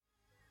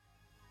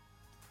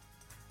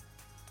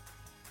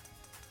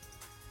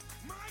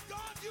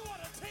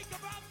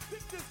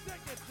60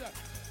 seconds.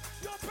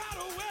 Jump out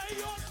of where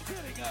you're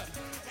sitting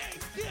and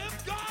give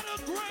God a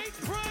great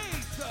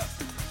praise.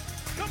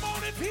 Come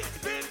on, if he's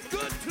been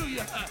good to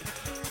you,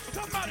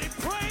 somebody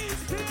praise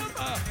him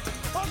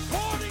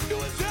according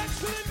to his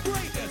excellent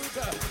greatness.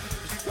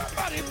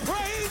 Somebody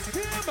praise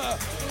him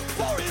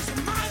for his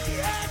mighty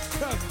acts.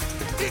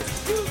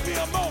 Excuse me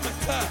a moment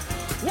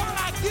while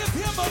I give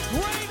him a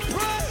great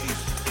praise.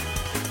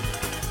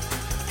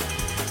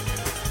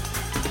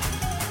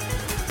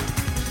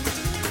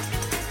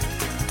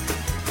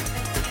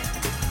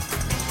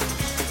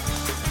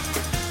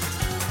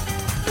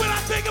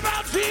 Think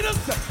about Jesus,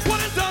 what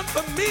he's done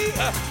for me.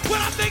 When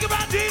I think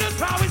about Jesus,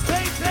 how he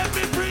saved, set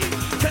me free.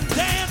 Can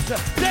dance,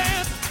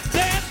 dance,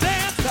 dance,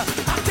 dance.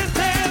 I can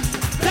dance,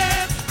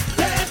 dance,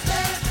 dance,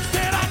 dance.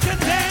 Said I can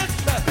dance.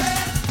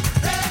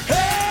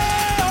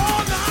 Hey, all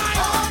night,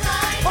 all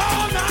night,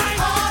 all night,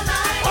 all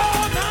night,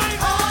 all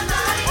night,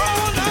 all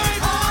night,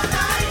 all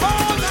night,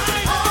 all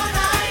night, all night,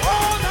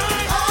 all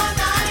night, all night, all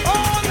night,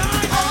 all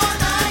night, all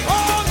night,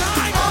 all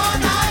night,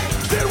 all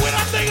night. Said when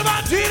I think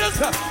about Jesus,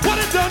 what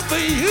he's done for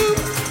you.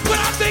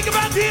 Think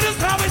about Jesus,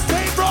 how he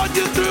saved, brought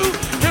you through.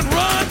 Can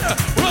run,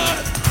 run,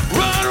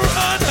 run,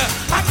 run.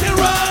 I can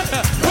run,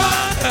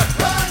 run,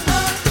 run,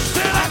 run.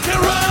 Said I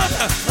can run,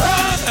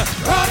 run,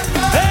 run.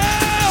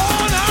 Hey,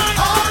 all night,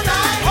 all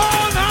night,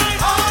 all night,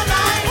 all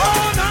night,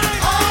 all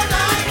night, all night,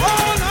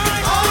 all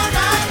night, all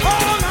night,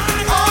 all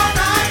night, all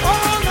night,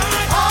 all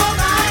night, all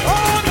night,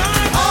 all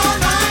night, all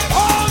night,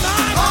 all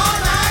night, all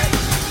night.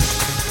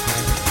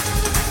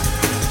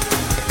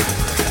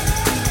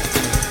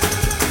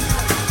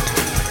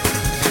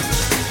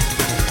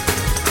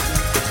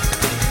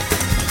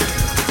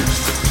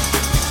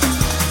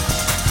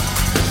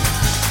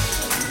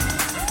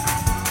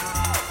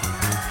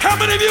 How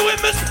many of you in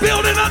this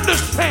building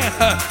understand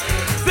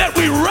that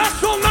we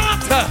wrestle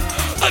not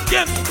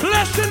against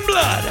flesh and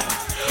blood,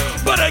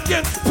 but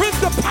against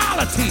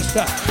principalities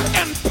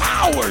and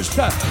powers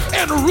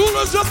and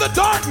rulers of the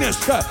darkness,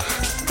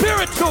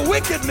 spiritual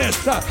wickedness?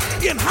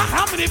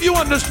 How many of you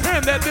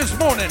understand that this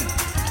morning?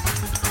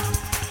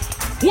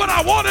 What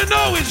I want to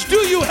know is, do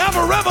you have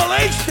a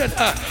revelation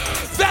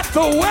that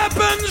the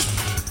weapons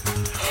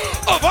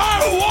of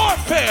our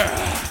warfare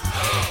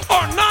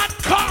are not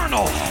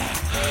carnal,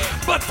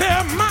 but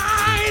they're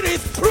mighty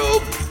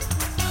through?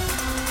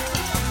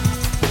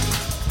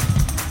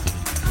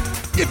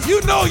 If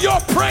you know your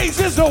praise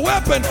is a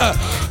weapon,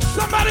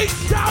 somebody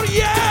shout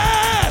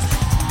yes.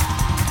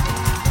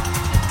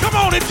 Come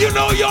on, if you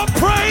know your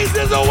praise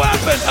is a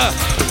weapon,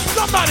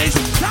 somebody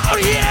shout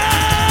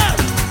yes.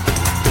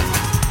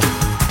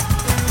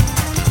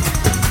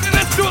 And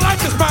let's do it like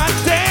this. My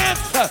dance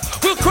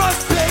will crush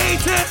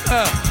Satan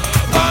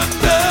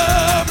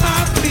under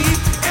my feet,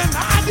 and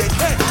I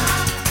declare.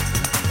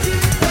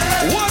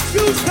 What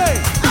you say?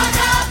 I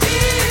got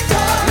victory.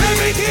 Let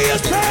me hear you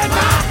say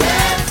my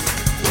dance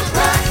will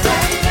crush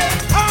Satan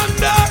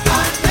under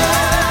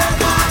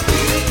my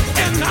feet,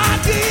 and I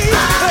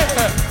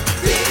declare.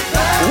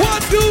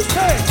 What you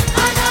say?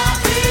 I got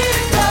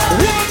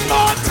victory. One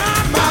more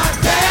time. My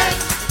dance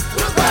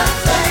will crush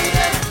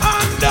Satan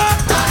under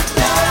my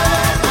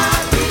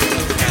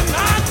feet, and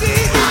I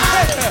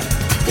declare.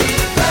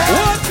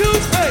 What you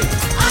say?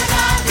 I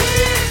got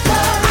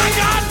victory. I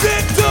got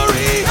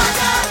victory. I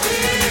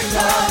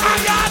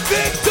got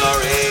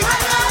victory. I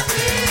got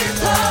victory.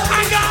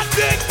 I got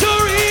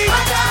victory.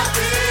 I got victory. I got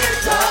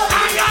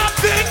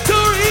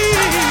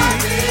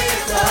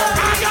victory.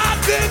 I got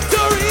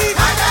victory.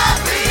 I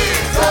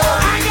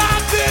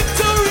got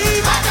victory.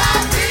 I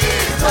got victory.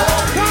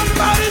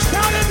 Somebody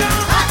shout it now.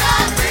 I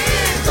got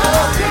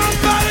victory.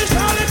 Somebody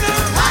shout it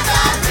now. I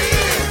got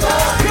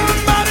victory.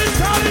 Somebody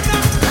shout it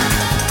now.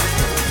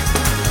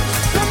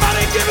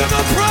 Somebody give him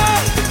a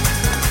praise.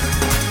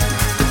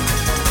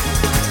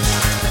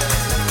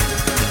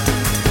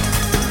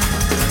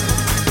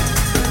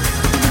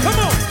 Come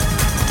on.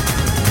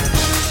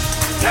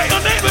 Tell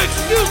your neighbor,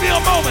 excuse me a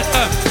moment.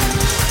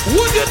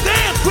 Would you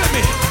dance with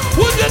me?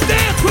 Would you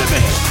dance with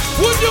me?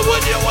 Would you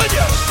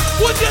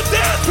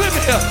dance with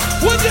me?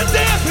 Would you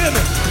dance with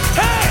me?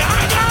 Hey,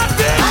 I got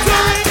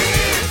victory.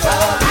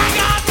 I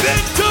got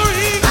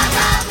victory. I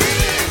got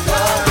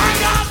victory. I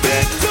got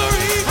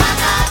victory. I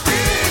got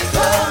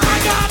victory. I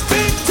got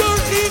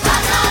victory. I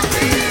got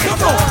victory.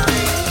 Come on.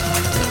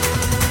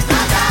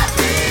 I got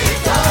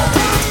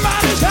victory.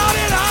 Somebody shout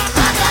it out.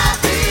 I got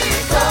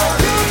victory.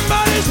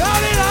 Somebody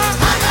shout it out.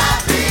 I got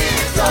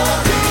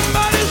victory.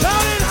 Somebody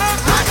shout it out.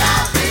 I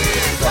got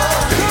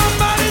victory.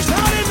 Somebody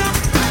shout it out.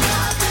 I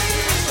got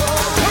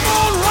victory. Come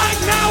on, right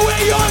now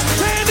where you're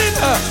standing,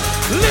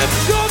 lift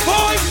your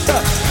voice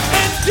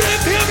and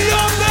give him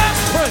your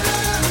best praise.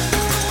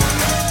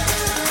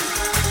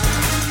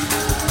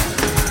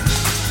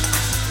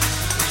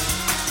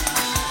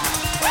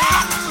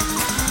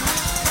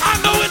 I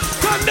know it's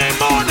Sunday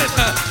morning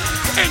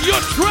and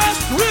you're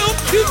dressed real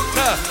cute,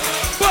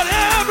 but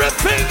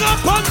everything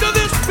up under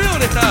this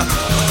building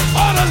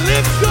ought to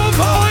lift your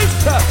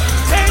voice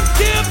and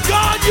give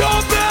God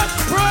your best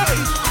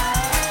praise.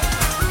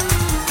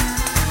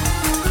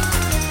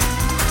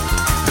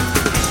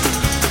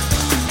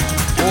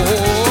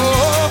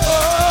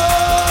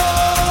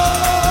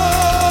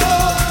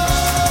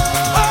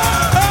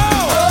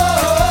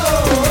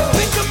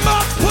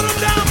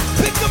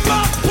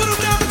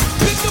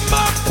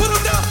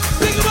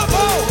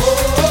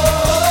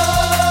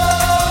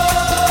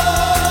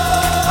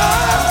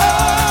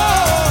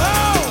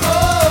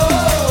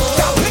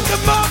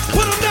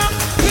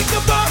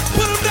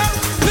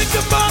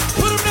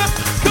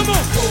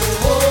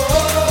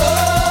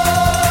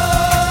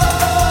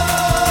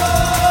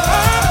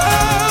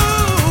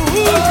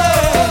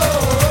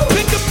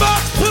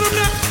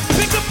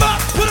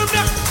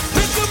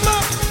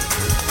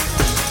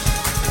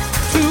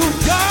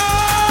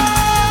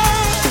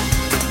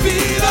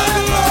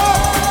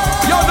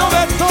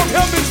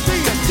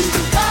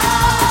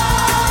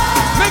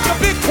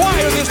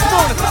 choir this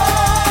morning.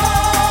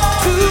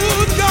 To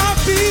God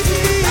be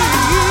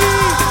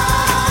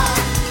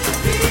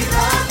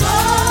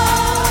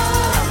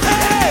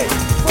hey,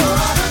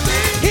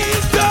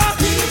 He's done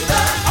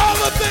all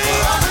the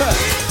things.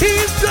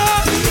 He's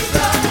done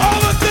all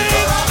the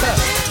things.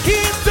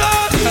 He's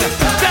done.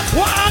 That's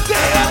why I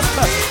dance.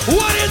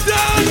 What He's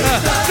done.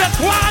 That's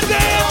why I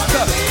dance.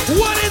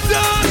 What He's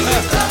done.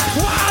 That's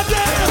why I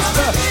dance.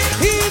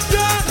 He's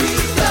done.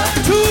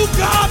 To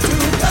God.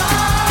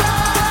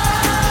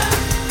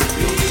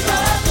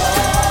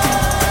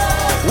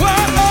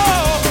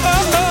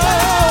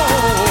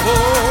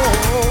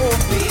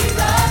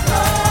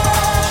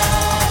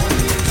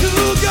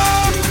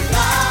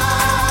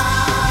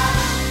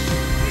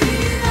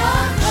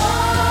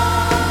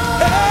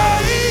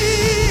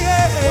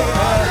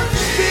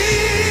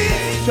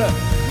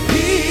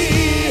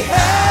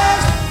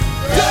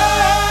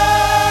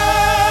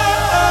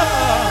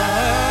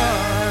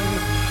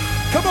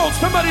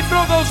 Somebody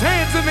throw those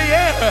hands in the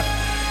air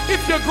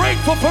if you're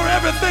grateful for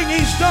everything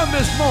He's done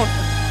this morning.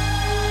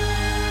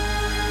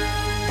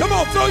 Come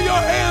on, throw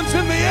your hands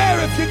in the air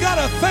if you got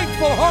a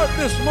thankful heart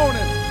this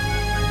morning.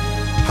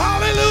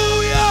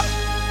 Hallelujah!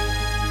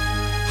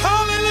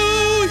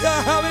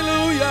 Hallelujah!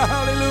 Hallelujah!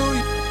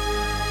 Hallelujah!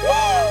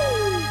 Woo!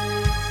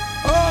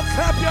 Oh,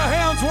 clap your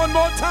hands one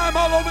more time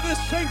all over this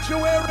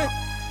sanctuary.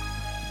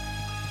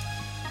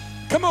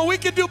 Come on, we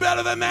can do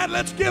better than that.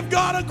 Let's give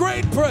God a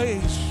great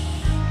praise.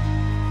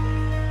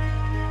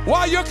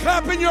 While you're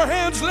clapping your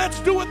hands, let's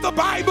do what the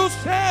Bible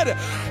said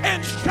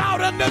and shout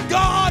unto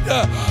God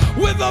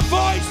with a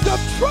voice of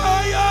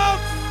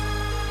triumph.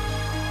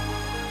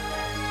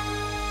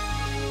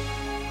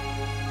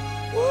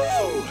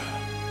 Woo!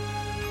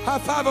 High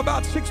five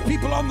about 6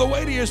 people on the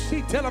way to your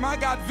seat. Tell them I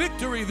got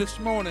victory this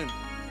morning.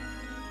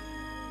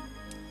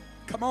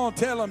 Come on,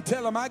 tell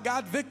them I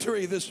got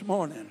victory this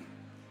morning.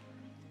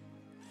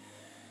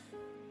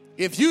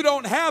 If you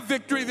don't have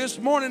victory this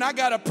morning, I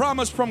got a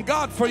promise from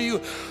God for you.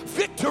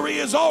 Victory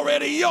is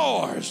already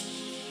yours.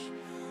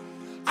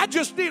 I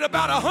just need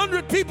about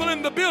 100 people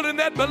in the building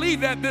that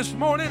believe that this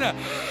morning,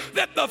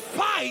 that the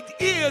fight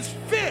is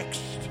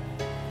fixed.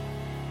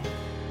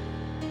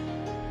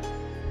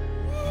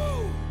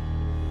 Woo.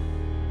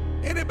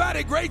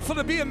 Anybody grateful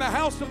to be in the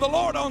house of the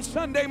Lord on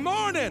Sunday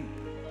morning?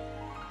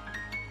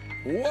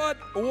 What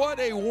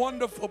a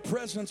wonderful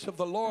presence of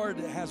the Lord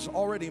has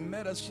already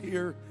met us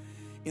here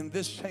in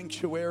this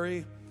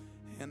sanctuary,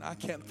 and I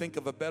can't think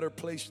of a better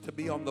place to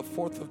be on the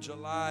 4th of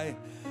July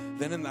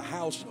than in the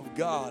house of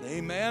God.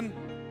 Amen.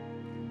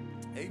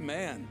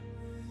 Amen.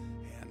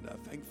 And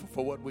thankful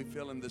for what we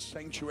feel in this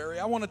sanctuary.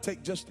 I want to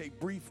take just a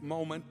brief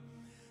moment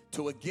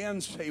to again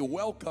say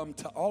welcome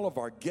to all of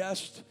our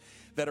guests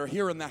that are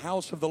here in the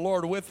house of the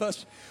Lord with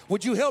us.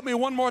 Would you help me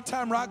one more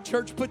time, Rock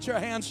Church? Put your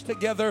hands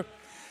together.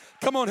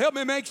 Come on, help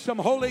me make some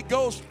Holy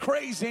Ghost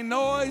crazy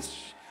noise.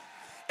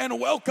 And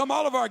welcome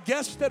all of our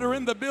guests that are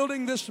in the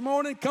building this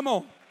morning. Come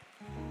on.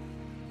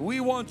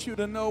 We want you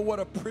to know what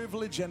a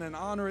privilege and an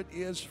honor it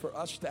is for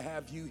us to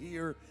have you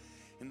here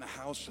in the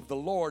house of the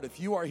Lord.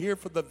 If you are here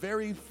for the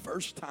very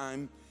first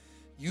time,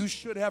 you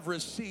should have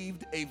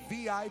received a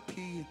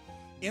VIP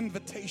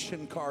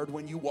invitation card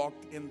when you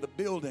walked in the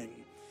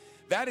building.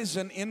 That is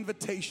an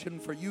invitation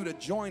for you to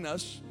join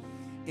us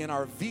in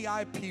our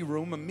VIP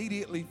room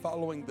immediately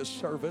following the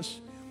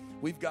service.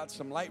 We've got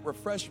some light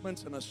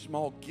refreshments and a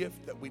small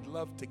gift that we'd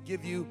love to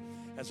give you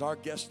as our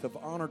guest of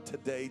honor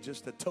today,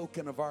 just a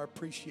token of our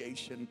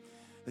appreciation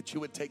that you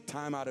would take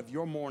time out of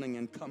your morning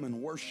and come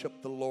and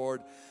worship the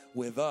Lord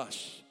with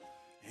us.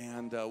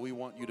 And we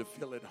want you to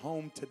feel at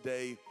home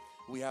today.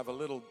 We have a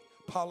little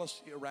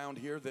policy around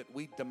here that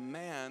we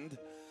demand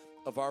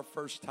of our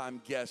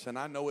first-time guests. And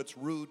I know it's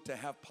rude to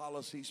have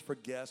policies for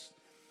guests,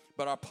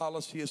 but our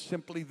policy is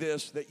simply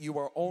this, that you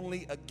are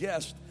only a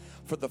guest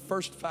for the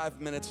first 5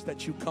 minutes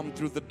that you come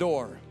through the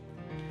door.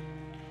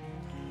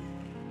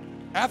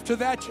 After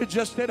that, you're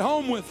just at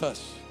home with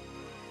us.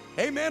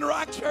 Amen,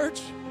 Rock Church?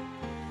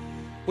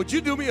 Would you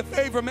do me a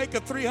favor, make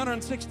a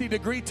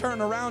 360-degree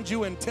turn around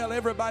you and tell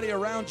everybody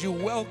around you,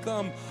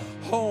 welcome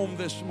home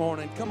this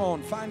morning. Come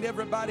on, find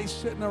everybody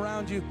sitting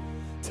around you.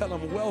 Tell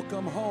them,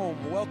 welcome home,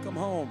 welcome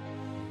home.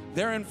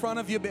 They're in front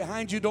of you,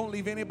 behind you. Don't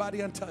leave anybody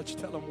untouched.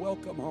 Tell them,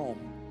 welcome home.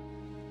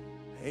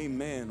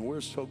 Amen.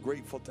 We're so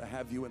grateful to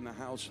have you in the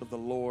house of the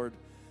Lord.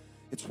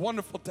 It's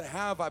wonderful to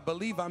have, I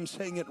believe I'm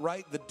saying it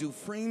right, the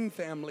Dufresne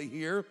family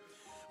here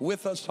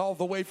with us all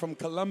the way from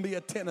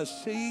Columbia,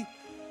 Tennessee.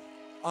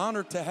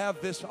 Honored to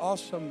have this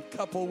awesome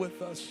couple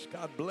with us.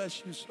 God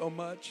bless you so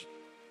much.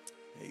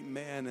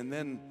 Amen. And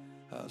then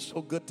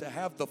so good to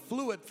have the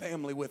Fluid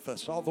family with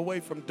us all the way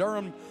from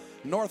Durham,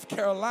 North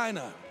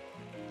Carolina.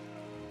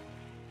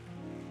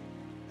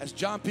 As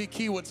John P.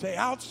 Key would say,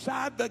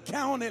 outside the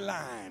county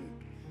line.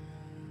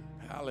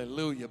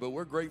 Hallelujah. But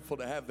we're grateful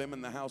to have them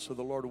in the house of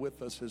the Lord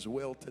with us as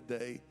well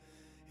today.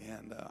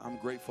 And I'm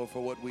grateful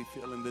for what we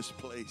feel in this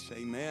place.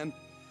 Amen.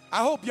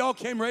 I hope y'all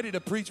came ready to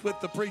preach with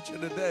the preacher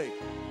today.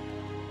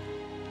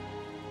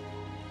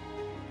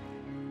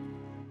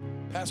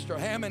 Pastor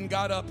Hammond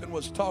got up and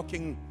was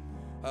talking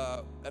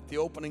at the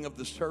opening of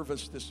the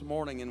service this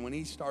morning, and when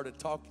he started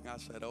talking, I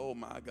said, oh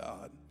my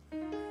God,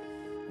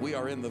 we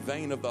are in the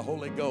vein of the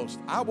Holy Ghost.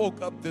 I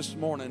woke up this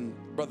morning,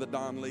 Brother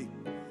Donley,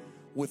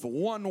 with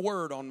one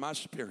word on my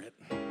spirit.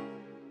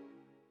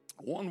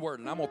 One word,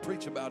 and I'm going to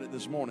preach about it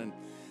this morning.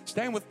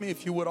 Stand with me,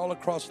 if you would, all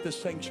across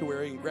this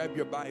sanctuary, and grab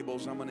your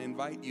Bibles. I'm going to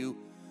invite you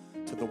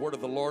to the Word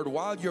of the Lord.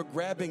 While you're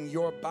grabbing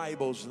your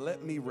Bibles,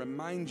 let me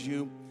remind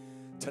you,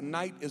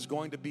 tonight is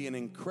going to be an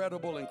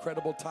incredible,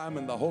 incredible time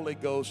in the Holy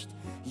Ghost.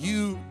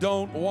 You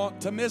don't want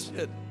to miss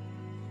it.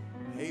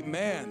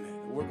 Amen.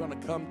 We're going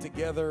to come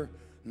together,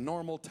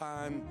 normal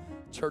time.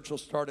 Church will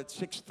start at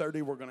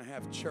 6:30. We're going to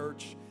have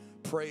church,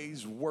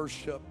 praise,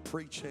 worship,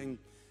 preaching.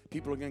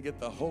 People are going to get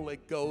the Holy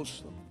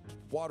Ghost.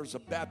 Waters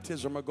of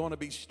baptism are going to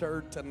be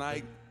stirred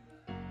tonight.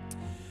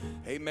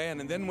 Amen.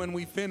 And then when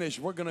we finish,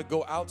 we're going to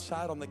go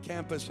outside on the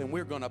campus and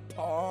we're going to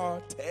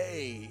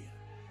party.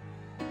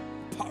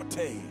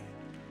 Party.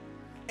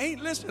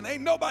 Ain't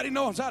nobody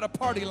knows how to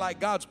party like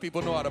God's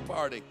people know how to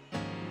party.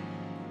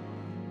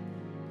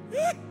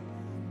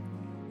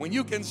 When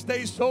you can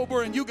stay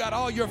sober and you got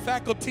all your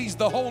faculties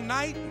the whole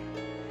night.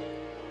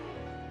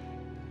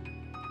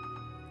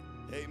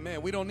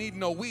 Amen. We don't need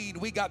no weed.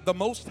 We got the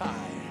Most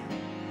High.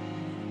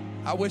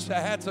 I wish I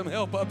had some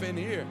help up in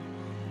here.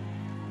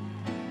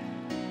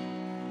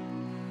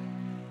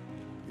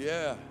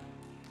 Yeah.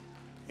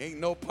 Ain't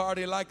no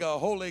party like a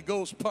Holy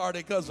Ghost party,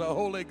 because a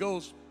Holy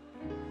Ghost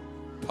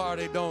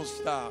party don't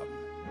stop.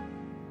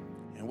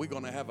 And we're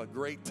going to have a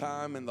great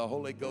time in the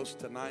Holy Ghost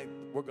tonight.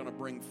 We're going to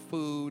bring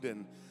food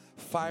and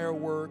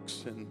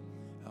fireworks, and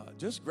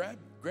just grab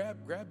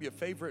your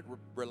favorite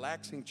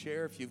relaxing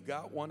chair if you've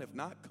got one. If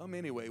not, come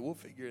anyway. We'll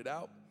figure it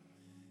out.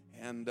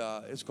 And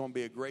it's going to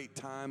be a great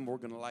time. We're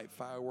going to light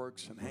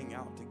fireworks and hang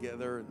out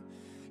together.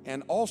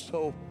 And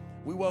also,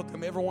 we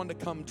welcome everyone to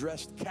come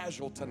dressed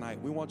casual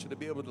tonight. We want you to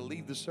be able to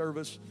leave the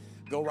service,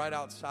 go right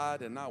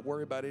outside, and not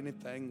worry about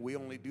anything. We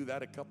only do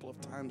that a couple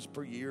of times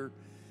per year.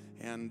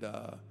 And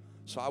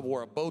so I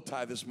wore a bow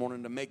tie this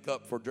morning to make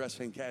up for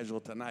dressing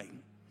casual tonight.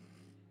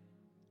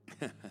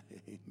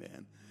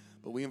 Amen.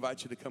 But we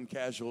invite you to come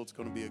casual. It's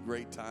going to be a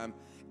great time.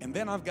 And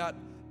then I've got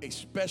a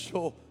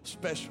special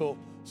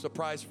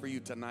surprise for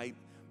you tonight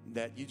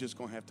that you're just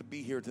going to have to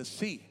be here to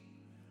see.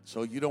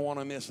 So you don't want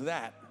to miss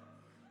that.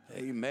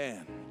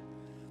 Amen.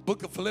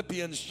 Book of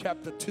Philippians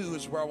chapter 2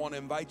 is where I want to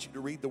invite you to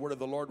read the word of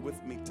the Lord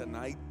with me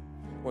tonight,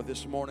 or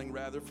this morning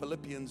rather.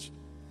 Philippians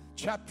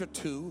chapter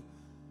 2.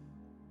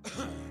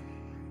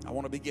 I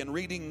want to begin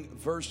reading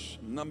verse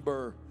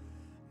number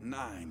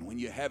 9. When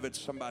you have it,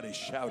 somebody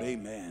shout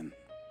amen.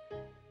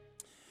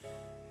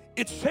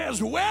 It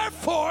says,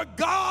 wherefore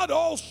God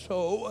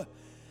also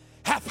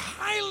hath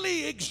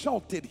highly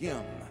exalted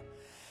him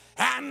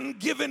and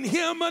given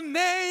him a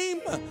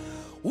name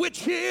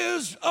which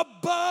is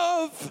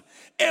above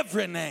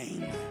every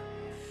name,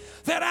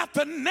 that at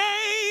the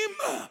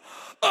name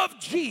of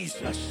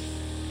Jesus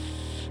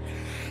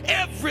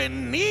every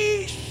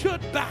knee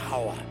should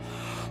bow,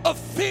 of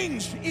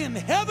things in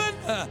heaven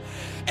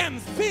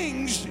and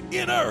things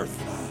in earth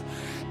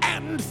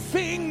and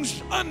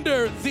things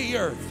under the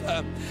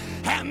earth,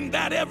 and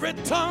that every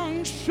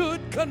tongue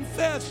should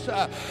confess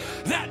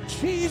that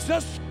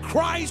Jesus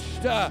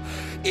Christ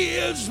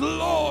is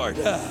Lord,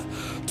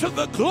 to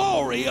the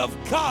glory of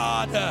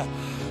God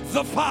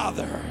the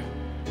Father.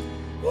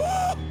 Woo!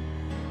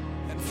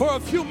 And for a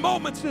few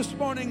moments this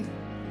morning,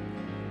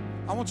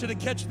 I want you to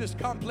catch this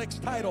complex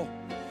title.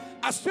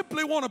 I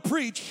simply want to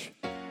preach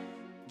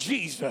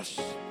Jesus.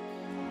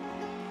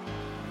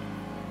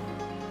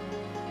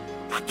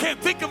 I can't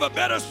think of a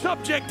better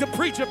subject to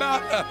preach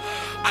about.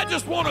 I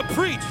just want to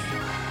preach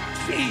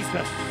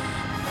Jesus.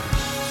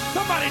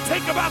 Somebody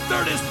take about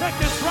 30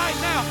 seconds right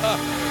now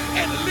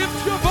and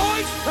lift your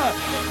voice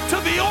to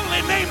the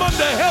only name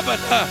under heaven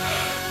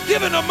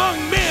given among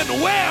men,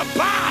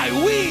 whereby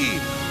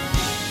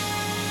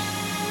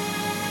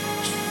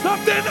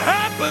something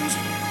happens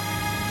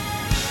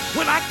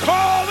when I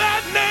call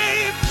that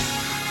name.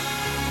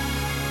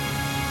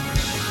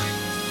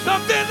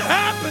 Something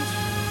happens.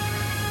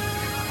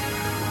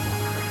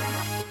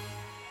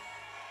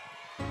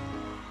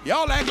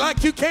 Y'all act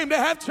like you came to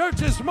have church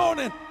this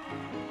morning.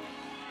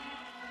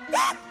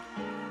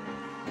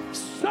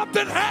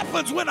 Something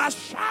happens when I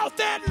shout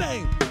that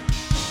name.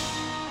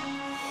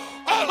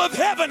 All of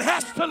heaven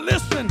has to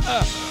listen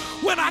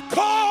when I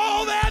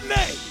call that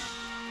name.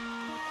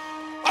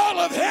 All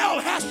of hell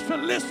has to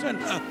listen.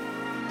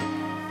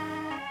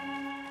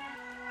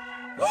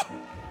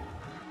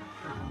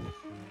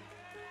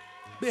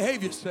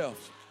 Behave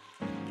yourselves.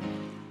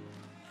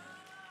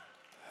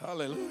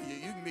 Hallelujah.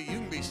 You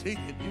can be seated.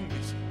 You can be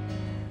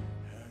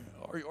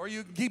seated. Or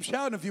you can keep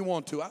shouting if you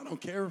want to. I don't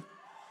care.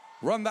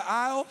 Run the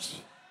aisles.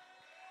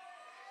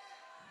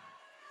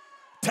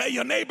 Tell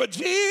your neighbor,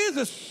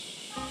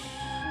 Jesus.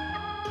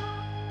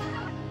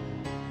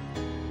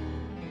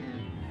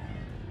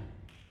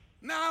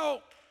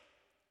 Now,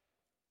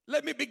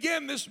 let me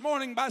begin this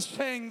morning by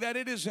saying that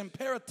it is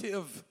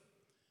imperative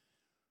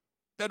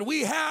that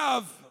we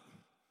have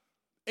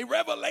a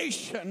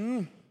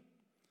revelation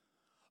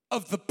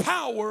of the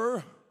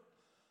power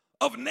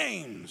of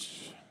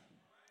names.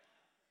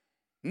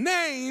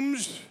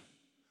 Names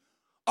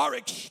are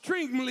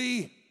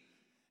extremely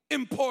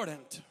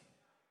important.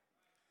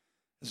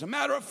 As a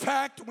matter of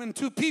fact, when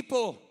two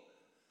people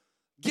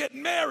get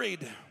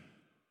married,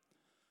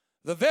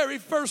 the very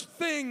first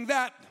thing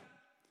that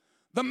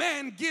the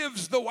man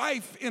gives the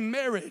wife in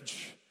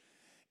marriage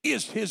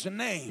is his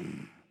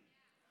name.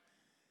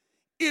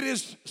 It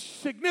is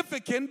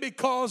significant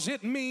because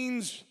it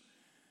means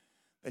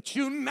that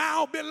you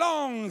now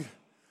belong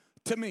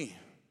to me.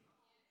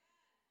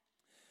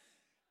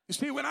 You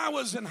see, when I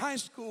was in high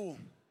school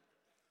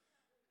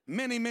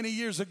many, many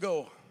years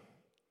ago,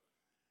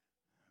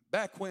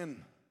 back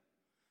when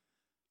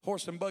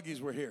horse and buggies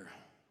were here.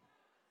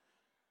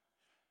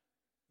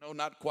 No,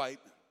 not quite.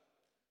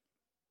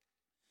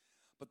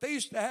 But they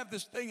used to have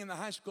this thing in the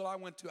high school I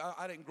went to.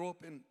 I didn't grow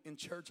up in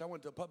church. I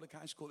went to a public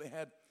high school. They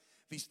had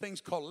these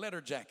things called letter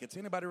jackets.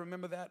 Anybody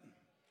remember that?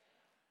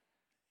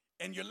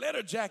 And your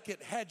letter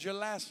jacket had your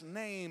last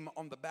name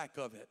on the back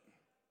of it.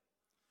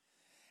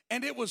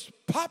 And it was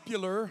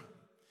popular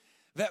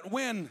that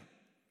when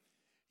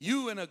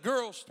you and a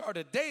girl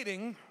started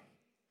dating,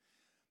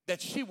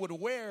 that she would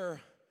wear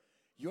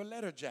your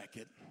letter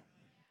jacket.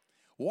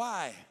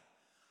 Why?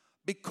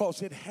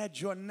 Because it had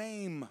your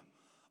name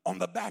on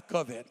the back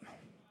of it.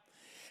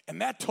 And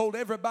that told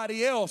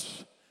everybody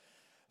else,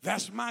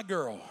 that's my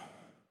girl.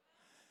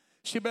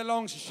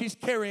 She's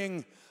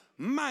carrying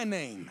my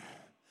name.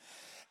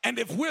 And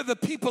if we're the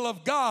people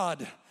of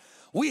God,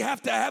 we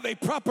have to have a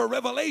proper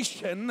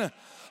revelation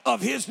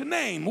of his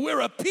name. We're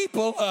a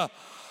people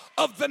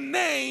of the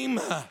name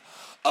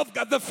of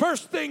God. The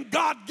first thing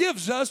God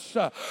gives us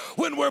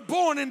when we're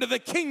born into the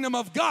kingdom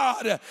of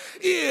God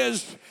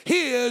is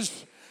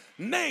his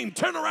name.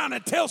 Turn around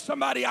and tell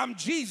somebody, I'm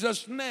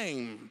Jesus'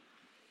 name.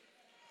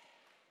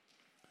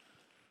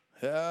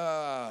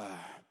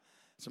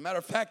 As a matter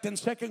of fact, in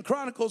 2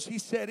 Chronicles, he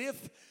said,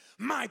 if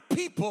my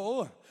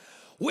people,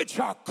 which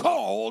are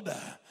called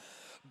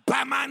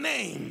by my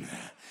name.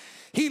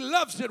 He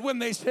loves it when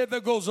they say,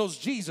 there goes those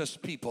Jesus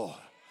people.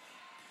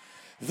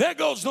 There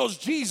goes those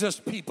Jesus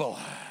people.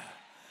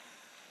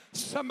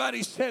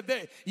 Somebody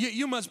said,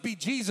 you must be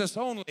Jesus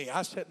only.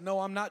 I said, no,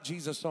 I'm not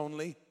Jesus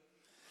only.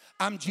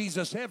 I'm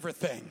Jesus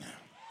everything.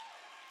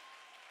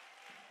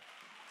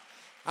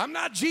 I'm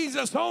not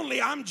Jesus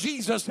only, I'm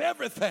Jesus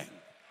everything.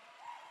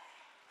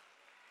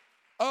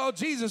 Oh,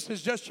 Jesus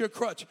is just your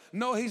crutch.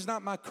 No, he's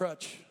not my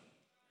crutch.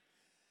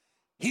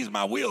 He's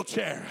my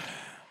wheelchair.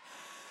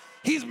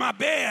 He's my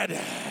bed.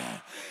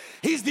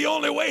 He's the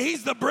only way.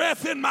 He's the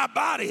breath in my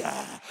body.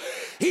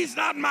 He's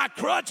not my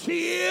crutch.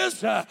 He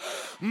is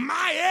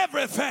my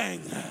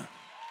everything.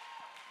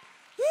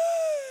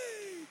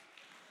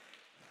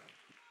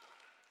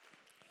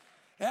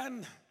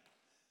 And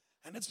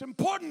it's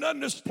important to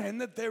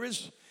understand that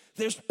there's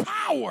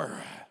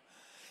power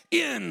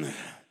in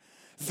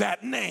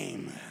that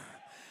name.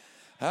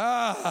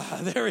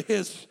 There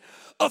is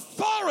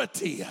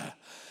authority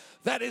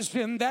that is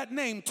in that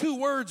name. Two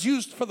words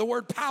used for the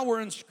word power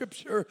in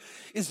Scripture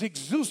is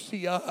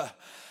exousia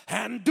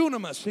and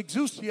dunamis.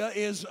 Exousia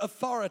is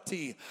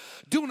authority.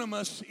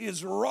 Dunamis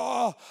is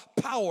raw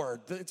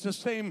power. It's the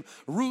same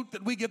root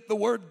that we get the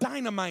word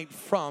dynamite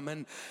from.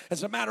 And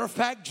as a matter of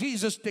fact,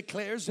 Jesus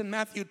declares in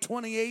Matthew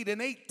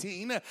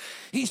 28:18,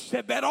 he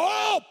said that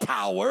all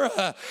power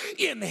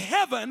in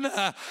heaven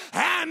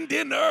and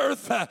in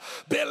earth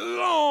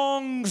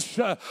belongs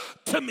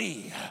to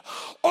me.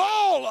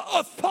 All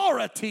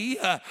authority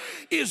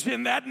is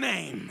in that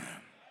name.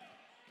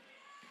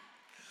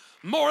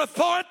 More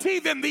authority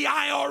than the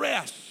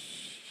IRS.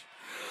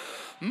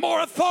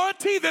 More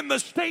authority than the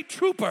state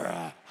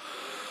trooper.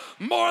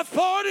 More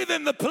authority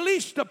than the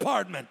police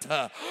department.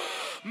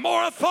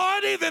 More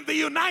authority than the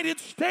United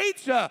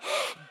States. There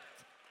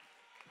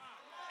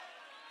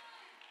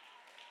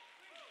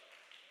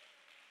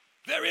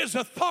is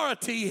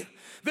authority,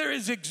 there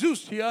is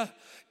exousia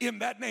in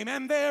that name,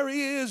 and there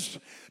is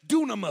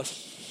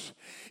dunamis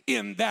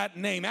in that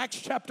name.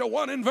 Acts chapter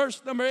 1 and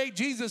verse number 8,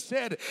 Jesus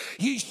said,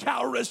 ye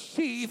shall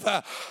receive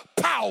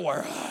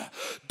power,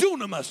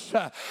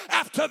 dunamis.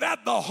 After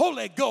that, the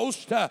Holy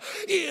Ghost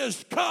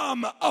is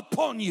come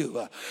upon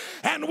you.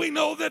 And we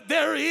know that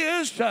there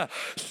is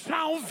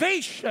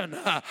salvation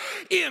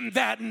in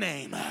that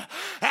name.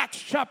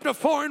 Acts chapter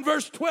 4 and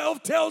verse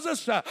 12 tells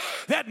us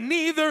that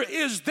neither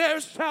is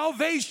there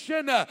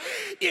salvation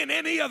in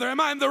any other.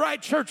 Am I in the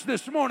right church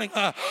this morning?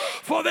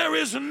 For there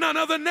is none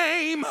other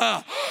name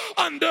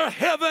under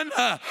heaven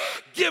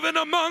given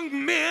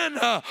among men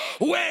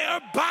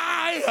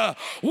whereby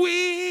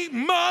we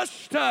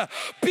must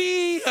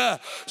be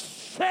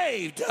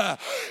saved.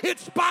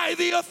 It's by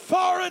the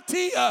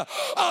authority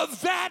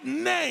of that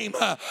name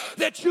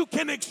that you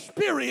can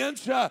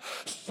experience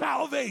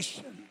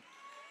salvation.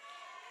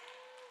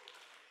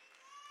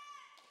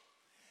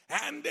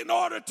 And in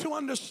order to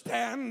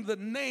understand the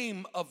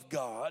name of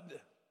God,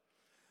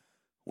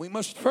 we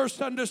must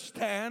first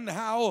understand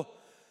how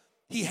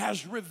He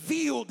has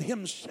revealed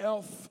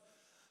himself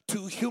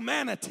to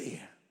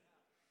humanity.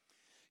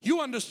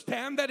 You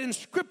understand that in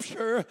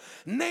Scripture,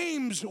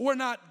 names were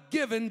not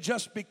given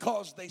just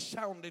because they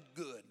sounded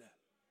good.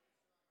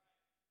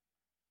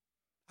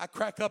 I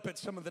crack up at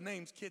some of the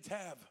names kids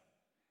have.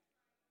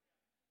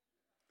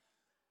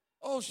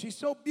 Oh, she's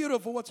so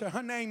beautiful. What's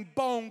her name?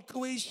 Bone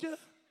Quisha.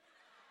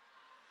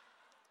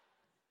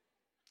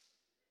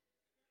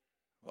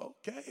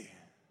 Okay.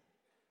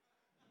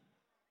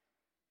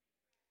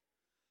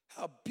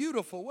 How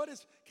beautiful. What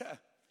is,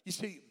 you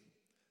see,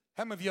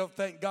 how many of y'all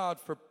thank God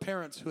for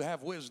parents who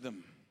have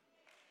wisdom?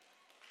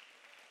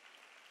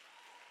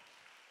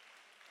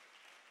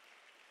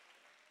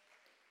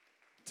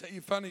 Tell you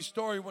a funny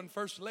story. When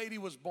First Lady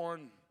was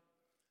born,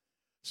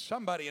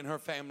 somebody in her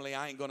family,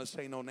 I ain't going to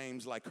say no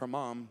names like her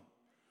mom.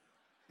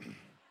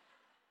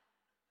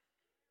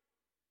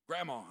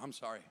 Grandma, I'm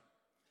sorry.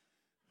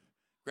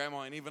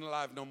 Grandma ain't even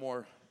alive no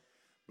more.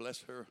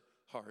 Bless her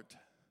heart.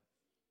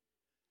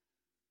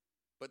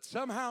 But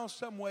somehow,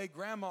 some way,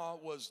 Grandma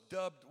was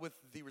dubbed with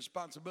the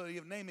responsibility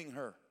of naming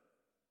her.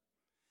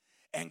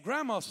 And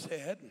Grandma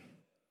said,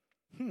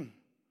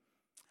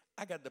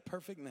 I got the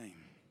perfect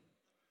name.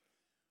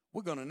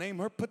 We're going to name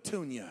her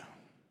Petunia.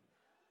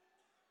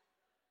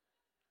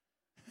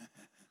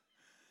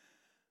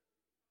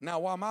 Now,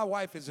 while my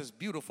wife is as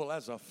beautiful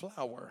as a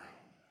flower,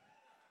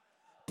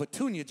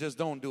 Petunia just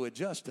don't do it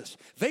justice.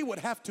 They would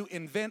have to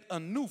invent a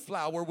new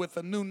flower with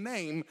a new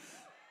name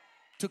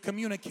to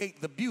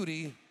communicate the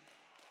beauty.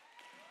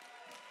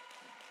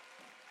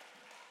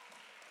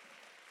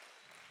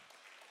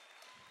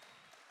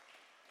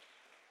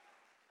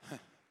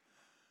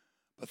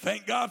 But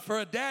thank God for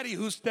a daddy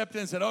who stepped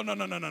in and said, oh,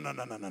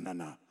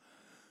 no.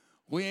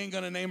 We ain't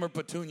going to name her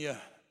Petunia.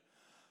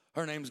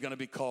 Her name's going to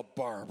be called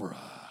Barbara.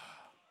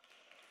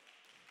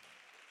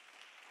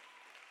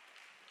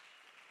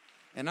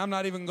 And I'm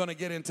not even going to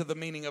get into the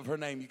meaning of her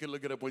name. You can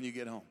look it up when you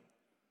get home.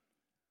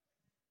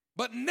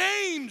 But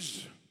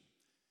names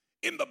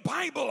in the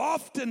Bible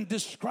often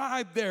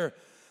describe their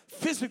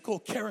physical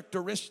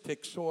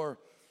characteristics or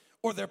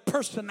their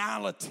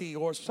personality,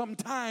 or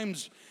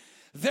sometimes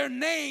their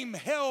name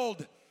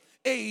held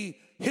a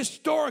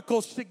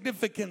historical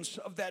significance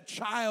of that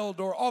child,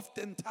 or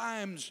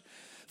oftentimes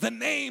the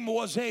name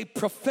was a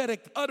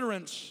prophetic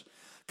utterance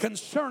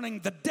concerning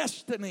the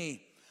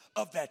destiny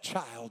of that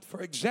child.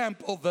 For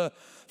example,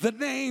 the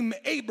name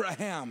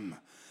Abraham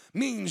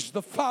means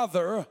the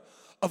father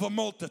of a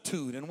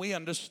multitude. And we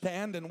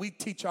understand and we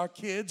teach our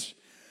kids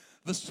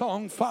the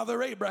song,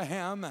 Father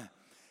Abraham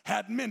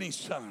had many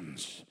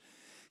sons.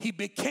 He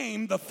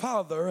became the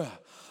father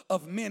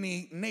of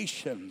many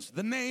nations.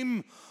 The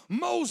name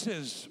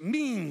Moses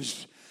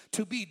means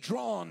to be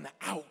drawn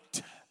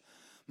out.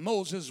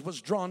 Moses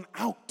was drawn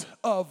out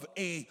of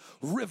a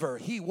river.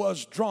 He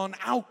was drawn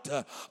out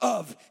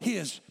of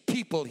his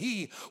people.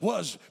 He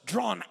was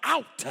drawn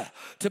out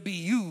to be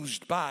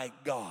used by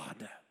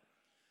God.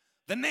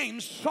 The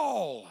name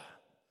Saul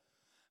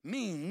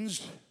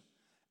means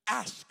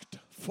asked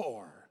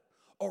for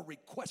or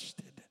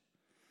requested.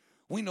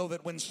 We know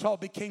that when Saul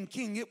became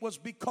king, it was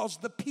because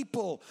the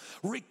people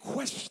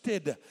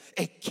requested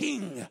a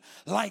king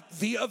like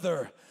the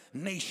other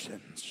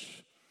nations.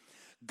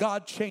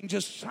 God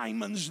changes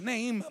Simon's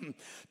name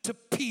to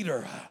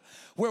Peter,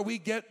 where we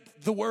get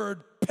the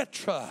word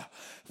Petra,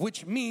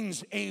 which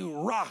means a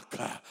rock.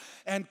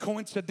 And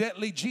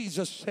coincidentally,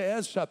 Jesus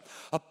says,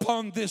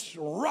 upon this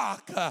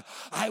rock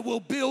I will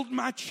build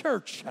my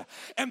church,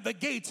 and the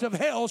gates of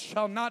hell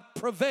shall not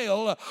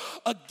prevail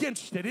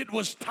against it. It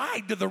was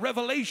tied to the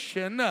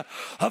revelation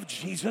of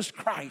Jesus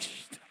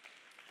Christ.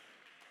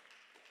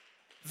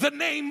 The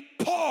name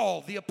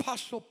Paul, the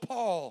Apostle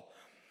Paul,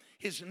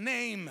 his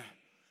name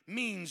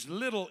means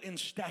little in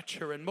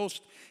stature, and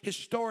most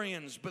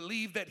historians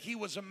believe that he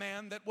was a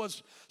man that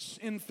was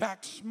in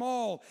fact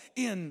small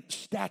in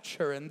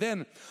stature. And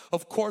then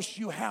of course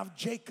you have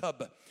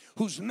Jacob,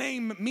 whose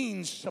name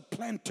means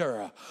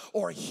supplanter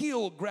or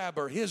heel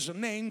grabber. His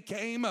name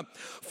came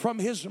from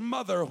his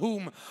mother,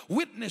 whom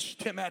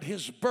witnessed him at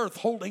his birth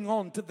holding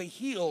on to the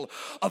heel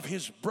of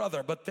his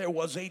brother. But there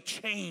was a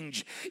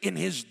change in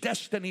his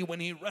destiny when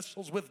he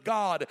wrestles with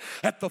God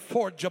at the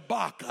ford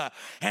Jabbok,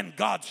 and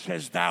God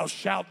says, thou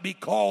shalt be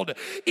called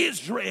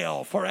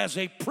Israel, for as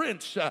a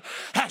prince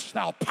hast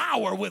thou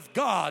power with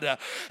God.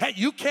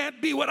 You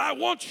can't be what I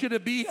want you to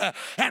be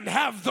and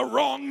have the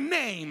wrong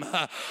name.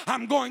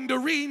 I'm going to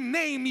rename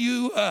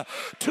you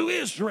to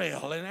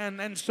Israel.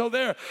 And so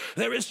there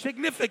is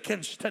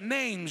significance to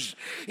names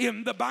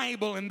in the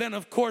Bible. And then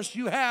of course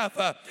you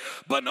have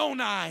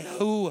Benoni,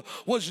 who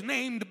was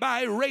named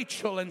by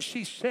Rachel, and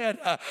she said,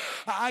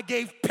 I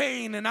gave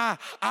pain and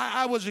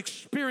I was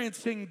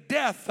experiencing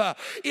death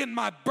in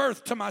my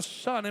birth to my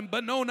son. And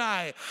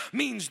Benoni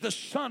means the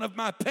son of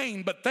my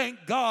pain. But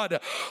thank God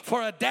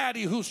for a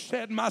daddy who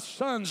said, my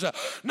son's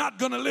not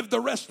going to live the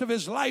rest of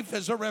his life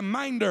as a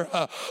reminder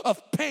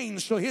of pain pain.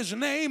 So his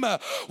name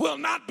will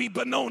not be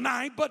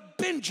Benoni, but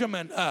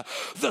Benjamin,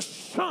 the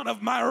son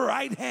of my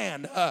right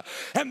hand.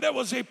 And there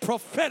was a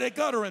prophetic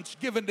utterance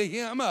given to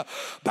him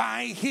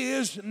by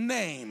his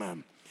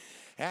name.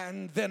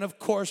 And then, of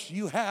course,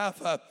 you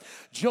have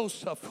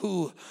Joseph,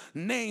 who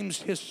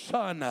names his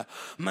son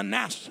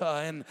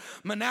Manasseh. And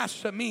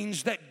Manasseh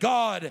means that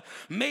God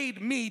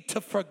made me to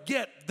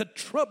forget the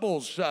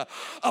troubles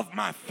of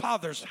my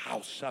father's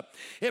house.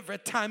 Every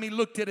time he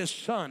looked at his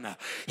son,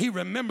 he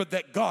remembered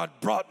that God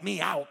brought me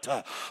out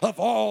of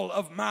all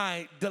of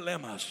my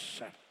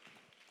dilemmas.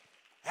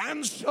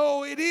 And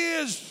so it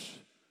is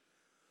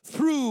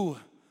through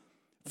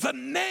the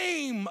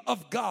name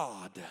of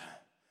God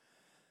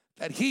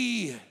that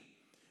he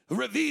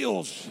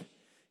reveals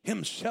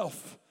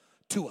himself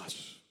to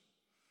us.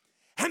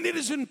 And it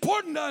is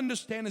important to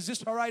understand, is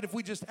this all right if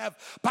we just have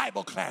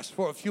Bible class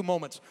for a few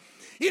moments?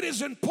 It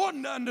is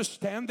important to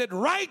understand that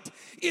right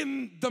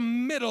in the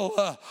middle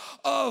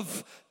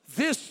of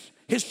this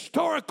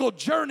historical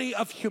journey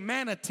of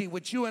humanity,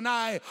 which you and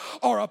I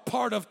are a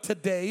part of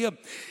today,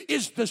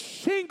 is the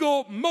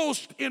single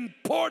most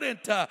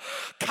important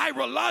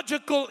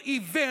chirological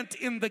event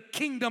in the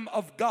kingdom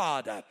of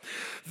God.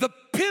 The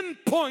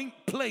pinpoint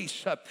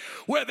place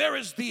where there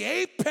is the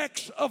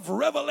apex of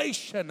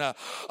revelation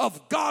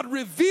of God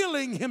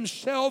revealing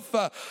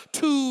himself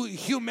to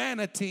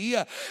humanity,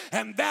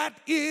 and that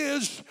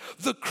is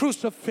the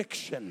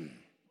crucifixion.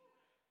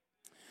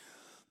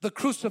 The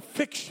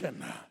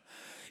crucifixion.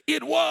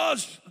 It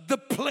was the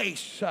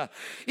place,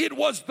 it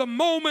was the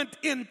moment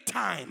in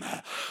time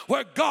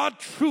where God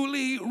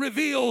truly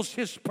reveals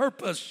his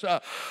purpose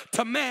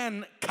to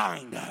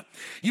mankind.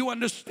 You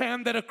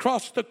understand that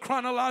across the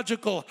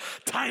chronological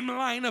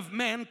timeline of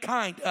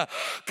mankind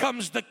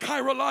comes the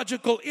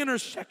chirological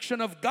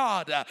intersection of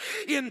God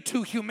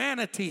into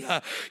humanity.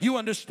 You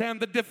understand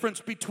the difference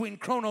between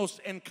chronos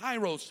and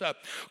kairos.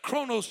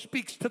 Chronos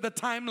speaks to the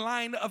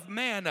timeline of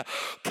man.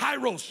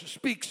 Kairos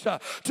speaks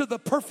to the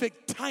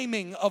perfect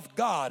timing of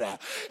God,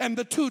 and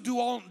the two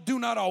do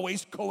not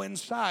always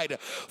coincide.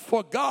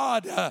 For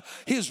God,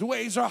 his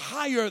ways are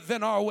higher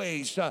than our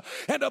ways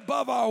and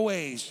above our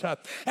ways,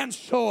 and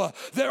so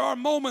there are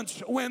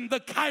moments when the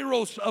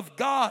kairos of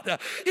God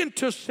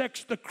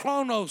intersects the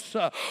chronos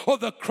or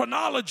the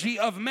chronology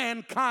of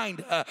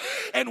mankind,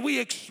 and we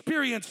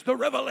experience the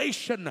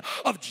revelation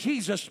of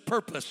Jesus'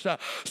 purpose.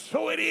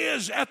 So it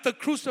is at the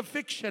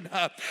crucifixion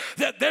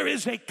that there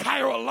is a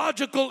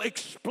chirological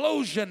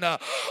explosion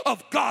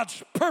of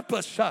God's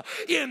purpose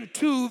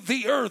into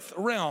the earth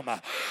realm.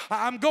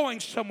 I'm going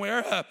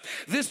somewhere.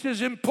 This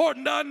is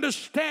important to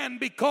understand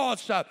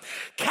because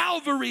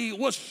Calvary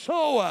was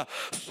so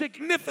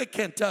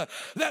significant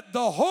that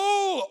the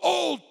whole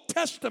Old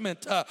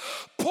Testament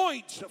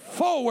points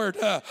forward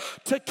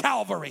to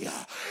Calvary,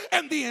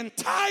 and the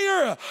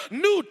entire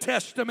New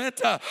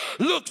Testament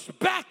looks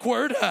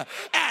backward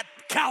at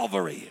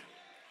Calvary.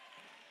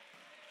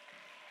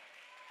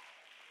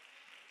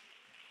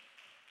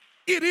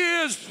 It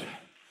is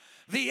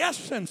the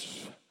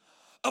essence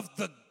of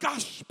the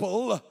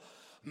gospel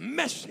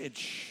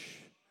message.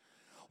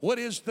 What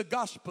is the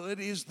gospel? It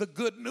is the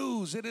good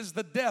news. It is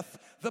the death,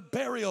 the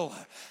burial,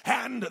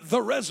 and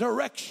the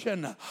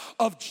resurrection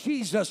of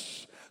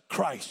Jesus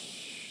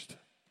Christ.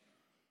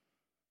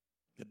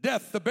 The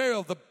death, the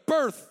burial, the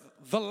birth,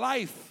 the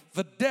life,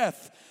 the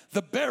death,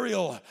 the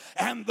burial,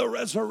 and the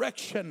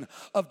resurrection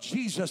of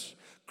Jesus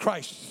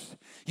Christ.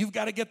 You've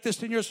got to get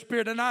this in your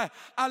spirit. And I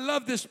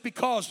love this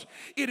because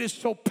it is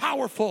so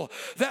powerful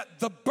that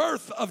the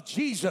birth of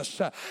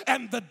Jesus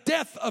and the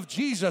death of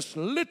Jesus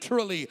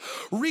literally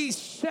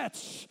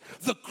resets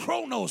the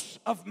chronos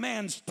of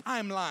man's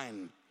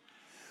timeline.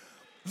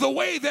 The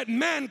way that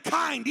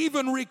mankind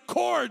even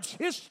records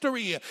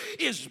history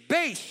is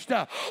based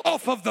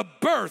off of the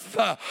birth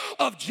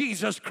of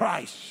Jesus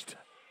Christ.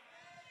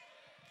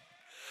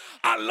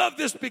 I love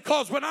this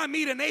because when I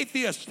meet an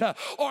atheist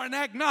or an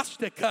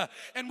agnostic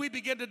and we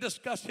begin to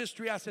discuss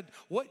history, I said,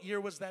 what year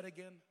was that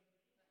again?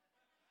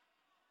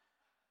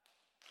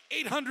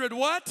 800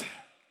 what?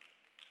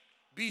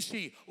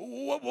 BC.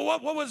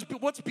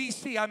 What's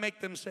BC? I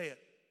make them say it.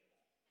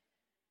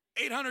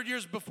 800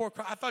 years before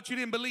Christ. I thought you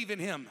didn't believe in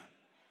him.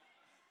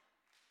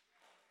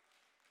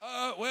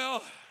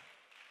 Well,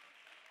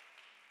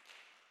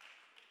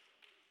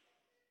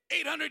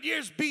 800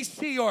 years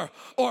BC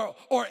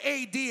or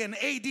AD, and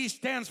AD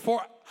stands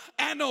for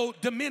Anno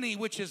Domini,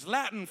 which is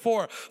Latin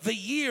for the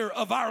year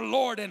of our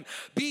Lord, and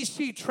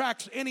BC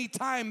tracks any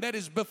time that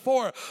is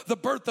before the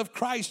birth of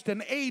Christ,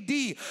 and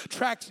AD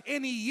tracks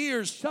any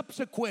years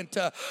subsequent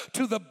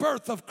to the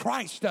birth of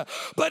Christ.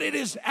 But it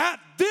is at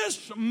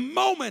this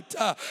moment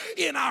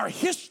in our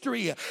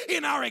history,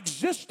 in our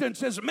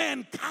existence as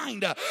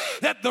mankind,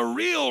 that the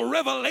real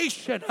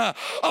revelation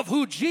of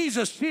who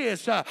Jesus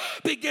is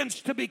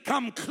begins to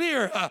become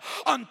clear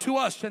unto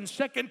us. In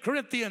 2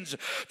 Corinthians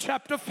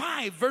chapter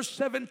 5 verse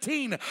 17,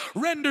 17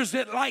 renders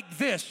it like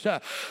this.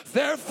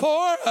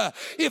 Therefore,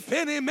 if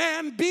any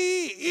man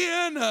be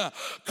in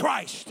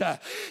Christ,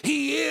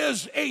 he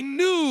is a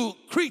new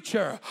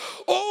creature.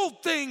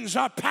 Old things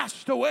are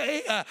passed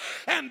away,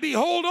 and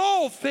behold,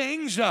 all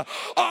things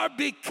are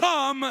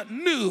become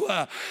new,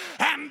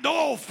 and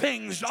all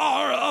things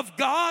are of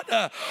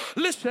God.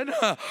 Listen,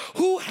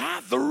 who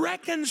hath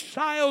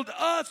reconciled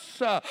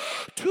us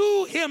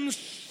to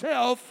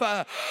himself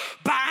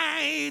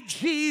by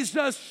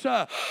Jesus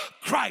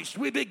Christ.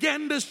 We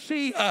begin to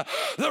see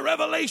the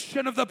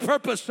revelation of the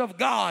purpose of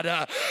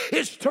God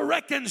is to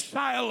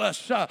reconcile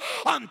us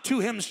unto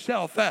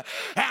himself,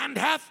 and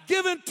hath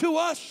given to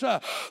us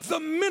the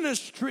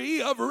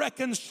ministry of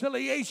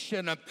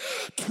reconciliation,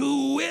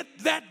 to wit,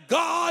 that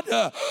God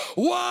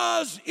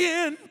was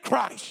in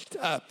Christ,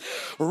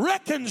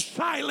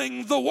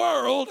 reconciling the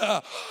world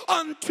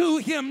unto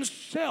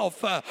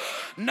himself,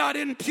 not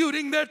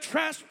imputing their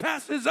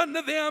trespasses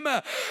unto them,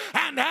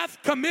 and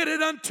hath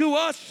committed unto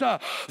us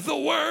the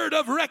word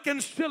of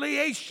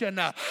reconciliation.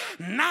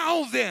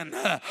 Now then,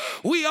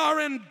 we are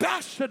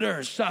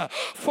ambassadors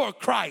for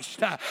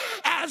Christ,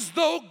 as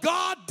though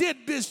God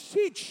did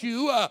beseech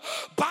you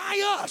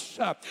by us.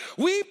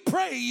 We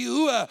pray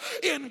you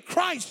in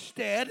Christ's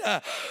stead,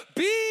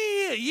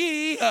 be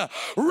ye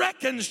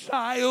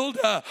reconciled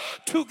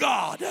to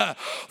God,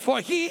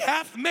 for he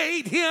hath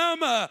made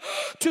him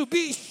to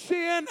be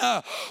sin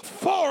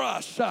for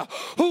us,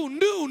 who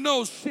knew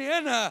no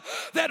sin,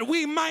 that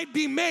we might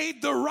be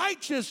made the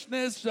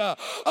righteousness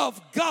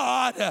of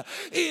God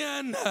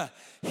in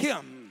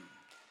him.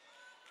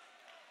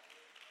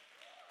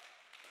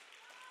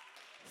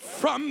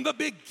 From the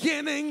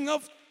beginning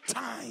of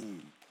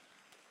time,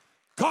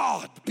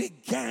 God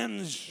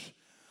begins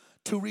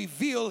to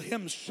reveal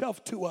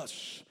himself to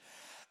us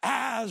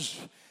as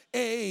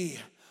a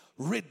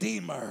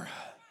redeemer,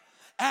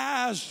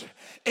 as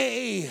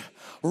a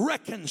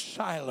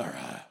reconciler.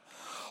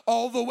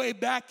 All the way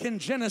back in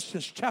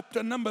Genesis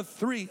chapter number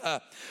 3,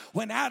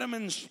 when Adam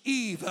and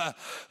Eve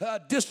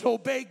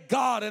disobeyed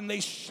God and they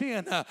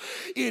sin,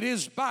 it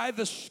is by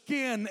the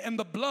skin and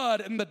the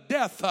blood and the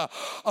death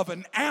of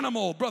an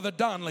animal, Brother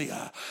Donley,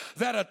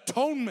 that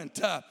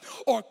atonement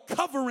or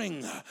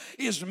covering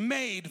is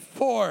made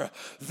for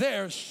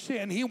their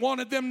sin. He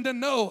wanted them to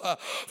know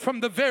from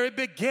the very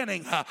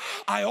beginning,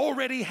 I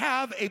already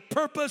have a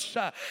purpose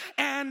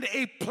and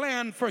a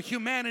plan for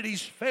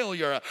humanity's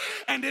failure,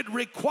 and it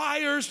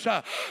requires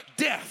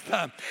death,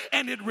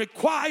 and it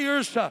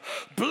requires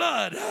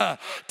blood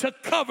to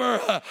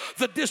cover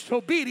the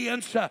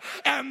disobedience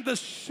and the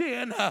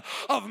sin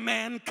of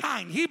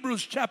mankind.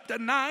 Hebrews chapter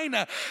 9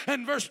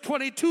 and verse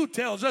 22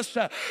 tells us,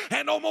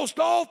 and almost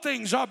all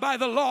things are by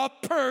the law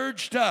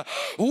purged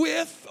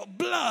with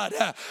blood,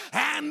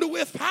 and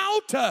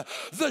without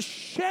the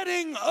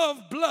shedding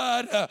of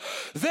blood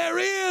there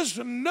is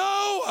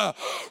no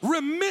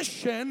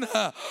remission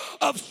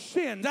of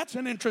sin. That's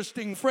an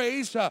interesting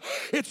phrase.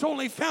 It's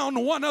only found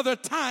one other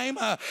time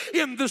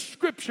in the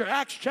scripture,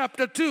 Acts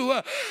chapter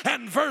 2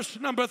 and verse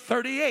number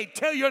 38.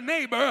 Tell your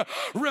neighbor,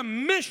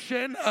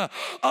 remission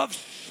of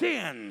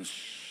sins.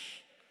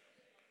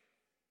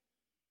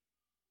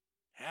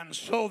 And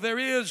so there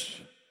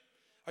is,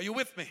 are you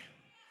with me?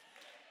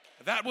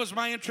 That was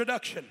my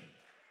introduction.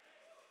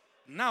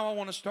 Now I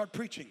want to start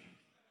preaching.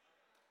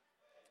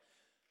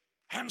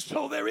 And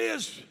so there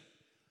is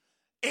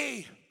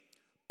a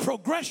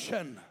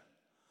progression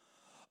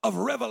of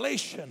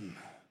revelation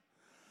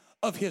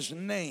of his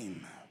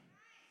name.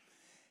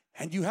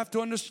 And you have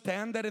to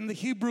understand that in the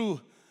Hebrew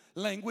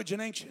language,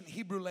 in ancient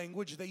Hebrew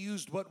language, they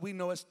used what we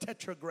know as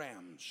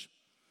tetragrams.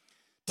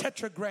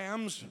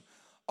 Tetragrams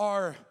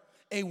are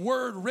a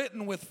word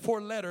written with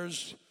 4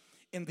 letters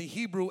in the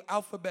Hebrew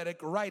alphabetic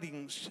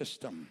writing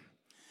system.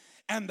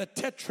 And the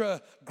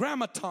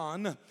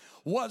tetragrammaton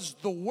was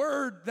the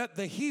word that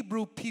the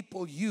Hebrew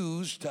people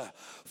used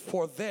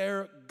for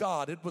their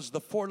God. It was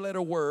the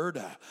 4-letter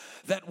word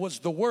that was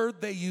the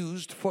word they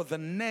used for the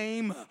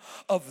name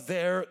of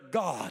their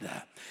God.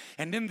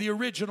 And in the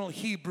original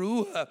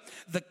Hebrew,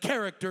 the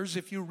characters,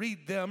 if you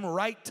read them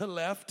right to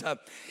left,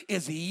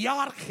 is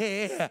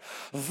Yad-He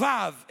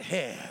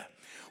Vav-He,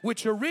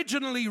 which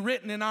originally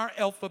written in our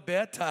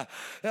alphabet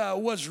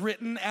was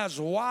written as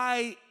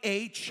YHWH.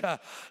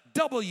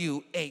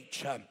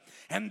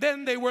 And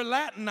then they were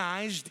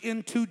Latinized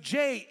into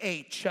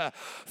JH,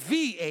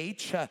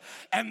 VH,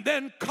 and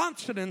then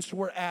consonants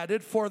were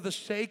added for the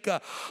sake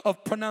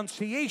of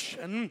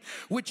pronunciation,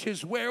 which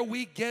is where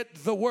we get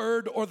the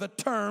word or the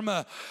term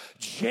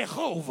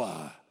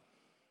Jehovah.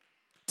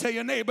 Tell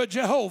your neighbor,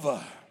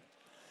 Jehovah.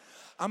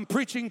 I'm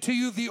preaching to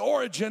you the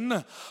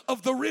origin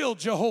of the real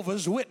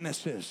Jehovah's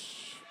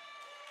Witnesses.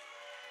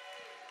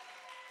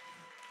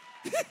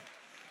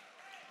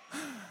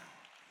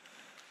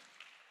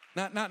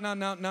 Now,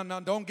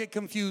 don't get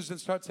confused and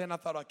start saying, I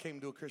thought I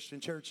came to a Christian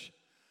church.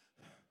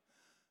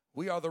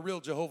 We are the real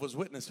Jehovah's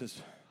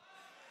Witnesses.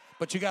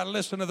 But you got to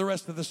listen to the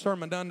rest of the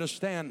sermon to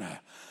understand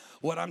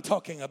what I'm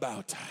talking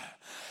about.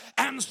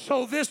 And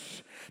so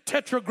this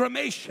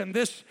tetragrammation,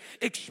 this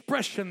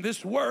expression,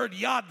 this word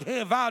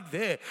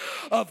Yad-Heh-Vav-Heh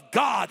of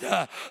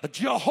God,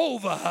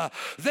 Jehovah,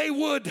 they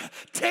would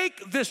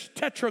take this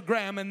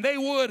tetragram and they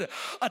would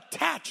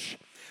attach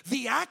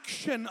the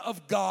action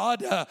of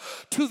God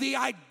to the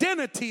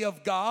identity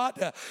of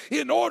God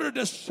in order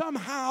to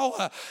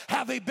somehow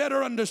have a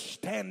better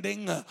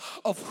understanding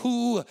of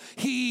who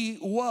he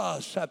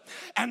was.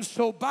 And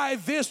so by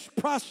this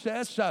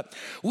process,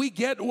 we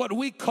get what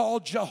we call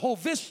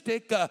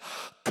Jehovistic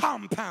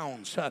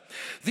compounds.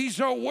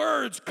 These are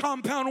words,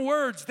 compound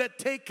words that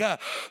take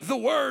the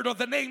word or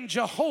the name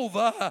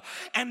Jehovah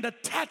and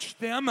attach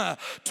them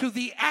to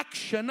the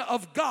action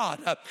of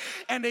God.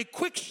 And a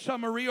quick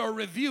summary or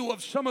review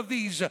of some of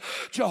these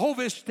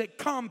Jehovistic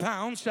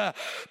compounds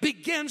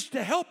begins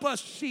to help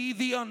us see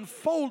the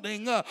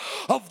unfolding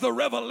of the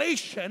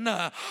revelation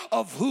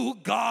of who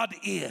God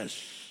is.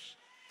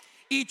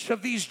 Each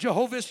of these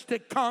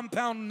Jehovistic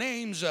compound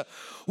names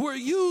were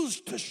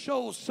used to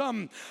show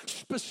some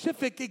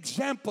specific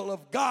example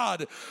of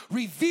God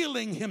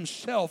revealing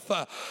himself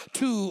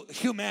to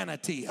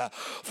humanity.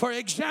 For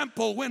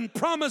example, when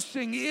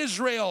promising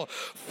Israel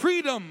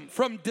freedom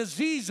from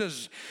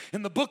diseases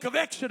in the book of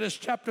Exodus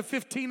chapter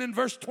 15 and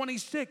verse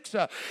 26,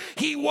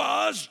 he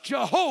was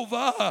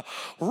Jehovah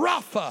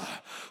Rapha,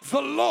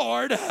 the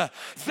Lord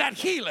that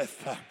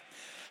healeth.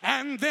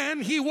 And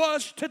then he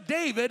was to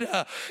David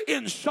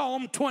in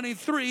Psalm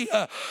 23,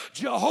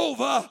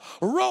 Jehovah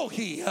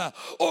Rohi,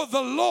 or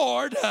the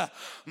Lord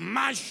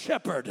my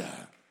shepherd.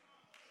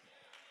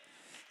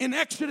 In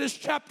Exodus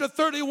chapter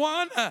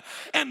 31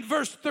 and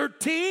verse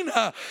 13,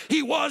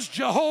 he was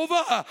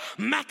Jehovah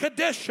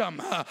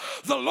Makadesham,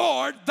 the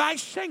Lord thy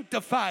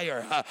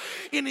sanctifier.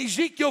 In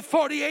Ezekiel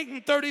 48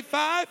 and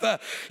 35,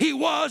 he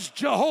was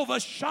Jehovah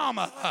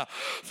Shammah,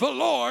 the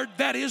Lord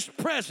that is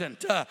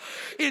present.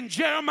 In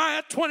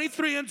Jeremiah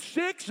 23 and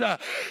 6,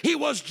 he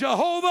was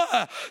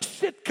Jehovah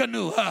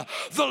Sitkanu,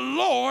 the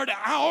Lord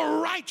our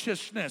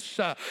righteousness.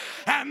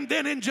 And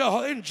then in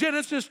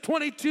Genesis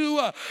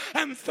 22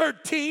 and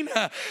 13,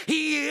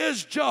 he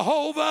is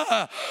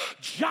Jehovah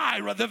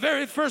Jireh, the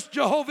very first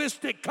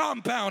Jehovistic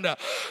compound,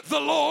 the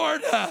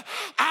Lord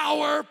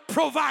our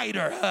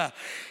provider.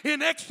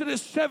 In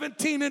Exodus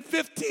 17 and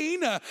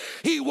 15,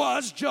 he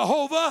was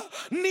Jehovah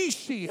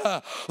Nisi,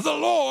 the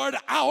Lord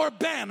our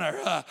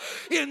banner.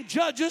 In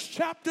Judges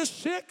chapter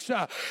 6,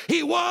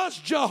 he was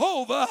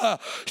Jehovah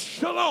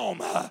Shalom,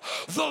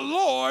 the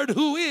Lord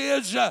who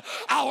is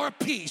our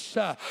peace.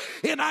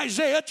 In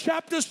Isaiah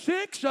chapter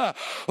 6,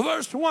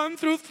 verse 1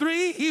 through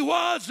 3, he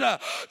was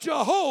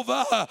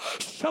Jehovah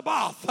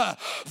Sabaoth,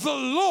 the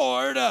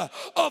Lord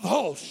of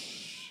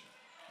hosts.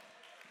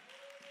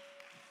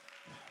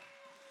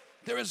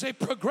 There is a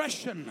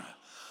progression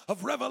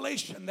of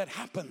revelation that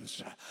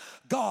happens.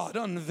 God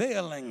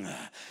unveiling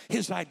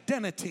his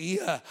identity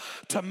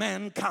to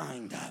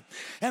mankind.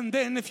 And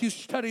then if you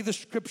study the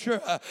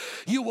scripture,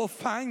 you will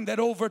find that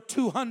over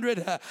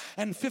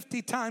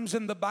 250 times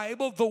in the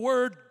Bible, the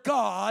word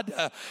God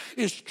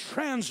is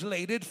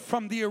translated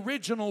from the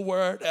original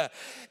word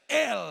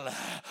El,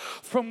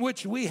 from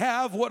which we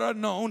have what are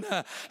known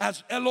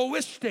as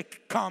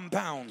Elohistic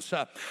compounds.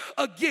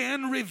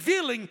 Again,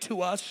 revealing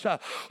to us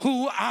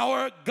who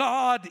our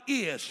God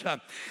is.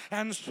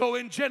 And so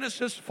in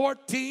Genesis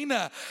 14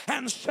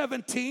 and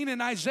 17,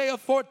 in Isaiah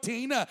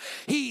 14,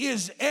 he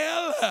is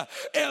El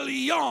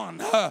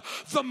Elyon,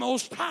 the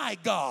Most High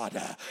God.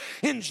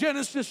 In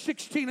Genesis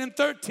 16 and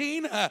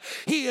 13,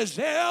 he is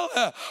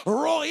El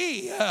Roi,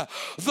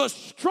 the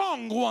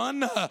Strong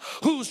One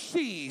who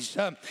sees.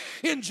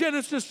 In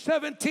Genesis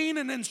 17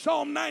 and in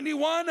Psalm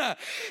 91,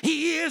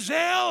 he is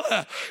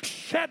El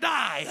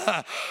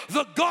Shaddai,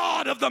 the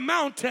God of the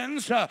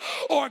mountains,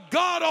 or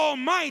God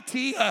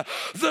Almighty,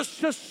 the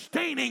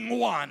sustaining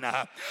one.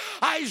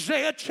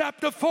 Isaiah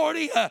chapter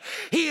 40,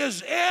 he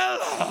is El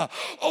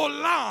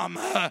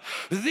Olam,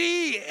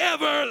 the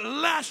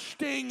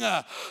everlasting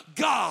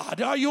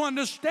God. Are you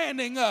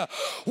understanding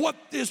what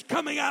is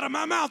coming out of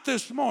my mouth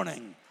this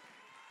morning?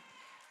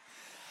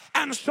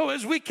 And so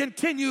as we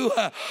continue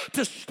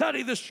to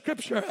study the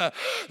scripture,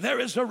 there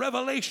is a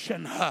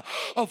revelation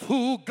of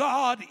who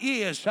God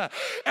is.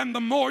 And the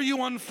more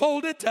you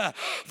unfold it,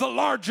 the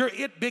larger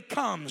it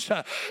becomes.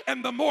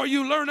 And the more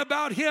you learn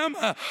about him,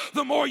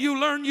 the more you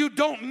learn you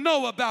don't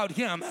know about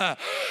him.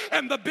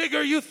 And the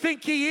bigger you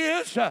think he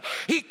is,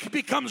 he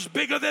becomes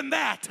bigger than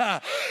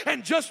that.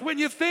 And just when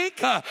you think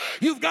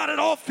you've got it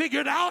all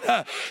figured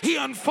out, he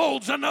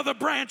unfolds another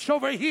branch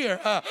over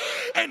here.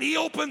 And he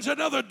opens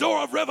another door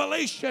of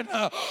revelation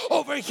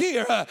over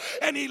here,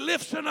 and he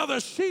lifts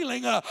another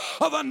ceiling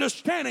of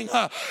understanding.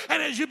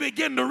 And as you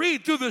begin to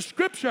read through the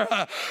scripture,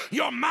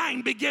 your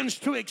mind begins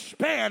to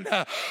expand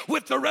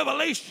with the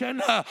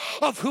revelation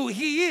of who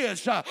he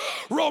is.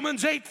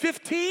 Romans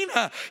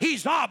 8:15,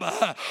 he's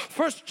Abba.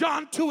 1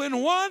 John 2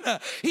 and 1,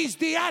 he's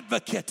the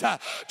advocate.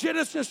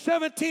 Genesis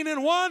 17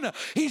 and 1,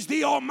 he's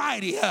the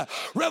Almighty.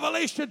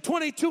 Revelation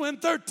 22 and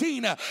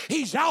 13,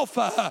 he's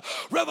Alpha.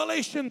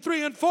 Revelation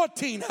 3 and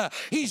 14,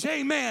 he's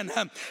Amen.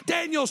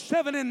 Daniel Daniel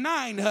 7 and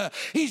 9,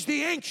 he's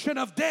the Ancient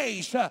of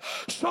Days.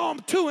 Psalm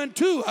 2 and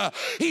 2,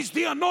 he's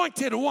the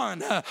Anointed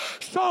One.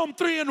 Psalm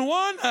 3 and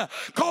 1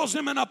 calls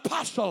him an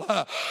apostle.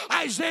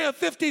 Isaiah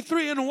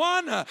 53 and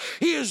 1,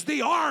 he is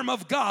the arm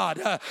of God.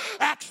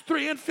 Acts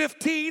 3 and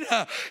 15,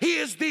 he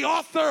is the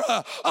author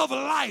of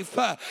life.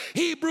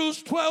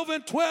 Hebrews 12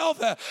 and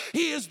 12,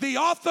 he is the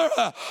author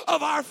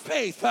of our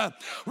faith.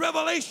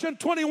 Revelation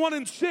 21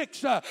 and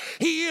 6,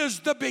 he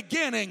is the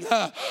beginning.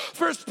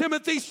 1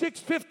 Timothy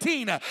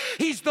 6:15,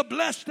 he's the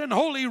blessed and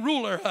holy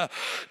ruler.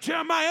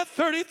 Jeremiah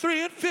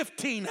 33 and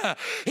 15,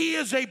 he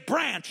is a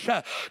branch.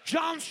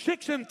 John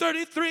 6 and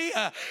 33,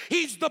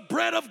 he's the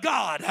bread of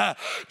God.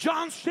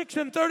 John 6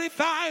 and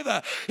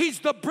 35, he's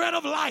the bread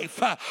of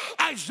life.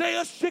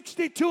 Isaiah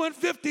 62 and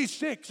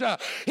 56,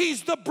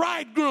 he's the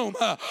bridegroom.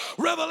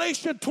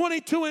 Revelation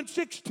 22 and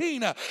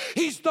 16,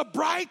 he's the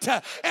bright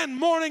and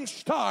morning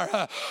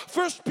star.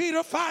 1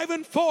 Peter 5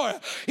 and 4,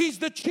 he's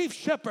the chief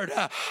shepherd.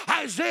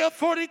 Isaiah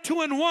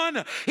 42 and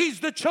 1, he's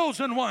the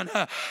chosen one.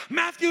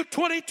 Matthew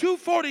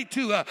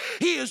 22:42,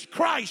 he is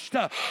Christ.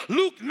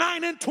 Luke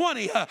 9 and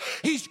 20,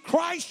 he's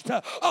Christ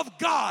of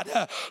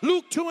God.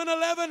 Luke 2 and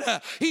 11,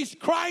 he's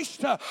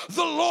Christ the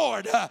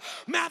Lord.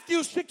 Matthew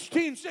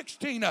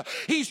 16:16,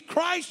 he's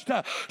Christ,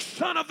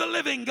 Son of the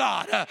living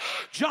God.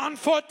 John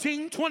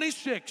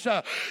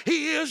 14:26,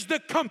 he is the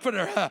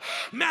comforter.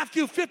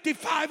 Matthew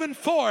 55 and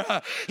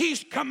 4,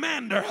 he's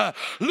commander.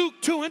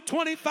 Luke 2 and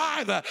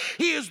 25,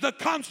 he is the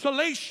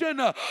consolation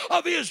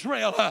of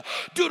Israel.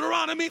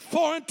 Deuteronomy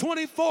 4 and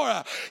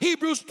 24,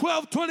 Hebrews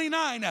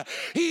 12:29,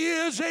 he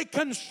is a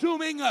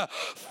consuming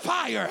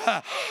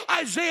fire.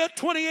 Isaiah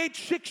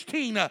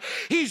 28:16,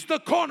 he's the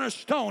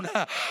cornerstone.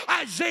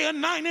 Isaiah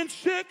 9 and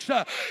 6,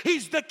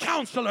 he's the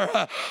counselor.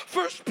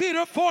 1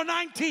 Peter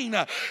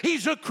 4:19,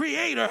 he's a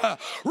creator.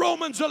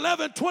 Romans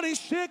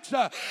 11:26,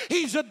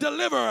 he's a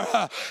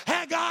deliverer.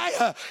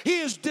 Haggai, he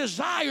is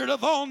desired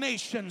of all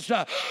nations.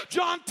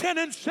 John 10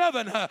 and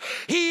 7,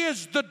 he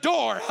is the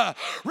door.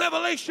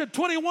 Revelation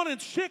 21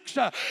 and 6,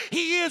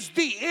 he is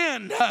the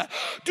end.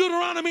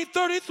 Deuteronomy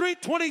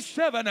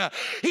 33:27,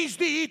 he's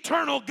the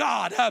eternal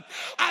God.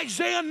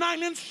 Isaiah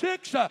 9 and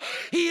 6,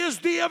 he is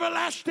the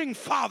everlasting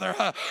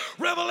Father.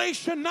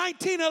 Revelation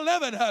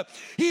 19:11,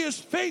 he is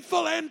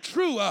faithful and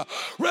true.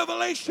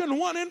 Revelation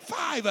 1 and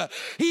 5,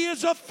 he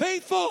is a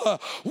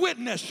faithful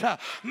witness.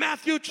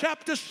 Matthew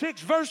chapter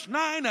 6 verse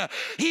 9,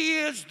 he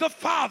is the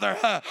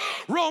Father.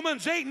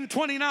 Romans 8 and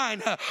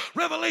 29,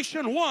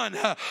 Revelation 1,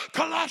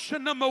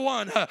 Colossians number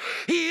 1,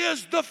 he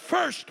is the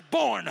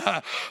firstborn.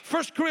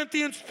 1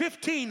 Corinthians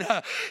 15,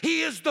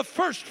 he is the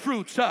first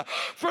fruits.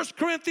 1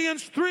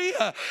 Corinthians 3,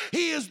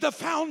 he is the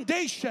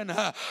foundation.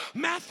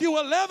 Matthew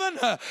 11,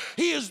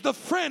 he is the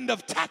friend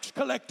of tax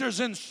collectors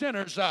and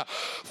sinners.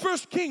 1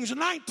 Kings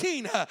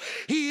 19,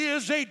 he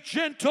is a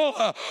gentle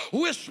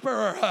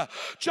whisperer.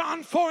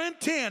 John 4 and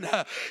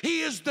 10,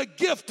 he is the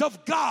gift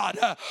of God.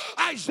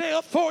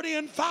 Isaiah 40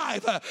 and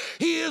 5,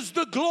 he is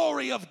the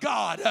glory of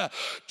God.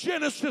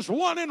 Genesis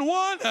 1 and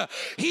 1,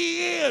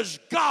 he is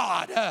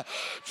God.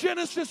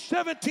 Genesis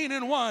 17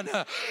 and 1,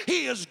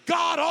 he is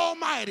God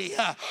Almighty.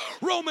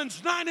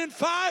 Romans 9 and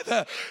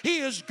 5, he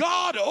is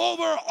God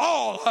over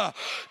all.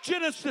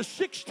 Genesis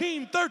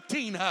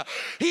 16:13,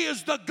 he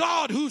is the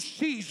God who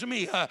sees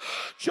me.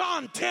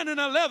 John 10 and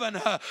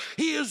 11,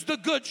 he is the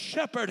good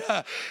shepherd.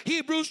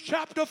 Hebrews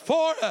chapter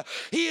 4,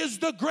 he is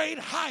the great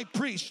high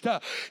priest.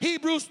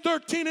 Hebrews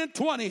 13 and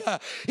 20,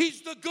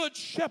 he's the good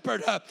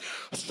shepherd.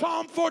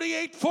 Psalm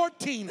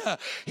 48:14,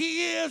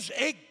 he is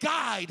a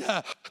guide.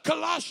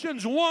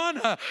 Colossians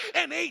 1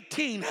 and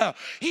 18,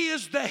 he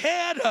is the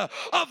head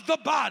of the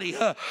body.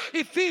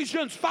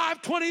 Ephesians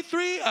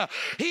 5:23,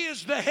 he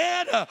is the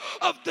head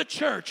of the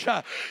church.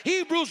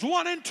 Hebrews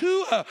 1 and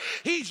 2,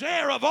 he's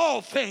heir of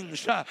all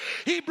things.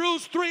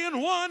 Hebrews 3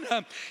 and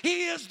 1,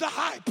 he is the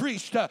high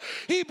priest.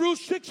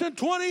 Hebrews 6 and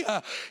 20,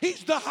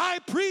 he's the high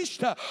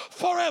priest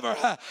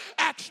forever.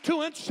 Acts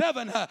 2 and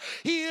 7,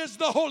 he is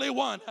the Holy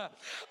One.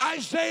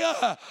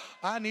 Isaiah,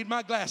 I need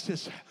my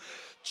glasses.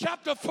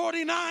 Chapter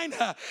 49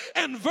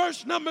 and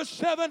verse number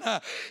 7,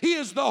 he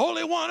is the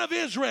Holy One of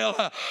Israel.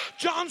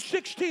 John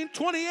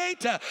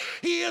 16:28,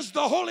 he is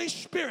the Holy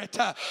Spirit.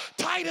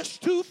 Titus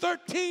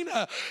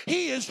 2:13,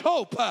 he is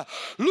hope.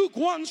 Luke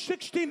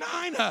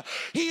 1:69,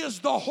 he is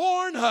the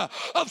horn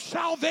of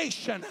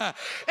salvation.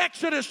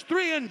 Exodus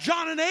 3 and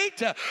John and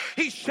 8,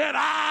 he said,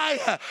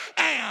 I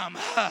am.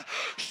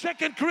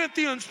 2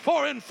 Corinthians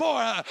 4 and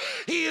 4,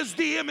 he is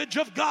the image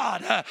of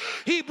God.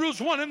 Hebrews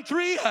 1 and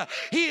 3,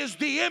 he is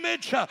the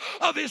image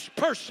of his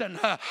person.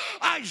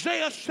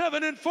 Isaiah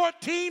 7 and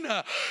 14,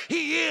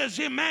 he is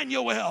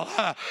Emmanuel.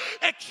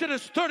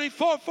 Exodus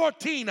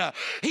 34:14,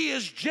 he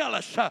is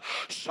jealous.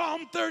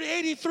 Psalm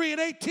 83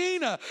 and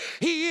 18,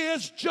 he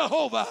is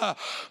Jehovah.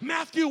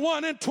 Matthew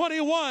 1 and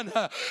 21,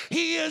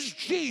 he is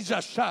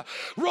Jesus.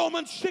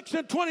 Romans 6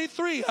 and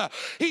 23,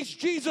 he's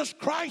Jesus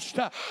Christ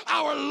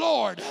our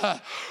Lord.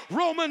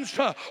 Romans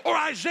or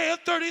Isaiah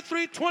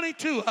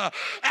 33:22,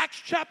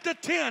 Acts chapter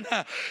 10,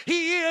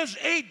 he is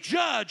a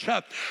judge.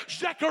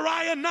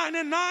 Zechariah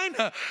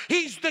 9:9,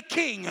 he's the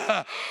king.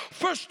 1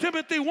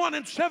 Timothy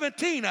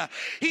 1:17,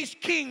 he's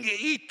king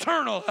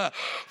eternal.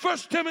 1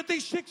 Timothy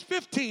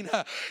 6:15,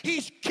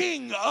 he's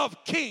king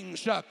of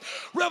kings.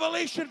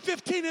 Revelation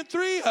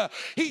 15:3,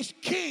 he's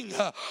king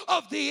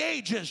of the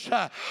ages.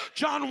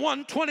 John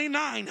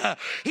 1:29,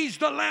 he's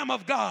the Lamb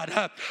of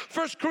God.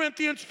 1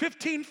 Corinthians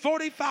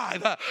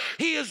 15:45,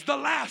 he is the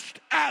last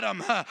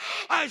Adam.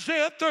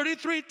 Isaiah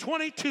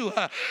 33:22,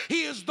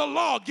 he is the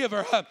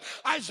lawgiver.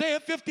 Isaiah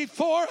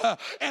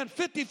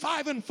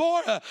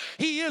 54:55-4,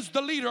 he is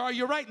the leader. Are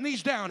you writing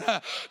these down?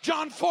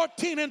 John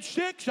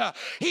 14:6,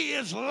 he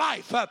is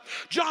life.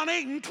 John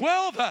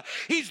 8:12,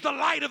 he's the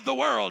light of the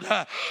world.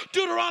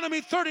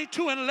 Deuteronomy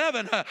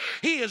 32:11,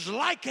 he is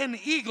like an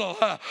eagle.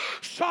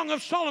 Song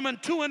of Solomon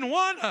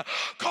 2:1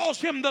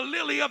 calls him the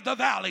lily of the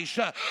valleys.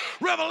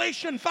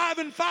 Revelation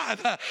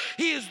 5:5,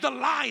 he is the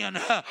lion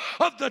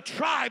of the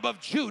tribe of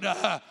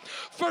Judah.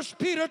 1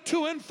 Peter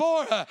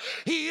 2:4,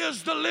 he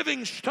is the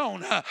living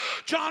stone.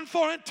 John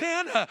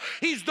 4:10,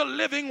 he's the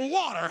living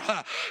water.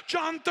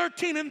 John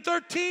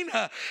 13:13,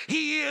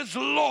 he is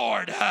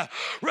Lord.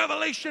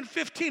 Revelation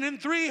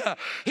 15:3,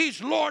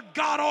 he's Lord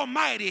God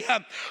Almighty.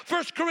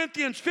 1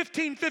 Corinthians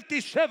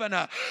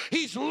 15:57,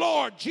 he's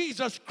Lord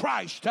Jesus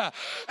Christ.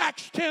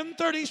 Acts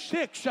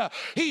 10:36,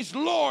 he's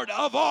Lord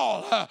of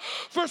all.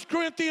 1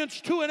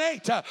 Corinthians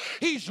 2:8,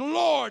 he's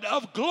Lord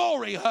of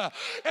glory.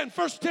 And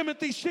 1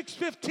 Timothy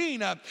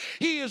 6:15,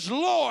 he is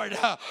Lord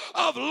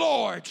of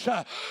lords.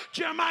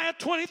 Jeremiah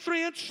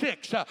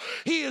 23:6,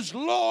 he is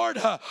Lord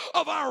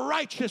of our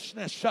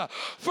righteousness.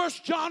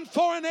 1 John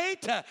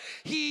 4:8,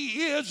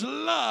 he is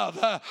love.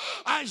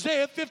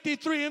 Isaiah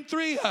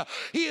 53:3,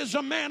 he is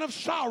a man of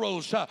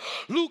sorrows.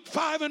 Luke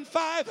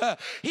 5:5,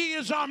 he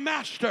is our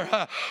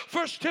master.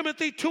 1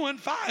 Timothy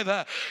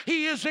 2:5,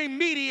 he is a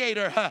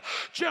mediator.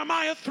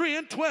 Jeremiah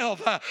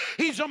 3:12,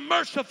 he's a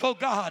merciful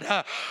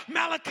God.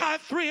 Malachi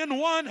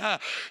 3:1,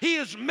 he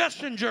is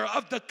messenger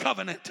of the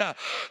covenant.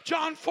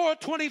 John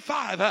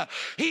 4:25,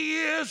 he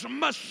is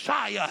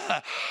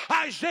Messiah.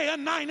 Isaiah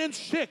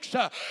 9:6,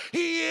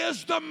 he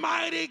is the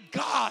mighty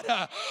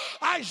God.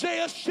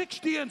 Isaiah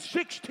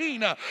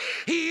 60:16,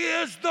 he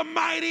is the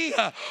mighty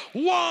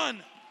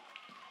one.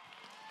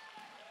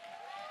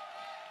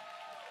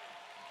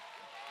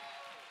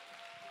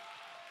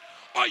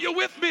 Are you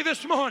with me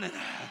this morning?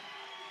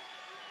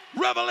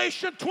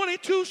 Revelation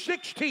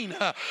 22:16,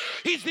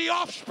 he's the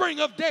offspring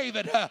of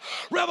David.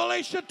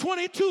 Revelation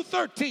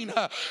 22:13,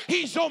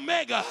 he's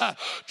Omega.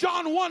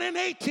 John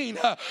 1:18,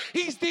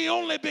 he's the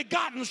only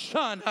begotten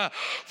Son.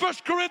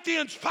 1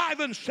 Corinthians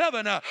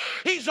 5:7,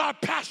 he's our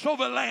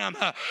Passover lamb.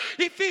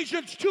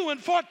 Ephesians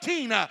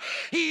 2:14,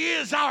 he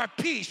is our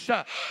peace.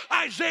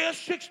 Isaiah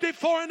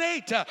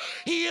 64:8,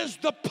 he is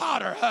the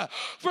potter.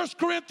 1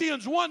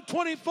 Corinthians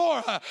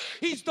 1:24,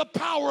 he's the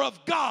power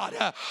of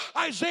God.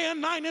 Isaiah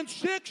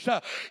 9:6,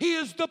 he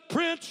is the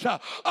Prince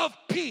of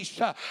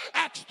Peace.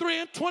 Acts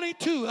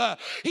 3:22,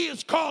 he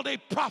is called a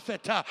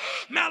prophet.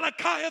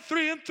 Malachi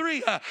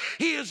 3:3,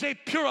 he is a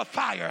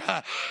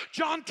purifier.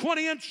 John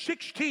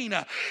 20:16,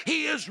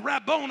 he is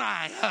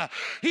Rabboni.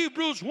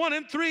 Hebrews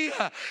 1:3,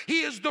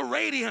 he is the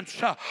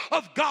radiance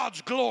of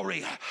God's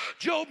glory.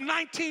 Job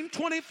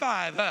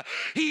 19:25,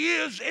 he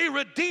is a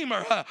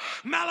redeemer.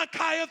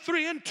 Malachi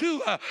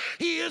 3:2,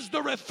 he is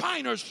the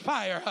refiner's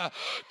fire.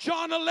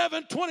 John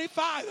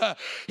 11:25,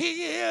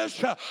 he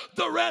is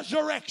the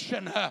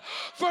resurrection.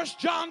 1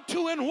 John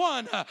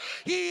 2:1,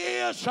 he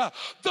is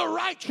the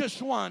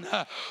righteous one.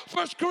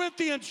 1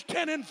 Corinthians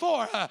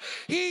 10:4,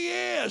 he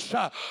is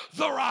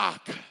the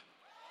rock.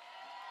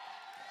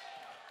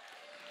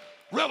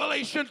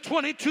 Revelation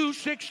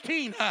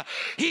 22:16,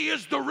 he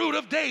is the root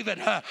of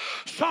David.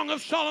 Song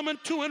of Solomon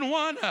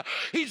 2:1,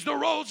 he's the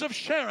rose of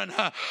Sharon.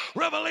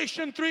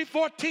 Revelation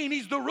 3:14,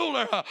 he's the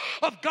ruler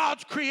of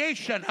God's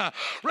creation.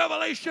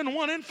 Revelation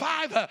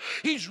 1:5,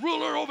 he's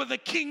ruler over the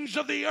kings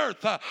of the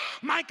earth.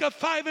 Micah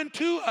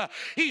 5:2,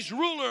 he's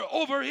ruler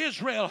over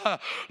Israel.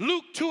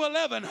 Luke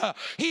 2:11,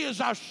 he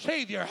is our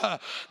Savior.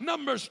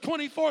 Numbers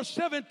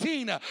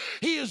 24:17,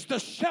 he is the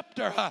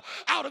scepter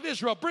out of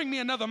Israel. Bring me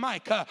another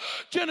mic.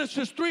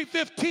 Genesis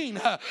 3:15,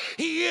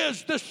 he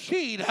is the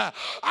seed.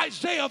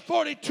 Isaiah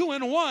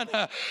 42:1,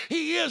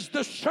 he is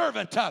the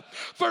servant.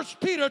 1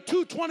 Peter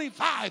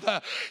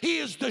 2:25, he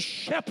is the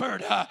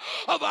shepherd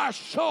of our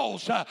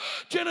souls.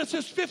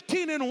 Genesis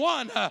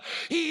 15:1,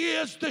 he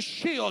is the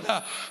shield.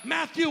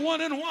 Matthew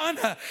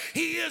 1:1,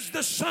 he is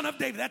the son of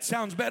David. That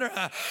sounds better.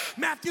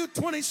 Matthew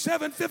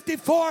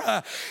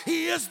 27:54,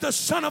 he is the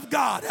Son of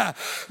God.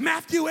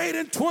 Matthew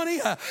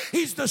 8:20,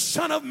 he's the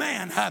Son of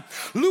Man.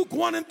 Luke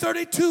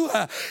 1:32,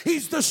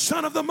 He's the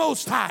Son of the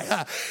Most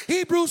High.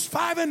 Hebrews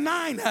 5 and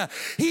 9,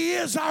 He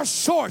is our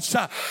source.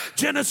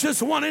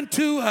 Genesis 1 and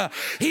 2,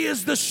 He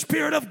is the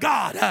Spirit of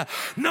God.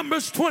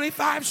 Numbers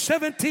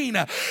 25:17,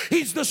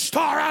 He's the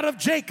star out of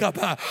Jacob.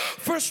 1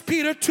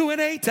 Peter 2 and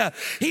 8,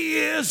 He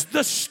is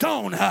the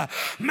stone.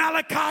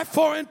 Malachi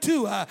 4 and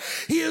 2,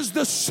 He is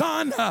the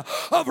Son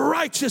of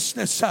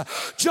righteousness.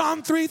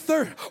 John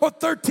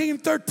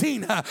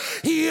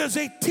 13:13, He is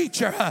a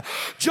teacher.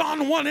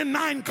 John 1 and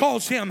 9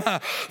 calls Him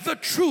the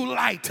true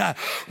light.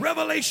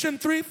 Revelation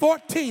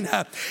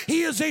 3:14,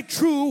 He is a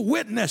true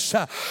witness.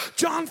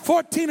 John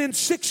 14 and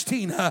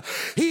 16,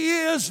 He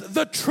is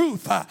the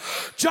truth.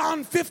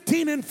 John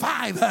 15 and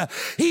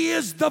 5, He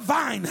is the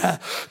vine.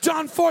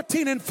 John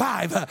 14 and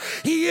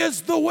 5, He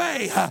is the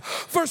way.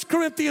 1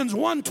 Corinthians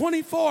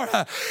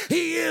 1:24,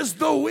 He is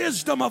the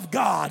wisdom of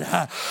God.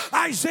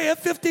 Isaiah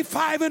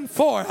 55 and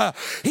 4,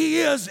 He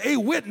is a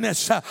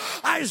witness.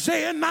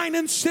 Isaiah 9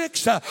 and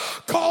 6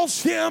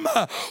 calls Him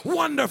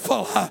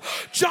wonderful.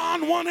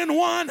 John 1 and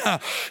 1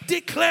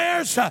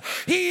 declares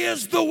He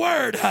is the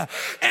Word.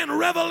 And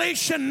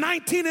Revelation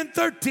 19 and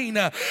 13,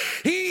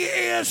 He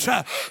is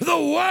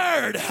the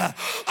Word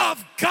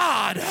of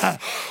God.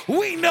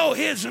 We know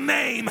His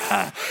name.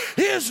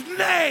 His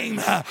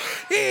name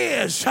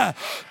is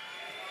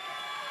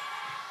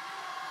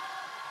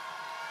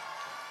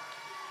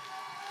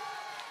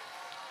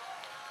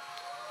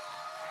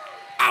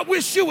I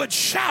wish you would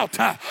shout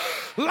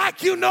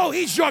like you know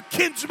He's your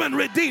kinsman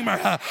redeemer.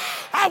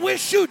 I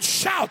wish you'd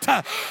shout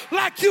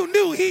like you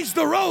knew He's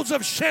the Rose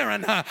of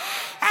Sharon.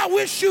 I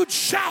wish you'd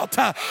shout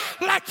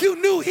like you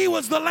knew He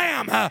was the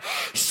Lamb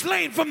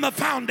slain from the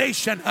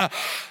foundation.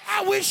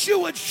 I wish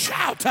you would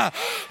shout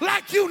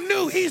like you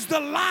knew He's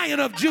the Lion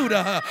of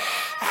Judah.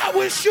 I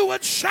wish you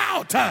would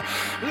shout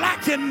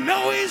like you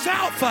know He's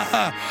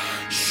Alpha.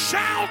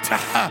 Shout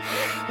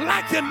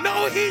like you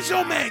know He's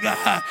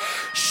Omega.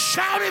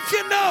 Shout if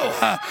you know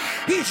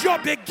He's your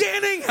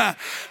beginning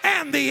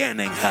and the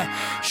ending.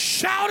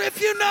 Shout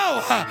if you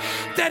know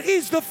that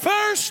He's the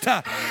first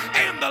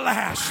and the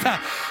last.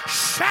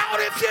 Shout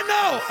if you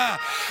know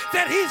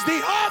that He's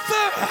the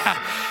author.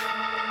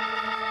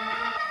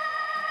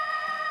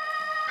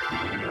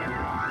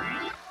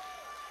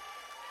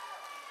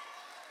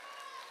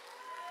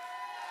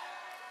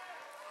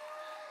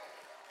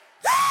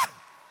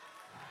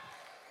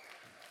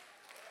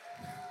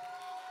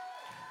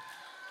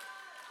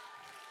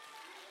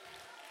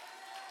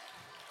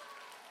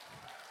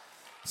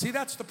 See,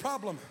 that's the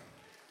problem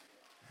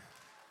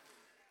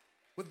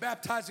with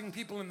baptizing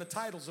people in the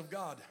titles of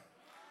God.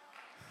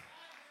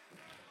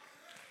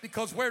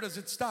 Because where does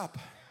it stop?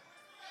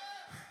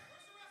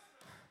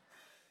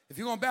 If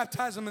you're going to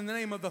baptize them in the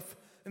name of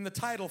in the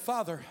title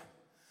Father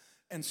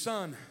and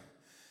Son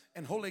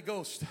and Holy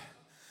Ghost,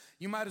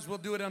 you might as well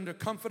do it under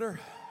Comforter,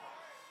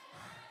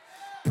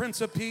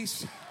 Prince of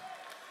Peace,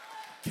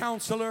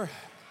 Counselor.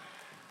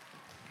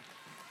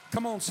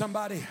 Come on,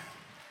 somebody.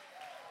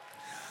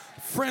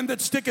 Friend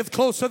that sticketh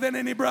closer than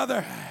any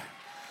brother.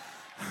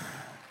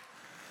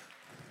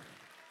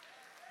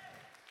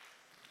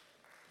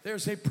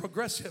 There's a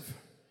progressive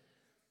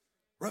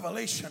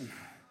revelation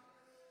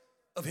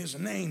of His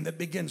name that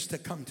begins to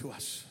come to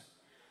us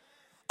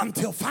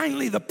until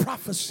finally the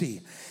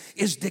prophecy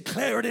is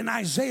declared in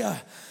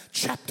Isaiah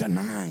chapter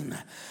 9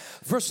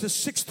 verses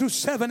 6 through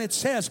 7. It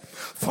says,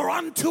 for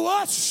unto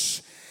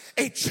us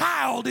a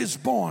child is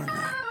born,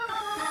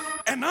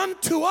 and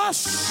unto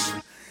us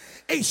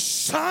a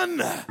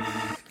son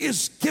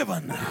is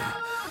given,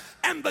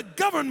 and the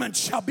government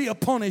shall be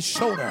upon His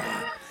shoulder,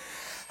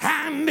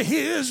 and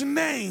His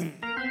name.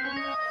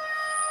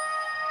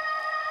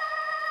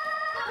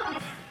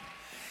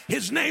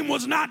 His name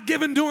was not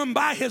given to Him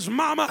by His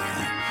mama.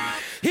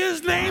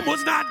 His name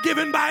was not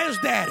given by His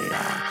daddy.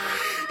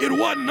 It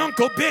wasn't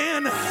Uncle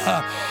Ben or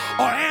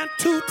Aunt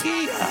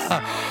Tootie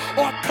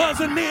or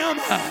Cousin Nim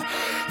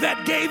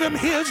that gave Him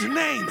His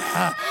name.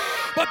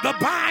 But the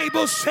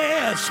Bible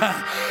says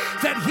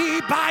that He,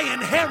 by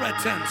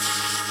inheritance,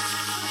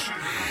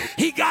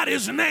 He got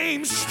His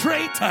name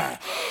straight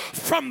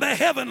from the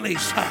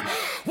heavenlies.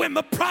 When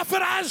the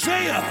prophet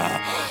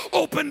Isaiah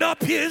opened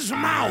up his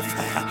mouth,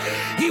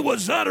 he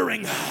was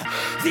uttering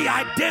the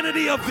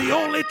identity of the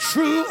only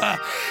true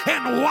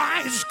and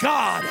wise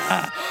God.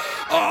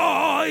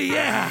 Oh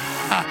yeah,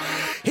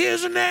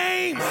 His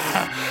name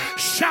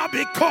shall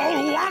be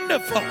called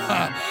Wonderful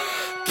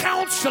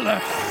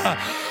Counselor,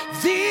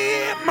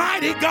 the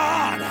Mighty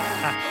God.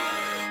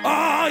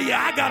 Oh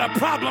yeah, I got a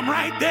problem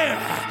right there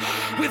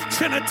with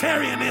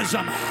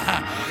Trinitarianism.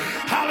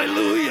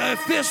 Hallelujah.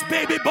 If this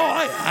baby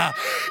boy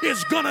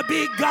is going to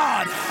be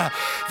God,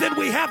 then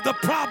we have the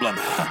problem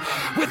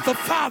with the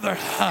Father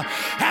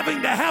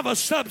having to have a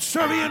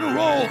subservient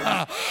role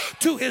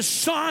to His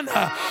Son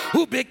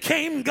who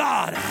became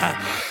God.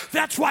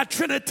 That's why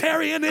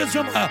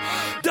Trinitarianism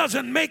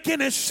doesn't make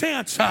any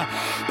sense.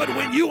 But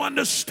when you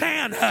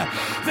understand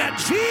that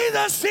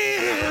Jesus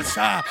is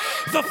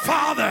the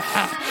Father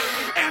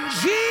and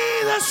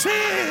Jesus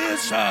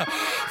is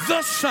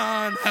the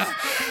Son,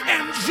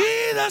 and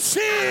Jesus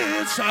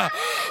is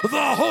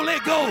the Holy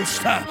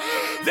Ghost,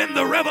 then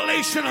the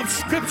revelation of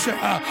Scripture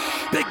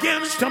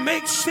begins to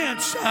make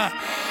sense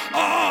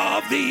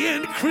of the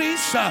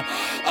increase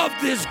of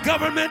this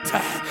government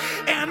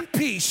and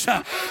peace.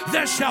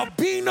 There shall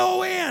be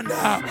no end,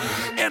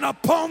 and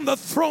upon the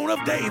throne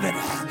of David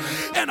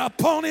and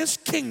upon his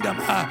kingdom,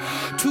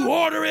 to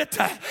order it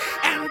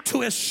and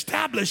to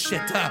establish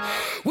it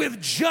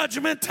with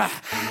judgment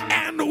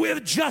and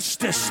with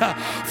justice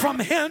from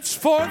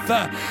henceforth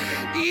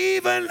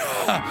even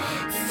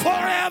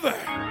forever.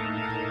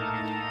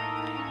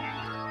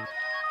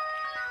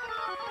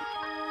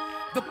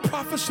 The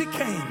prophecy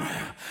came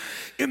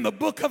in the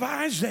book of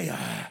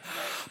Isaiah,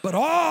 but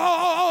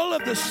all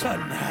of the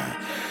sudden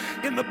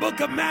in the book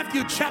of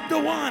Matthew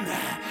chapter 1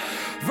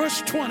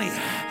 verse 20,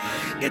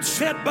 it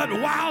said, but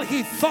while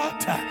he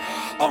thought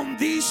on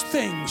these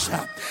things,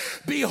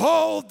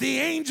 behold, the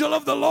angel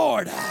of the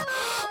Lord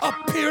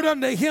appeared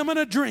unto him in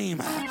a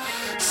dream,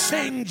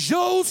 saying,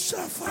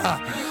 Joseph,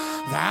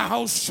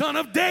 thou son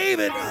of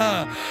David,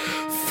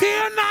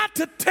 fear not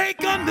to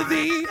take unto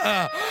thee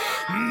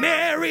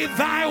Mary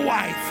thy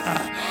wife,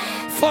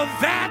 for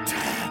that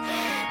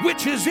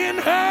which is in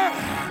her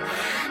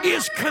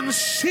is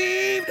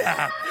conceived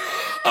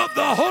of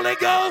the Holy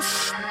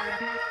Ghost.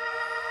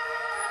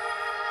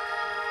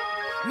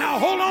 Now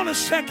hold on a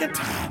second.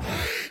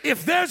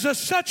 If there's a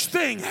such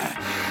thing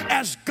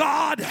as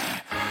God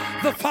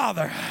the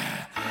Father,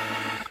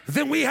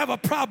 then we have a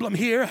problem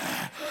here,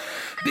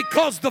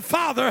 because the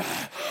Father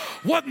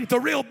wasn't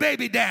the real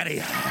baby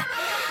daddy.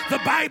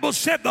 The Bible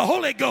said the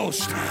Holy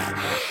Ghost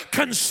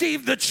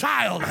conceived the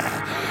child.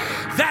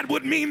 That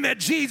would mean that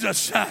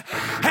Jesus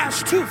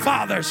has two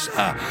fathers.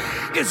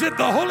 Is it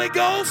the Holy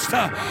Ghost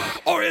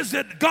or is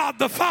it God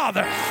the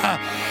Father?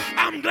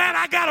 I'm glad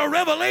I got a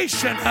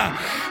revelation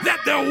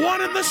that they're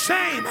one and the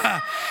same.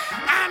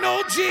 I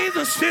know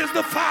Jesus is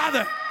the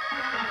Father.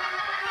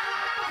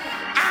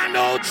 I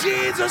know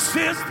Jesus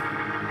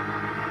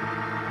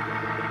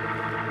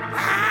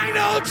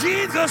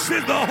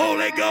is the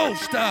Holy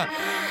Ghost.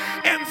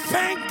 And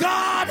thank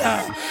God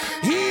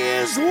he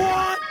is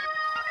one.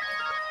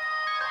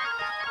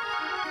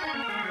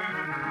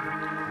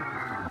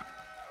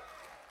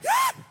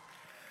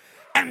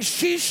 And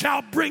she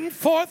shall bring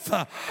forth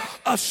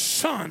a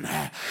son,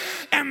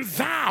 and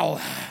thou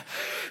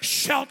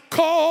shalt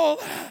call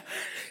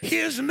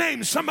his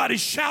name. Somebody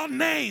shout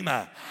name.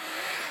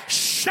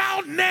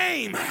 Shout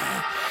name.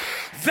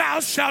 Thou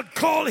shalt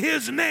call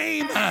his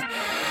name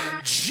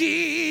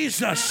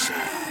Jesus.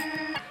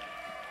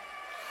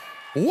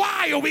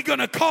 Why are we going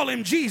to call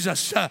him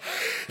Jesus?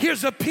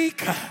 Here's a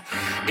peek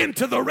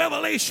into the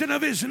revelation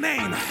of his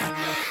name.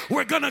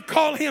 We're going to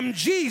call him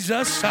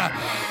Jesus,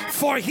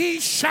 for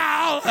he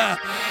shall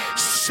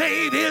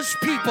save his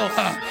people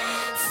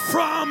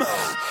from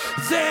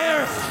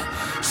their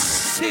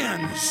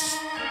sins.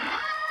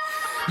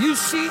 You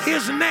see,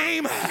 his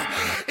name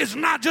is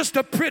not just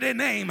a pretty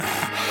name,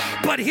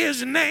 but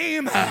his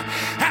name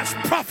has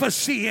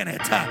prophecy in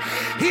it.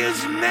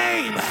 His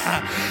name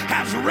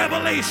has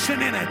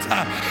revelation in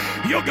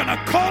it. You're going to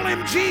call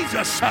him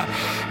Jesus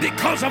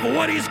because of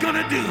what he's going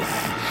to do.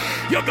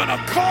 You're going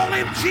to call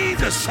him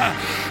Jesus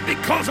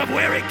because of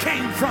where he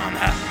came from.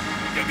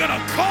 You're going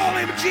to call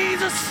him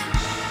Jesus.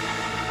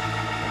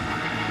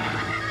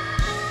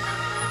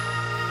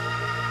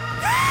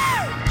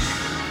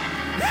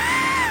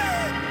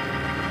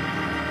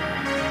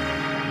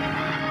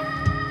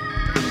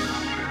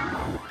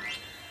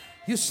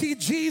 You see,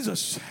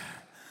 Jesus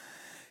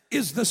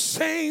is the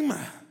same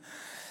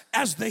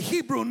as the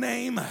Hebrew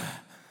name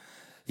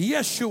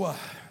Yeshua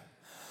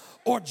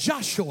or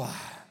Joshua.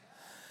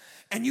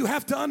 And you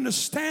have to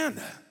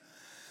understand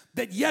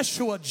that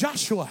Yeshua,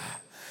 Joshua,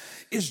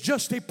 is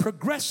just a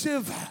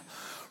progressive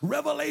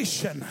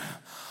revelation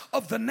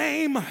of the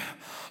name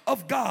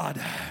of God.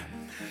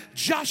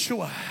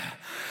 Joshua,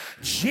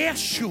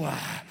 Jeshua,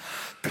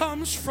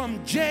 comes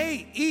from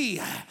J-E,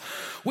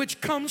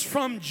 which comes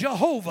from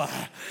Jehovah.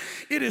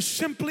 It is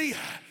simply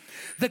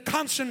the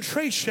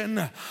concentration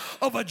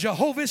of a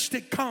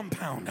Jehovistic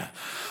compound.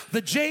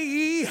 The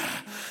J-E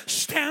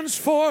stands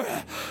for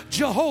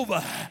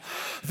Jehovah.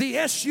 The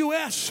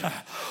S-U-S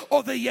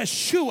or the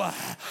Yeshua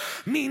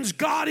means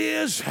God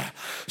is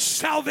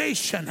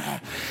salvation.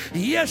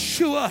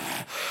 Yeshua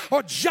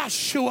or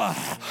Joshua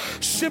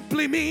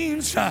simply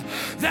means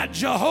that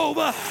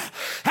Jehovah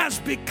has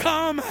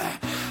become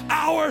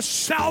our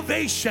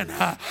salvation.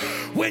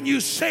 When you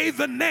say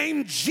the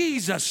name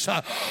Jesus,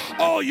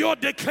 all you're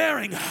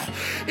declaring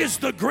is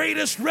the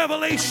greatest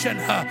revelation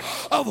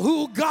of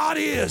who God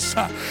is,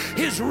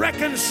 his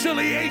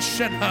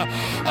reconciliation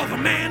of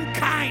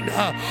mankind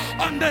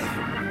under.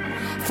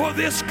 For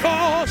this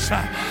cause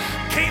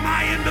came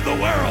I into the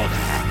world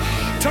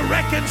to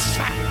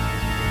reconcile.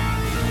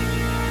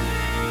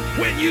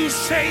 When you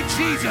say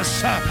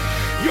Jesus,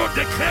 you're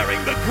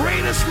declaring the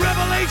greatest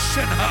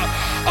revelation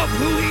of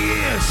who he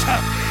is.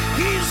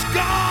 He's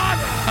God,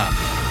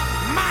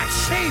 my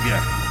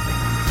Savior.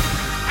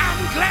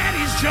 I'm glad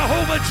he's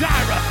Jehovah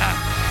Jireh.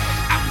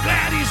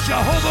 glad he's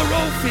Jehovah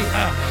Rophi.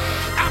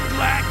 I'm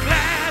glad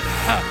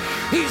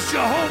he's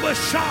Jehovah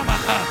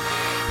Shammah.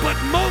 But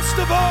most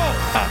of all,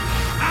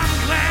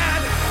 I'm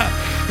glad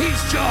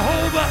he's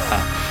Jehovah,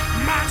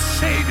 my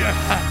Savior.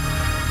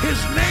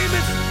 His name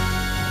is...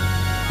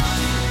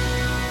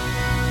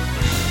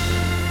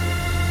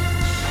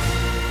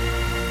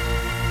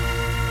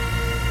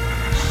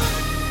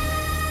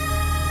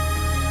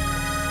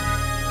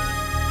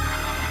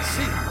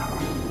 See,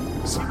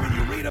 when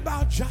you read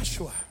about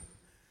Joshua,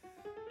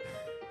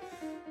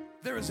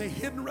 there is a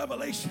hidden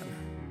revelation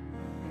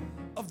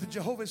of the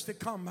Jehovistic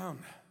compound,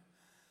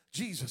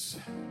 Jesus.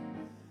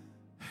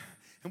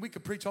 And we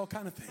could preach all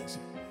kind of things,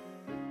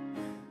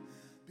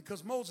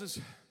 because Moses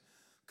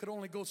could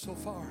only go so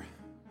far.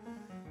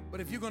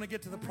 But if you're going to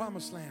get to the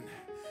promised land,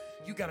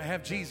 you got to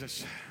have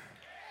Jesus.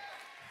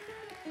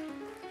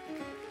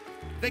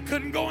 They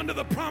couldn't go into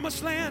the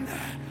promised land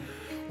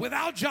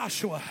without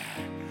Joshua.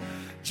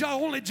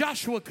 Only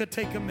Joshua could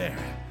take them there.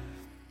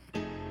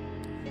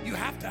 You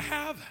have to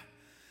have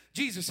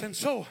Jesus. And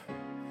so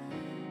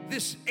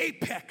this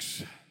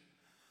apex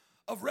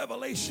of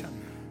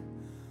revelation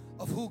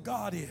of who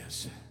God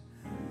is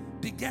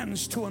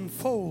begins to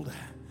unfold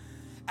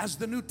as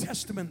the New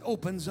Testament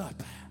opens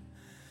up.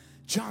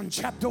 John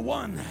chapter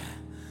 1,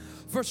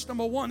 verse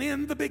number 1.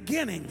 In the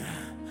beginning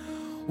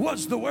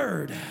was the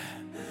Word,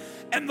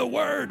 and the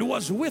Word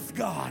was with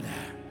God,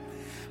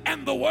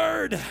 and the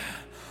Word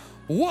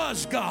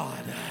was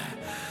God.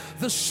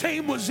 The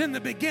same was in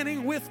the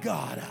beginning with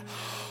God.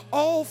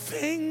 All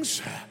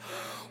things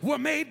were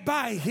made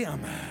by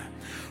him.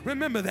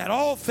 Remember that.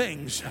 All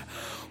things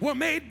were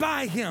made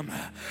by him,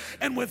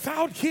 and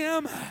without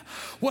him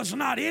was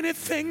not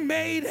anything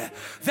made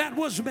that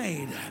was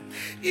made.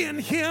 In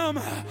him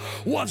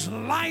was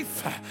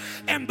life,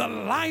 and the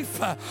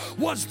life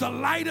was the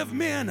light of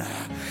men,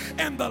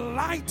 and the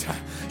light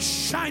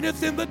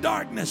shineth in the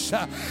darkness,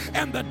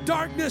 and the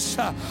darkness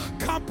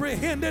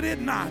comprehended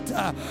it not.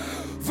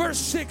 Verse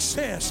 6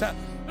 says,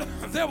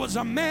 there was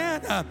a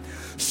man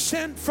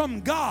sent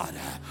from God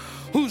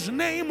whose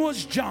name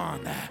was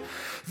John.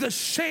 The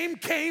same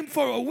came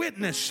for a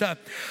witness,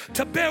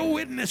 to bear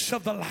witness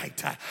of the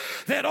light,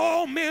 that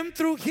all men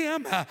through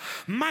him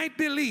might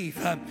believe.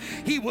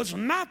 He was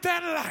not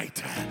that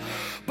light,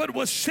 but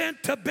was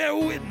sent to bear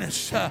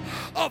witness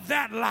of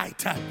that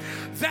light.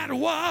 That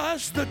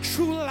was the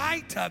true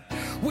light,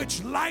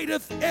 which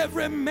lighteth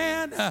every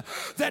man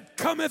that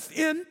cometh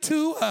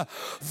into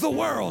the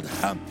world.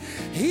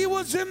 He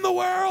was in the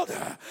world,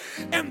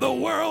 and the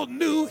world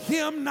knew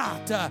him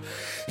not.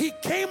 He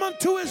came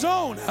unto his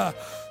own,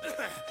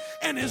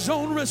 and his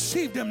own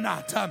received him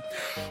not.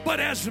 But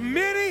as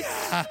many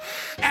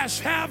as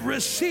have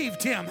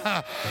received him,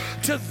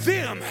 to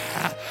them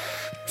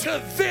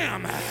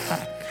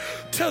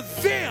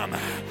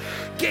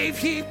gave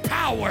he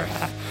power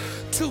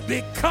to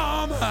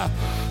become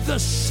the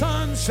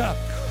sons of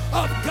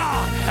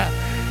God,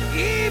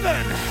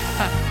 even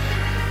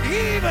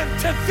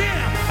to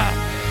them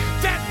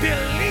that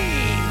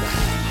believe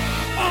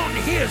on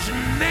his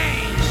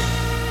name,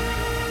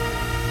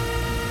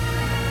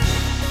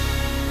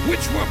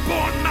 which were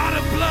born not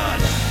of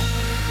blood,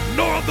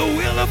 nor of the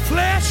will of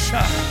flesh,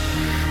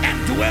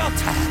 and dwelt,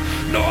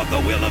 nor of the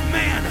will of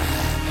man.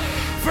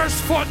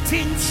 Verse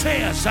 14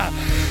 says,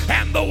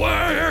 and the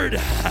Word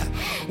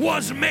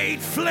was made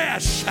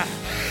flesh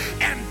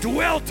and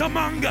dwelt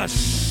among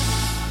us.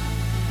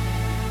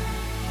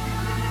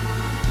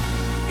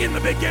 In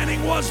the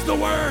beginning was the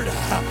Word,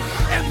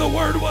 and the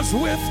Word was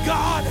with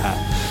God,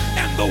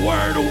 and the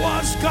Word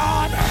was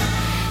God.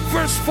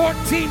 Verse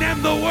 14,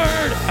 and the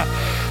Word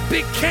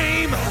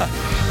became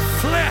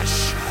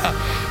flesh.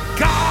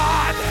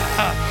 God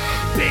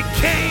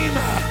became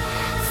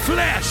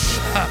flesh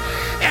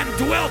and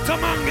dwelt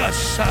among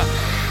us,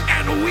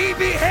 and we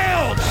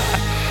beheld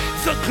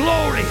the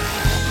glory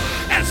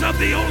as of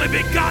the only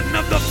begotten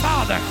of the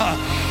Father,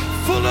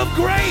 full of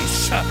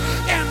grace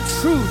and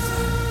truth.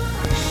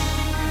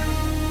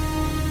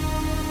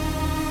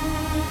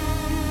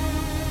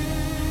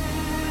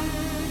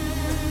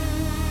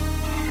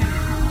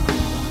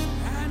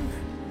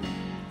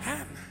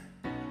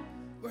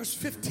 Verse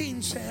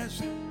 15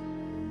 says,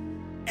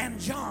 and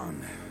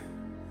John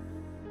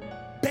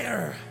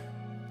bare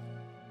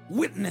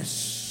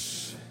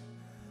witness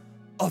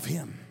of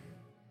him.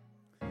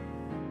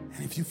 And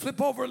if you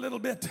flip over a little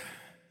bit,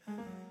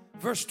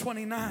 verse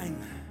 29,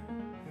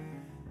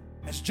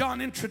 as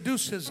John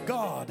introduces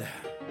God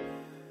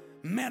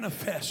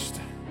manifest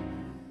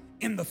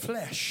in the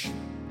flesh,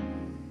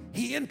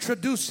 he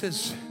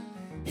introduces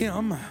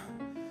him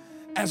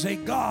as a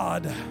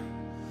God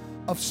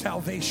of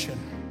salvation.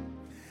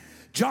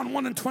 John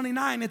 1 and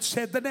 29, it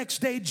said, the next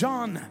day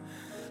John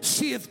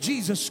seeth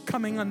Jesus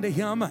coming unto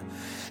him,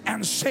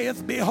 and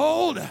saith,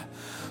 behold,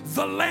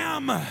 the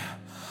Lamb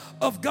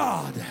of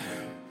God,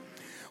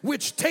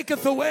 which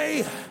taketh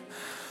away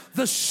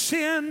the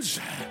sins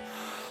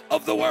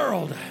of the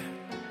world.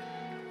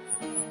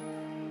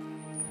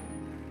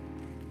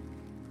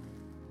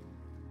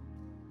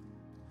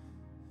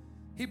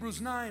 Hebrews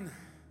 9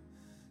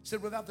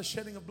 said, without the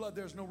shedding of blood,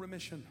 there's no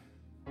remission.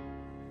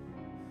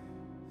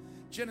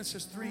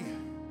 Genesis 3,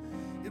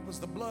 it was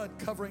the blood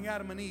covering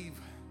Adam and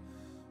Eve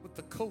with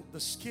the coat,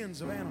 the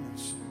skins of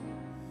animals.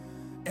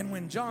 And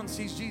when John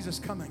sees Jesus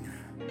coming,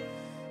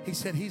 he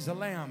said, he's a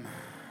lamb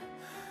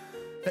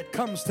that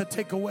comes to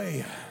take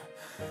away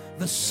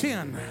the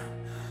sin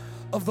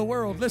of the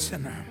world.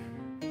 Listen,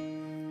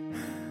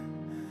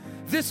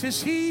 this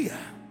is he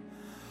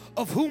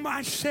of whom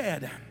I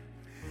said,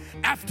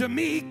 after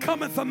me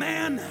cometh a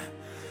man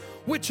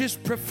which is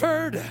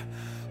preferred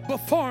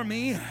before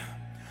me,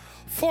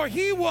 for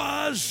he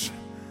was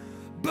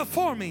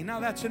before me. Now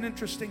that's an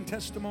interesting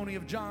testimony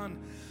of John,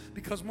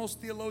 because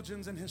most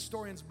theologians and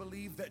historians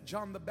believe that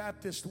John the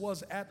Baptist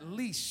was at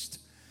least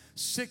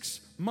 6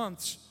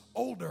 months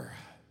older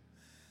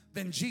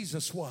than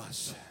Jesus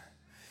was.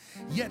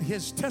 Yet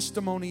his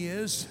testimony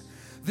is,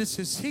 this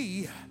is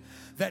he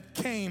that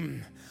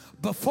came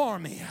before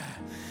me.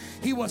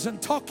 He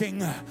wasn't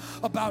talking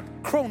about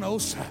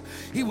Chronos,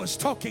 he was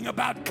talking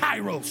about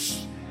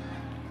Kairos.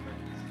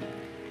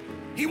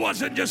 He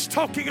wasn't just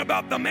talking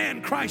about the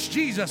man Christ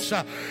Jesus.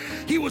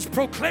 He was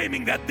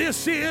proclaiming that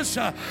this is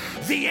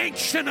the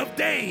Ancient of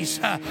Days.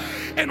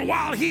 And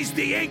while he's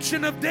the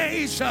Ancient of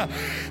Days,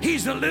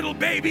 he's a little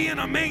baby in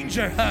a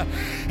manger.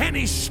 And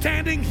he's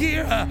standing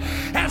here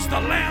as the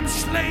Lamb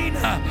slain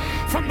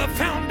from the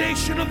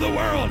foundation of the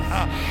world,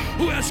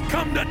 who has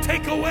come to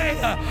take away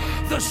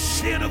the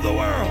sin of the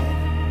world.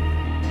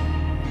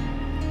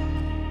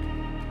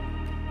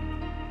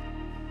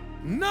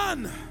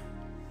 None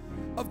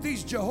of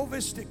these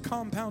Jehovistic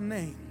compound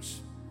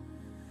names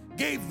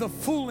gave the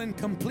full and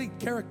complete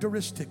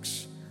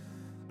characteristics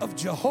of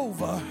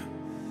Jehovah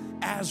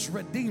as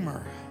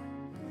Redeemer,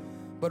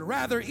 but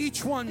rather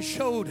each one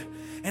showed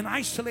an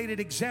isolated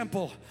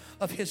example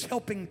of his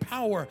helping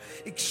power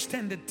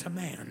extended to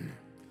man.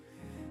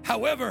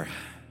 However,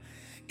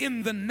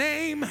 in the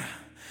name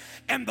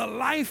and the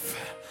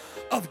life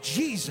of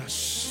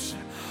Jesus,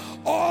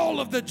 all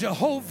of the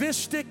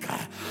Jehovistic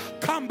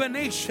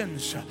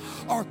combinations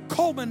are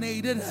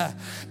culminated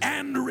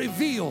and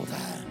revealed.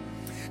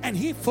 And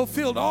he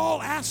fulfilled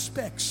all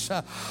aspects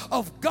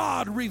of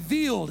God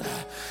revealed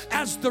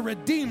as the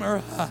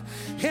Redeemer.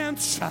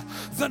 Hence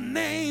the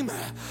name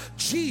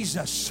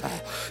Jesus.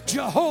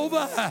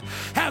 Jehovah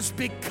has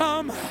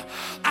become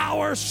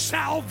our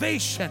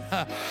salvation.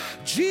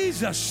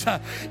 Jesus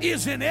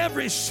is, in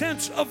every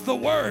sense of the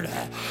word,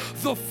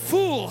 the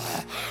full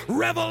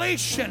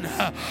revelation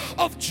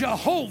of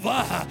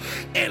Jehovah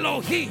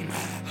Elohim,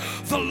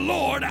 the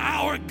Lord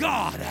our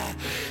God.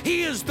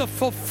 He is the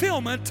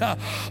fulfillment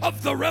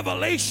of the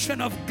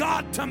revelation of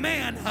God to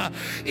man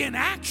in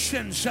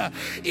actions,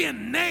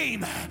 in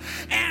name,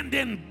 and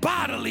in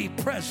bodily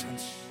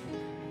presence.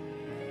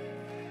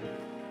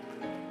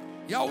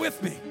 Y'all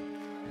with me?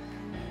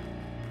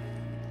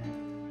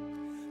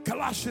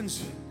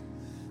 Colossians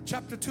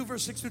chapter 2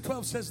 verse 6 through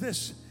 12 says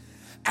this: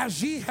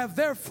 as ye have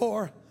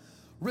therefore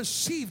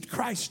received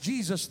Christ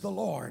Jesus the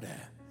Lord,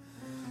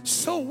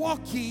 so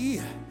walk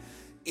ye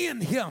in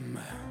him,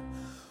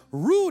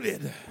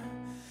 rooted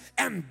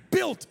and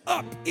built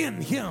up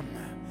in him,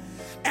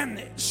 and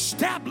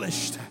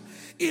established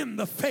in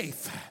the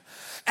faith,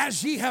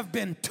 as ye have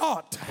been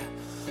taught,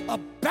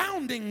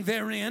 abounding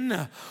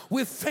therein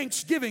with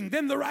thanksgiving.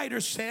 Then the writer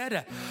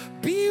said,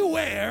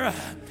 beware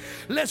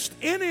lest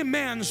any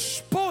man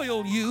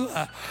spoil you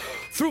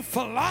through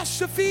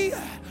philosophy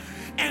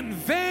and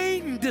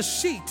vain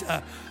deceit,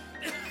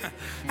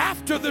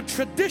 after the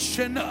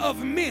tradition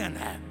of men.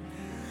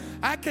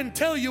 I can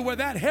tell you where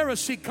that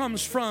heresy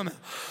comes from,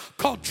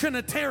 called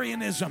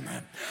Trinitarianism.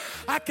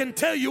 I can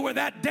tell you where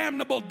that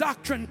damnable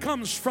doctrine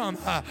comes from.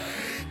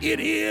 It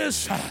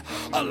is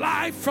a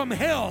lie from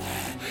hell.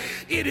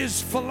 It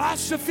is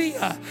philosophy.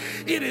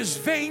 It is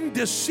vain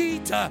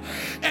deceit.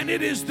 And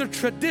it is the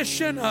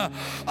tradition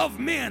of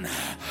men.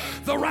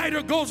 The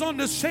writer goes on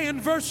to say in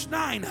verse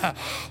 9,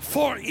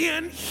 for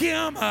in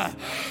him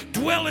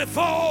dwelleth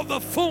all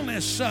the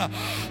fullness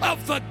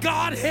of the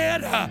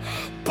Godhead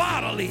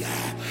bodily,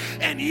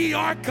 and ye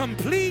are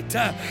complete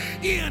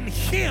in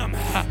him,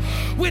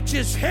 which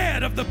is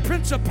head of the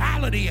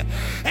principality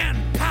and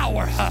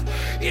power,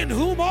 in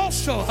whom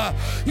also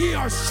ye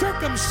are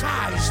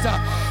circumcised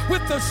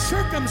with the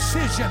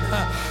circumcision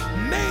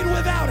made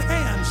without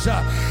hands,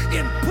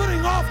 in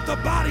putting off the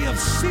body of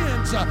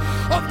sins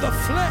of the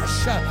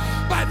flesh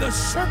by the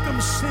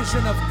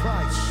circumcision of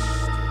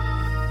Christ.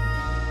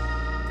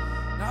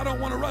 Now I don't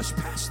want to rush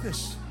past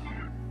this.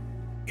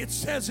 It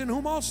says, in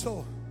whom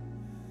also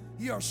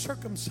ye are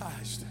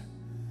circumcised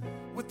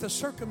with the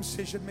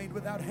circumcision made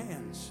without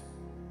hands.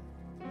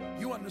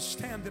 You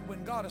understand that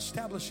when God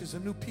establishes a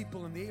new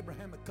people in the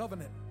Abrahamic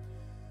covenant,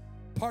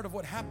 part of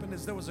what happened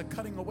is there was a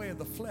cutting away of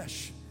the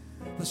flesh,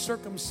 the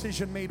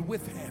circumcision made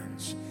with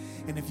hands.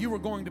 And if you were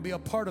going to be a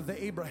part of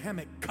the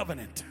Abrahamic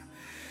covenant,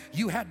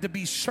 you had to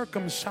be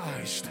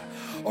circumcised,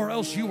 or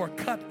else you were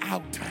cut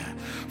out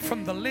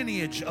from the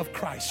lineage of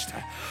Christ.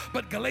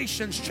 But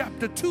Galatians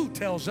chapter 2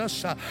 tells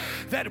us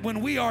that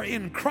when we are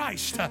in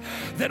Christ,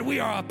 that we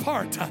are a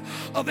part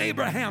of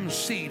Abraham's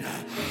seed.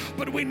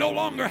 But we no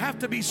longer have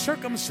to be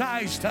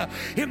circumcised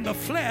in the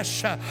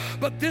flesh,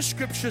 but this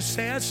scripture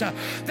says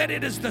that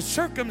it is the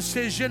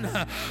circumcision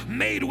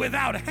made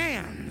without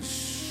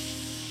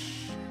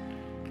hands,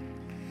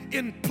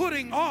 in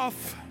putting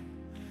off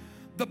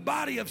the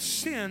body of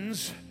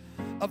sins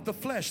of the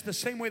flesh. The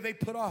same way they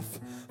put off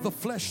the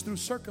flesh through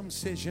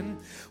circumcision,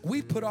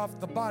 we put off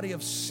the body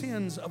of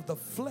sins of the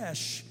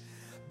flesh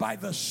by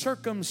the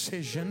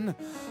circumcision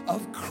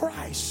of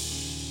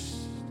Christ.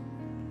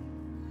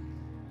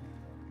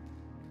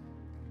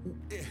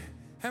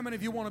 How many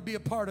of you want to be a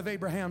part of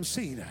Abraham's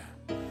seed?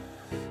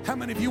 How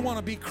many of you want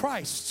to be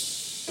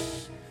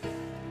Christ's?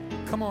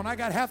 Come on, I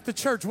got half the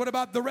church. What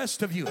about the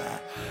rest of you?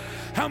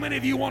 How many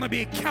of you want to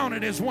be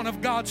counted as one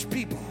of God's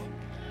people?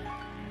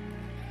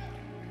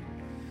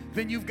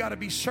 Then you've got to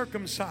be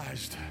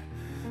circumcised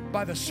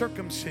by the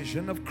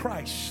circumcision of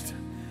Christ,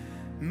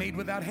 made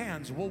without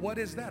hands. Well, what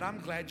is that?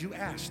 I'm glad you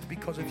asked,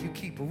 because if you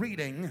keep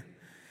reading,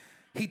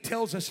 he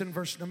tells us in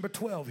verse number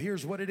 12,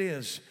 here's what it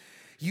is.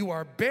 You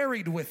are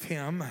buried with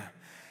him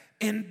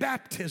in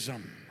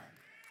baptism.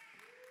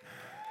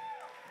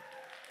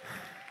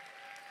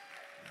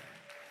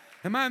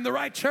 Am I in the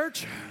right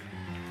church?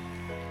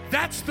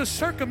 That's the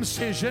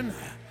circumcision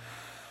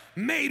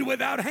made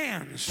without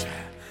hands.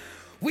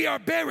 We are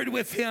buried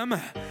with him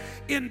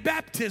in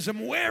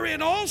baptism,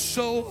 wherein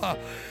also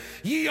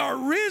ye are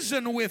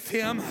risen with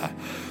him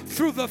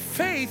through the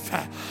faith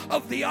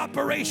of the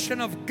operation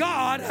of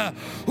God,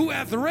 who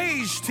hath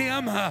raised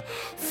him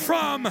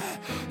from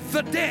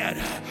the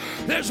dead.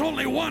 There's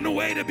only one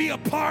way to be a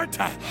part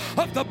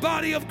of the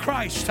body of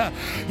Christ.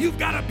 You've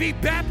got to be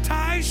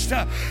baptized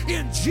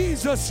in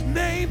Jesus'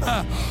 name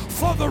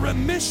for the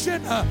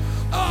remission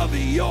of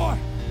your.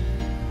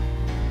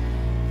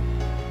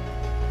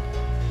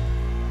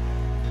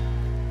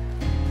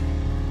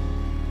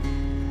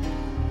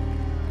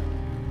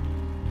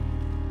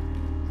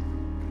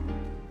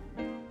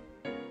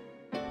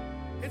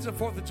 It's a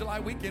 4th of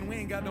July weekend. We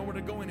ain't got nowhere to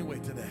go anyway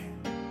today.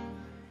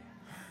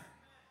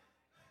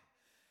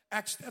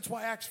 That's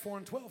why Acts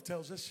 4:12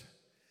 tells us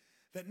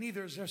that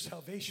neither is there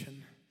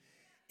salvation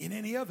in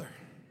any other.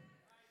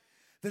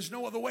 There's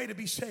no other way to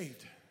be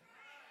saved.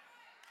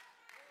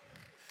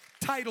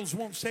 Titles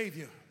won't save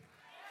you.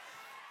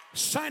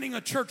 Signing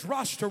a church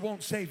roster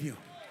won't save you.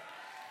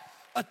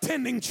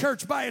 Attending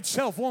church by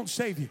itself won't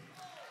save you.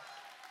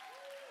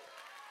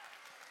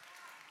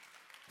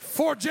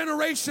 4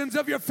 generations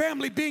of your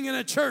family being in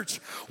a church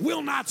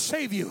will not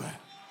save you.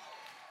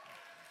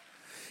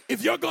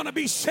 If you're going to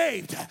be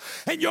saved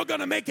and you're going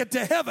to make it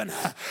to heaven,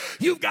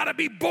 you've got to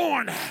be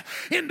born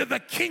into the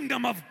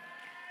kingdom of God.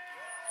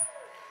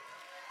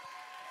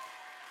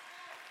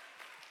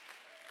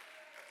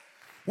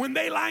 When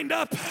they lined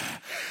up,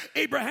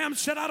 Abraham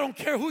said, I don't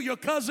care who your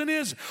cousin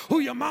is, who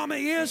your mama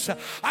is.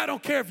 I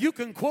don't care if you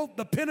can quote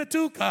the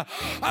Pentateuch.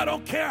 I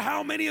don't care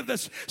how many of the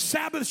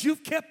Sabbaths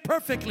you've kept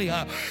perfectly.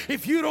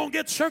 If you don't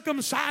get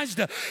circumcised,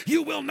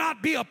 you will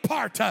not be a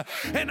part.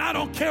 And I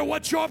don't care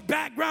what your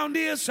background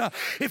is.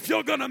 If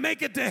you're going to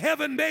make it to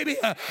heaven, baby,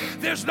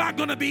 there's not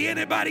going to be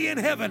anybody in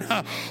heaven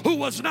who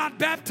was not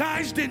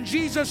baptized in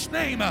Jesus'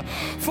 name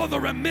for the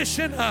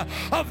remission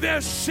of their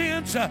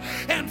sins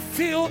and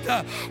filled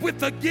with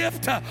the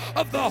gift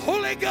of the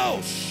Holy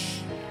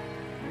Ghost.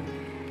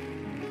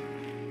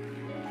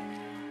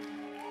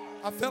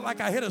 I felt like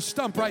I hit a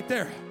stump right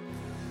there.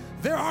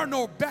 There are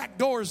no back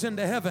doors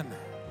into heaven.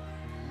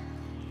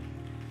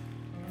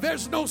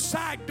 There's no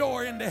side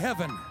door into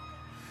heaven.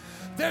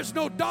 There's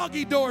no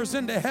doggy doors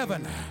into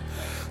heaven.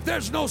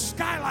 There's no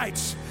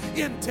skylights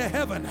into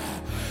heaven.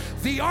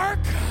 The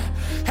ark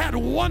had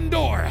one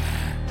door.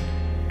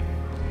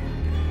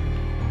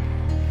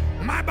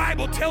 My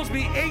Bible tells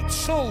me 8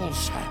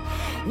 souls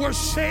were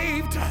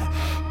saved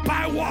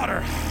by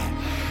water.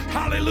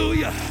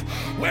 Hallelujah.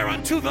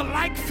 Whereunto the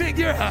like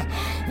figure,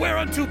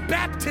 whereunto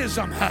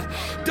baptism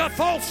doth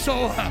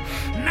also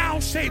now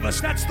save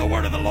us. That's the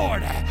word of the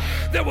Lord.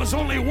 There was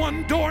only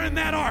one door in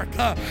that ark.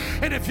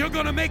 And if you're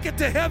going to make it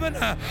to heaven,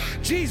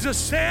 Jesus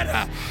said,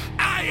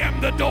 I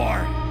am the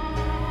door.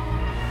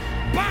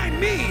 By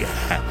me,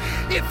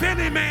 if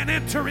any man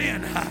enter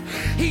in,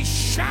 he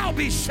shall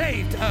be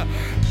saved.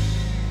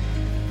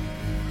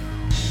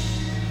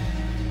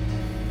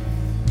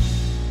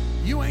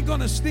 You ain't going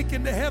to sneak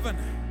into heaven.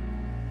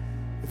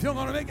 If you're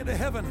going to make it to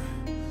heaven,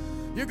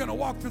 you're going to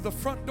walk through the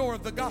front door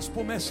of the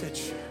gospel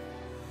message.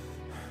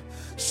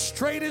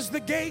 Straight is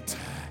the gate,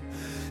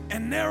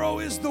 and narrow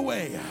is the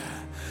way,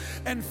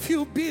 and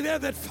few be there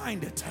that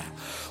find it.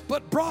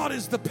 But broad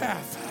is the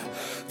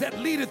path that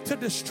leadeth to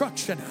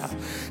destruction,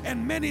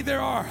 and many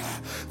there are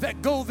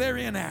that go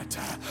therein at.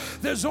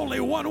 There's only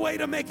one way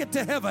to make it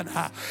to heaven,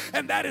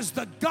 and that is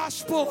the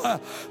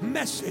gospel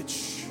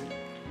message.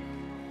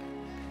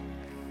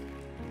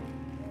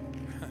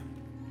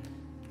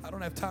 I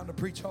don't have time to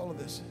preach all of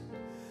this.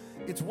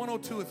 It's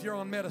 1:02 if you're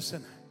on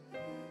medicine.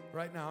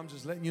 Right now, I'm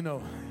just letting you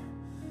know.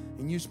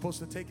 And you're supposed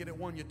to take it at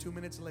 1. You're 2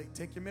 minutes late.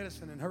 Take your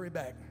medicine and hurry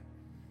back.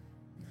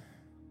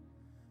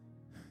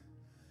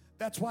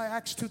 That's why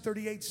Acts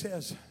 2:38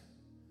 says,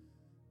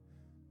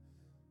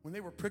 when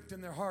they were pricked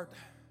in their heart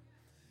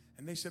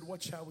and they said,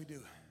 what shall we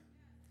do?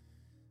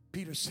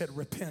 Peter said,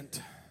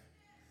 repent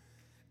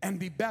and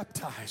be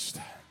baptized,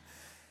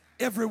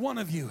 every one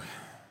of you,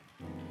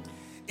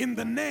 in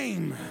the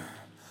name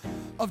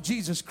of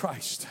Jesus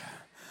Christ,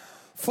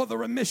 for the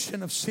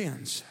remission of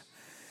sins,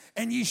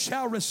 and ye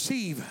shall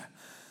receive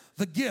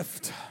the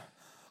gift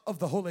of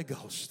the Holy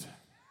Ghost.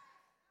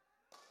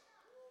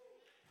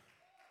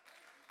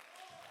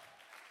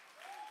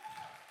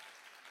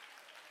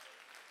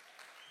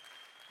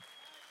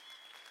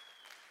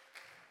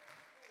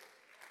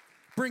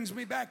 Brings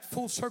me back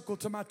full circle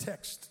to my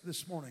text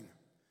this morning.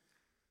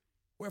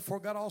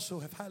 Wherefore God also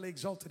hath highly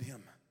exalted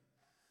him,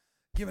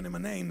 given him a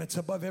name that's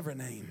above every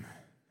name,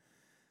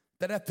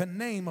 that at the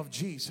name of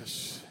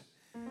Jesus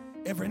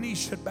every knee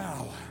should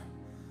bow,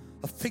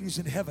 of things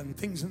in heaven,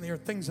 things in the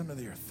earth, things under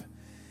the earth.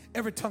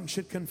 Every tongue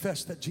should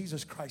confess that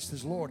Jesus Christ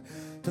is Lord,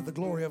 to the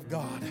glory of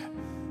God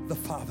the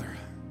Father.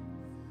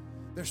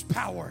 There's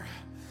power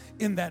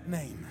in that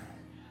name.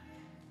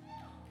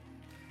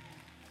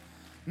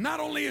 Not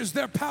only is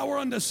there power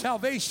unto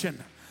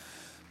salvation,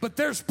 but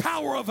there's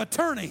power of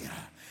attorney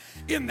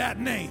in that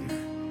name.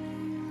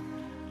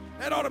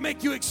 That ought to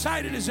make you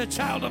excited as a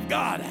child of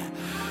God.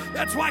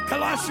 That's why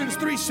Colossians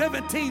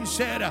 3:17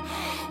 said,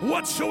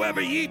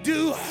 whatsoever ye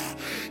do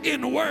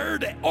in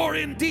word or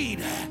in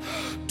deed,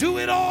 do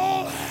it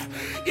all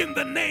in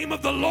the name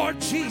of the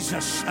Lord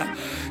Jesus,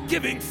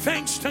 giving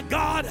thanks to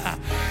God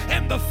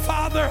and the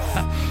Father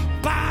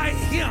by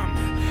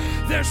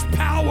him. There's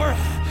power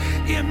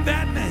in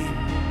that name.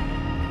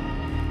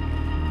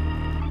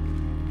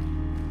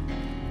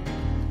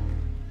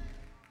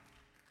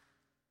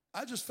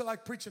 I just feel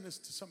like preaching this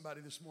to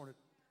somebody this morning.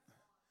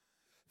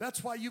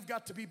 That's why you've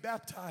got to be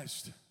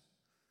baptized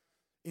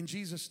in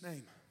Jesus'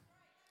 name.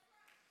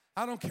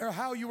 I don't care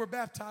how you were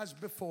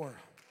baptized before.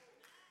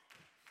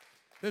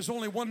 There's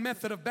only one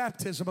method of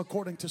baptism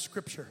according to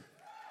Scripture,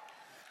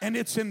 and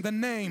it's in the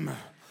name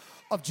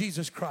of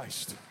Jesus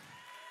Christ.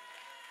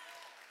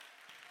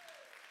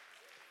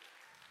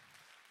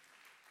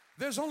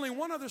 There's only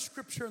one other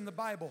scripture in the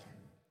Bible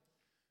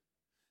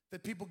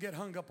that people get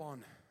hung up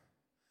on,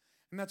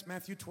 and that's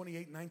Matthew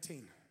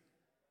 28:19.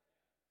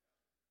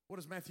 What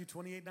does Matthew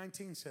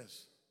 28:19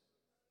 says?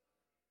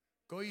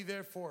 Go ye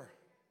therefore.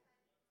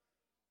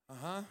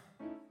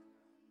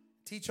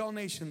 Teach all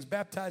nations,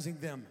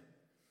 baptizing them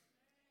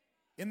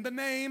in the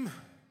name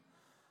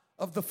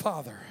of the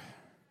Father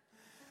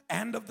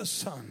and of the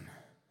Son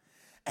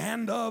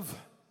and of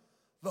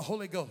the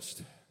Holy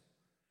Ghost.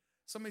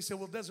 Somebody said,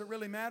 well, does it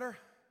really matter?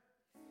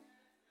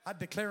 I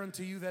declare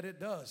unto you that it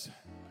does.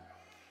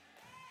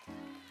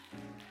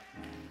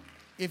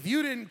 If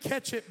you didn't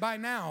catch it by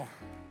now,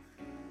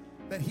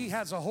 that he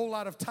has a whole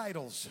lot of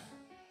titles.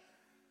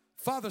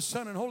 Father,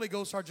 Son, and Holy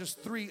Ghost are just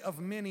 3 of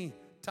many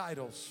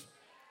titles.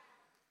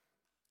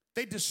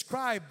 They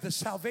describe the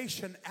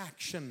salvation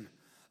action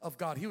of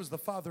God. He was the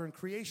Father in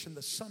creation,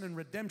 the Son in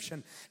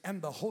redemption,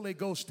 and the Holy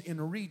Ghost in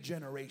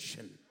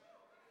regeneration.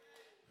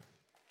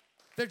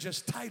 They're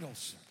just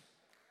titles.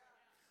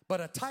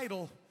 But a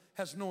title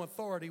has no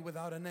authority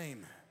without a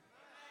name.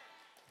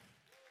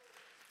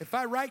 If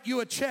I write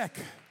you a check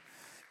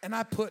and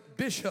I put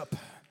Bishop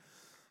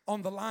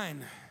on the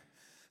line,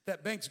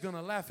 that bank's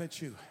gonna laugh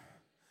at you.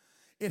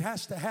 It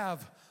has to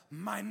have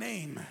my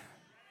name.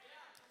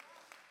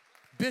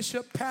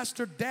 Bishop,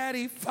 pastor,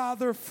 daddy,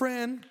 father,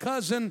 friend,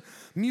 cousin,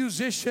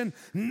 musician,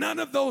 none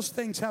of those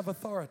things have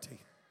authority.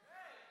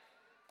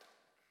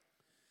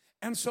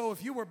 And so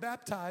if you were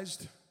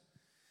baptized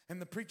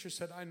and the preacher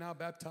said, I now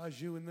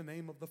baptize you in the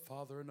name of the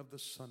Father and of the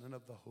Son and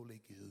of the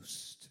Holy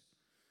Ghost,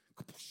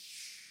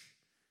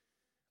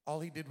 all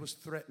he did was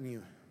threaten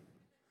you,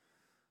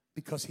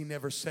 because he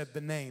never said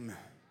the name.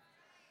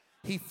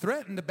 He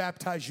threatened to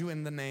baptize you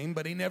in the name,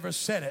 but he never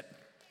said it.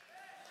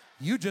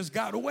 You just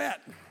got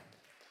wet.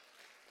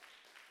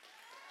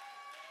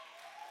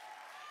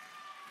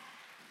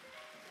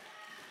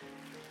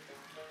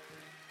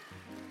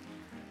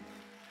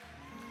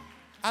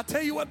 I'll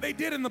tell you what they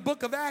did in the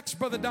book of Acts,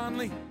 Brother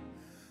Donley.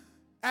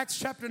 Acts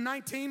chapter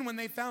 19, when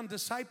they found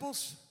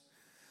disciples,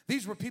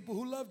 these were people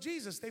who loved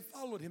Jesus. They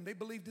followed him. They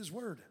believed his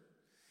word.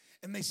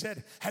 And they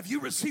said, have you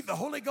received the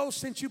Holy Ghost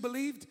since you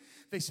believed?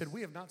 They said,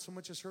 we have not so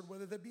much as heard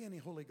whether there be any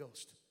Holy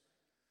Ghost.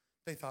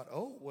 They thought,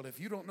 oh, well, if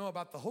you don't know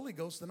about the Holy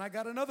Ghost, then I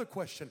got another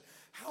question.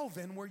 How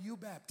then were you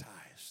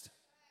baptized?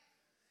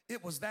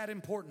 It was that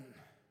important.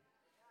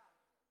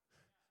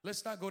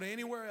 Let's not go to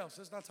anywhere else.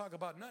 Let's not talk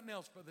about nothing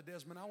else, Brother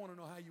Desmond. I want to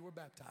know how you were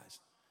baptized.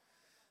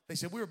 They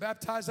said, we were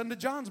baptized unto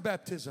John's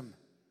baptism.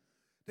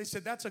 They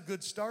said, that's a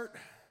good start.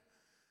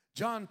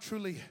 John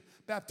truly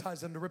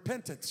baptized unto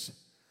repentance.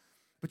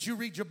 But you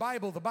read your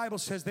Bible, the Bible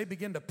says they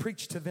began to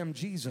preach to them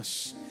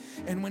Jesus.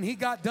 And when he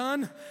got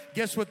done,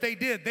 guess what they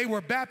did? They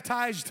were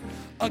baptized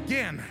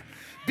again.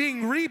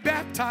 being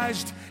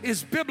rebaptized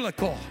is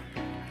biblical.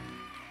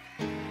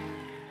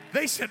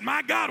 They said,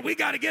 my God, we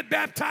got to get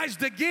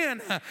baptized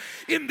again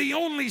in the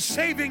only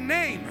saving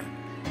name.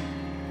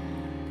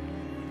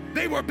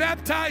 They were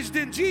baptized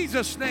in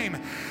Jesus' name.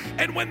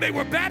 And when they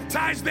were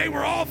baptized, they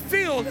were all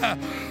filled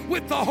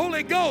with the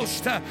Holy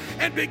Ghost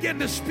and began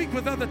to speak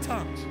with other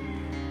tongues.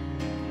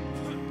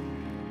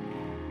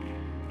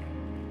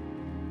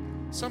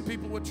 Some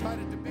people would try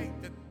to debate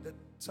that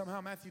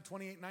somehow Matthew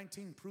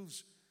 28:19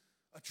 proves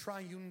a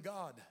triune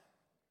God.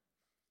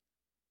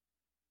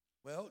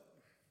 Well,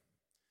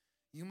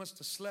 you must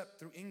have slept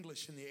through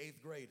English in the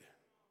 8th grade.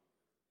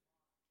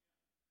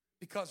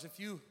 Because if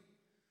you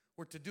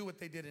were to do what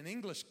they did in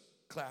English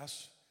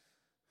class,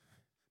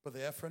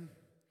 Brother Ephraim,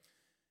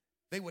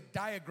 they would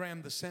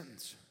diagram the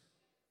sentence.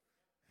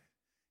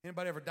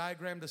 Anybody ever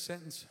diagrammed a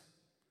sentence?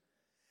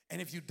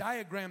 And if you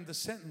diagram the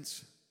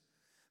sentence,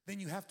 then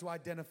you have to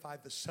identify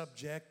the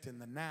subject and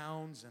the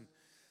nouns and,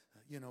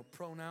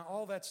 pronoun,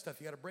 all that stuff.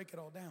 You got to break it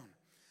all down.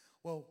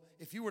 Well,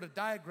 if you were to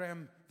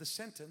diagram the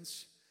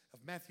sentence of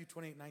Matthew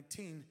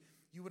 28:19,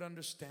 you would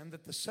understand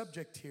that the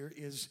subject here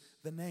is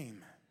the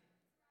name.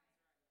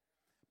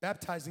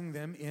 Baptizing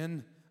them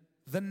in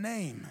the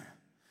name.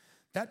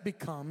 That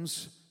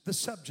becomes the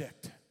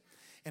subject.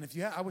 And if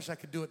you I wish I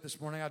could do it this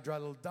morning. I'd draw a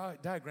little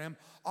diagram.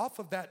 Off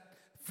of that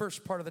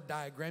first part of the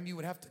diagram, you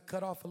would have to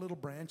cut off a little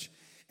branch.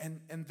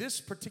 And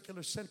this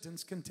particular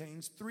sentence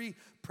contains 3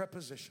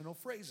 prepositional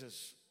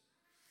phrases.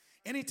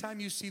 Anytime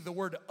you see the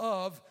word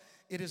of,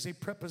 it is a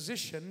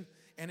preposition,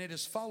 and it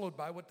is followed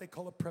by what they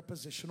call a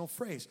prepositional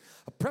phrase.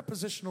 A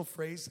prepositional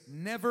phrase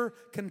never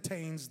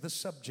contains the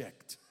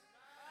subject.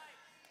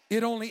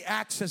 It only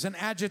acts as an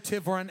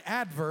adjective or an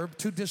adverb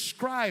to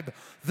describe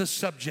the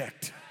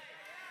subject.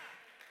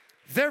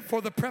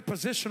 Therefore, the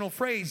prepositional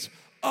phrase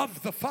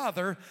of the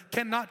Father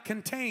cannot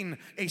contain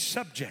a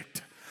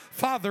subject.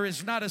 Father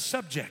is not a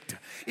subject.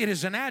 It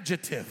is an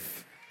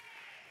adjective.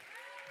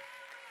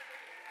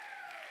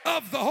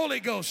 Of the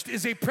Holy Ghost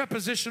is a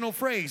prepositional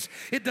phrase.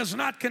 It does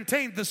not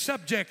contain the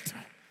subject.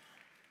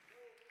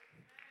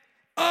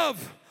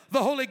 Of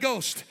the Holy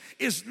Ghost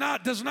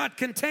does not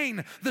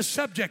contain the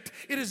subject.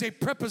 It is a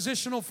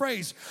prepositional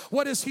phrase.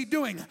 What is he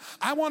doing?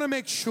 I want to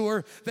make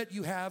sure that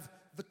you have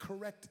the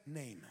correct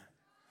name.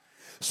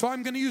 So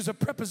I'm going to use a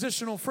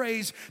prepositional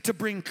phrase to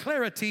bring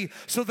clarity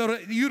so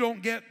that you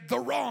don't get the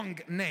wrong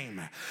name.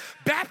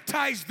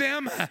 Baptize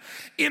them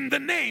in the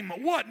name.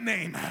 What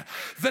name?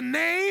 The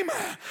name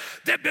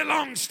that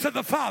belongs to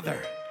the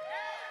Father.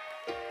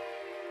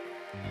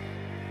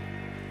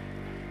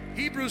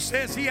 Hebrews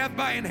says he hath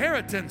by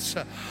inheritance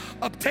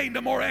obtained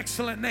a more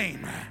excellent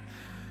name.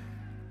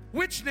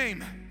 Which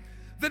name?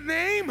 The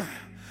name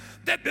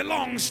that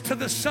belongs to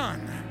the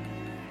Son.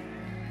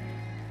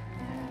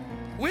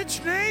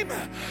 Which name?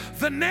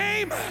 The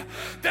name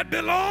that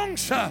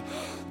belongs to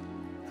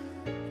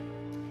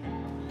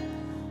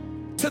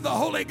the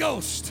Holy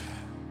Ghost.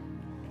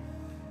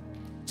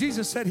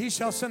 Jesus said, he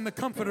shall send the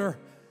Comforter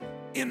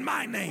in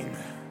my name.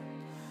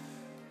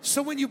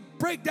 So when you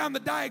break down the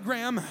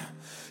diagram,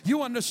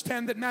 you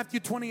understand that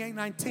Matthew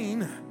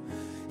 28:19,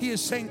 he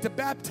is saying to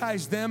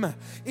baptize them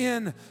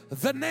in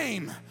the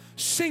name,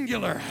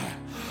 singular.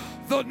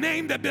 The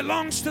name that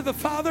belongs to the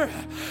Father,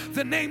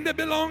 the name that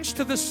belongs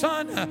to the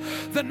Son,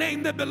 the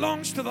name that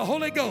belongs to the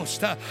Holy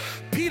Ghost.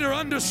 Peter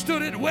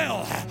understood it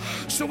well.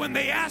 So when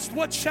they asked,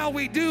 what shall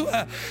we do?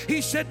 He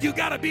said, you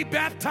got to be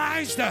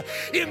baptized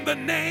in the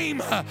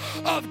name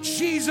of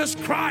Jesus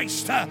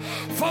Christ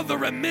for the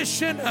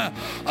remission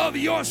of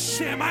your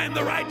sin. Am I in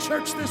the right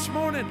church this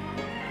morning?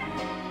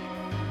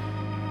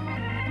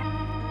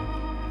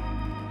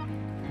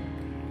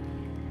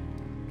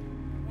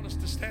 I want us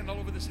to stand all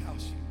over this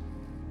house.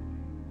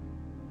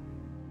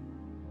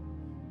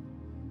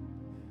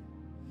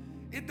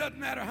 It doesn't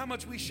matter how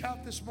much we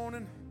shout this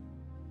morning,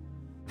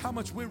 how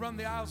much we run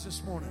the aisles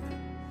this morning.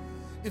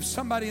 If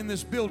somebody in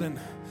this building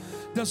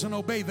doesn't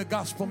obey the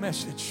gospel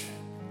message,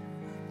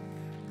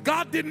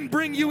 God didn't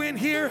bring you in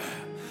here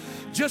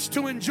just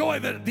to enjoy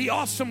the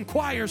awesome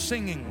choir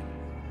singing.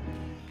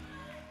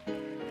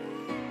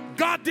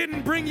 God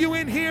didn't bring you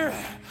in here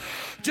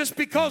just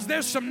because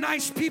there's some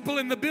nice people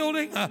in the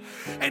building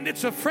and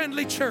it's a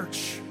friendly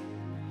church.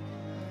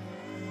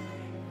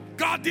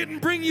 God didn't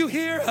bring you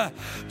here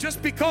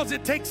just because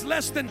it takes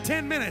less than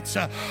 10 minutes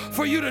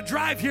for you to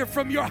drive here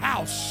from your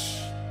house.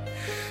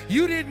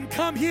 You didn't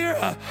come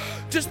here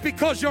just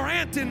because your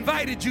aunt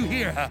invited you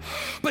here,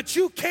 but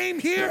you came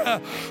here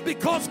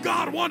because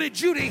God wanted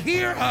you to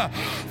hear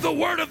the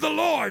word of the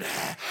Lord,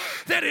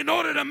 that in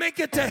order to make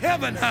it to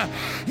heaven,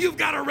 you've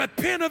got to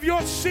repent of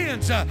your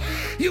sins.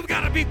 You've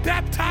got to be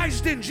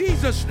baptized in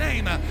Jesus'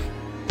 name.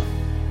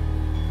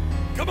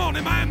 Come on,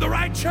 am I in the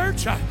right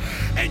church?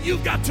 And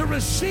you've got to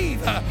receive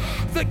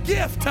the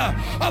gift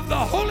of the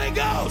Holy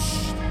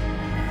Ghost.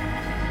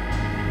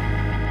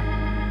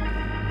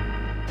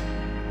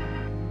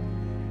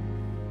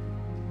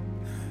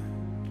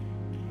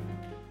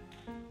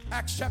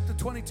 Acts chapter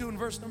 22 and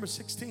verse number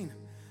 16.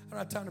 I don't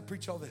have time to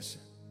preach all this.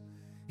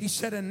 He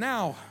said, and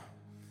now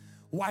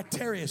Why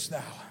tarriest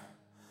thou?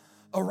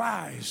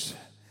 Arise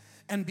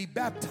and be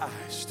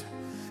baptized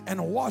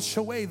and wash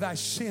away thy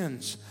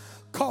sins,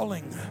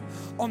 calling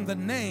on the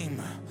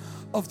name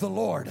of the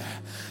Lord.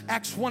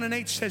 Acts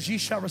 1:8 says, ye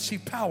shall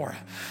receive power.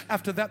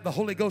 After that, the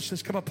Holy Ghost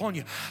has come upon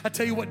you. I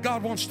tell you what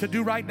God wants to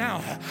do right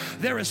now.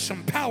 There is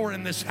some power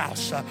in this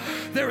house.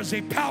 There is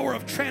a power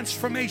of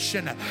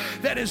transformation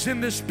that is in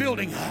this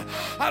building.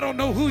 I don't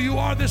know who you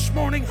are this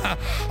morning.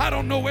 I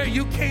don't know where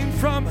you came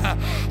from.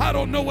 I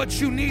don't know what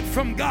you need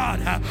from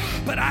God.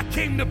 But I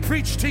came to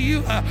preach to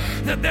you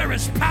that there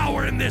is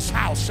power in this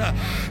house.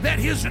 That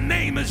His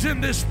name is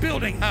in this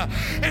building.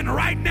 And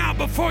right now,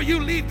 before you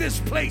leave this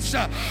place,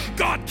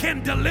 God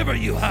can deliver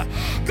you.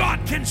 God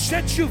can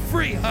set you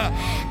free.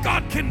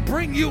 God can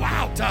bring you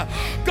out.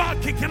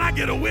 God can I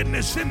get a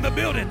witness in the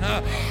building?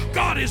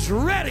 God is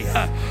ready.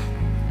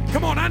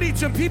 Come on, I need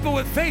some people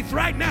with faith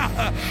right now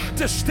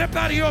to step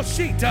out of your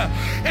seat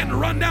and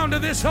run down to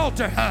this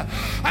altar.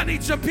 I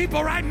need some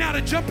people right now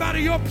to jump out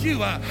of your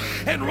pew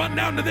and run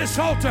down to this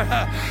altar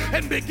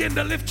and begin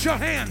to lift your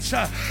hands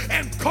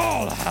and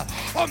call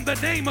on the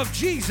name of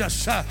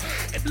Jesus.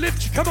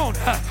 Come on,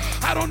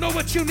 I don't know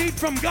what you need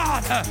from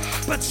God,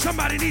 but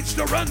somebody needs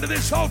to run to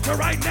this altar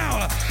right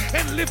now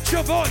and lift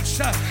your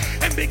voice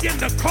and begin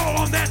to call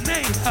on that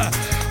name.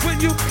 When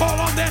you call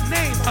on that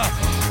name,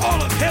 all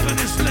of heaven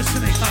is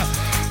listening.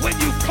 When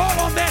you call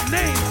on that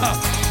name,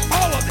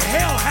 all of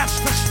hell has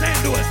to stand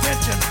to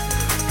attention.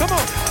 Come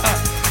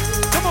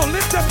on,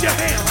 lift up your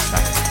hands.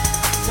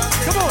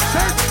 Come on,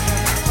 church.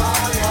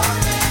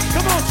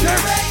 Come on,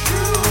 church.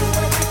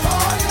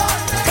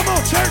 Come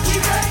on, church.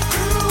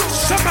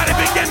 Somebody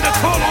begin to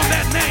call on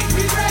that name.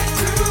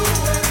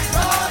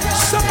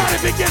 Somebody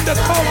begin to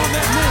call on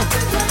that name.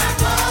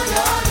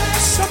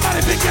 Somebody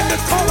begin to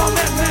call on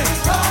that name.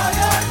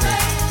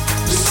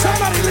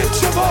 Somebody lift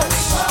your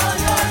voice.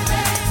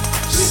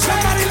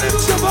 Somebody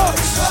lift your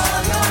voice.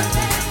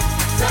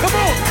 Come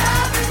on.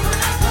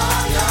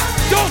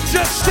 Don't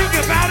just think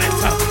about it.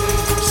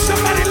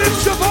 Somebody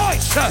lift your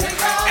voice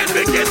and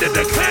begin to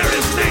declare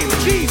His name.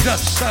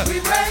 Jesus.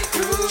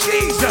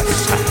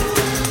 Jesus.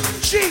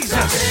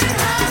 Jesus.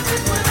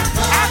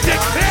 I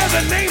declare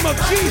the name of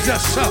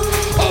Jesus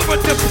over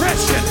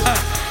depression.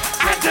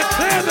 I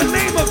declare the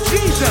name of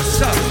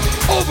Jesus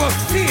over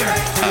fear.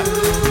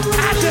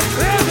 I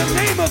declare the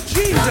name of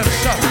Jesus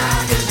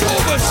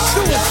over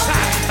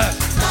suicide.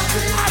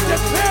 I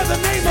declare the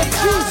name of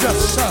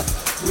Jesus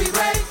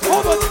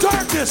over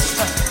darkness.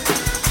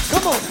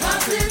 Come on.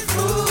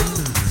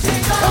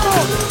 Come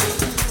on.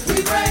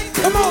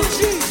 Come on,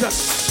 Jesus.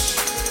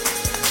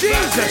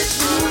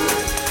 Jesus.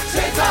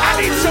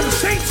 I need some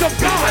saints of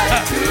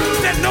God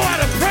that know how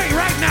to pray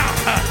right now.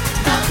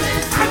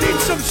 I need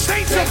some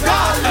saints of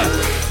God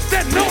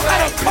that know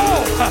how to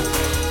call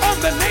on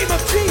the name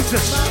of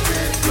Jesus.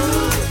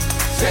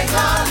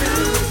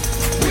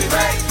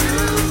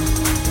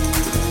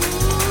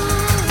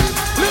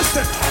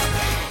 Listen,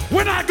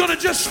 we're not going to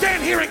just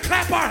stand here and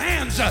clap our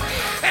hands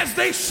as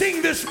they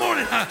sing this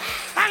morning.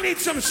 I need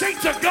some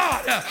saints of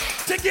God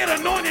to get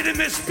anointed in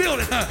this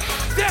building.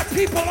 There are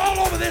people all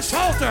over this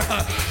altar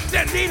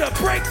that need a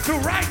breakthrough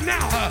right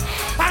now.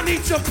 I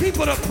need some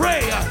people to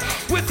pray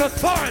with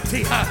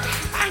authority.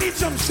 I need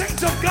some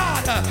saints of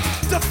God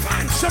to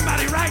find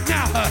somebody right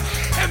now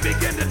and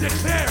begin to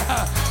declare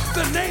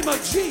the name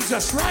of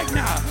Jesus right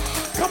now.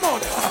 Come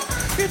on.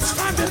 It's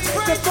time to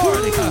take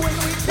authority.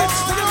 It's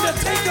time to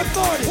take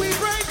authority. We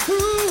break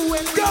through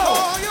when we Go.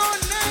 call your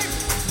name.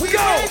 We Go.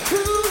 break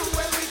through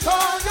when we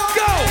call your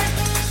Go. name.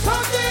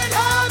 Something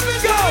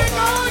happens Go. when we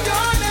call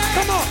your name.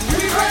 Come on.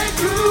 We break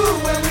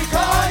through when we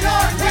call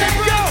your name.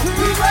 Go.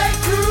 We break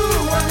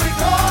through when we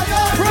call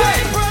your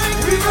Pray. name.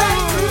 We break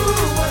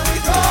through when we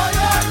call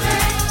your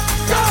name.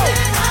 Go.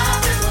 Something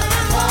happens when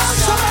we call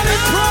your Somebody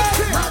name.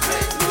 pray.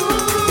 Nothing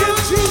moves. In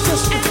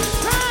Jesus' name.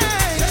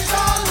 It's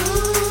all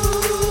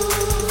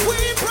loose. We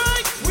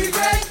break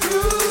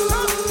through.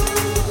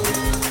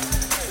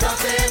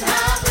 Something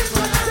happens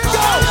when I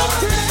call your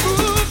name.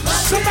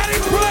 Somebody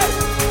pray.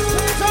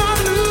 It's all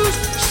loose.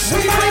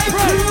 Somebody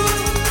pray.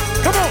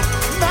 Come on.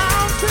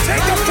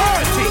 Take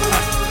authority.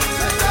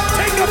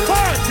 Take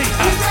authority.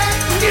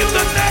 In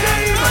the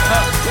name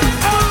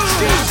of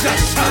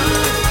Jesus.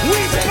 We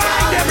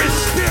bind every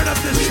spirit of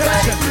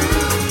deception.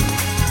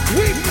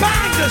 We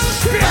bind the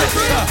spirit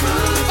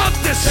of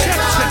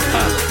deception.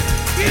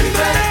 In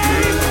the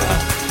name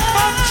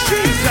of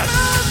Jesus.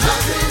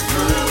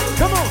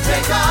 Come on.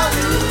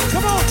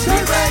 Come on,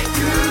 church.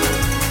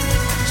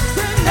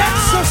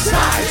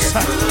 Exercise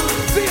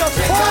the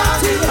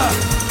authority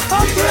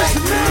of His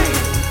name.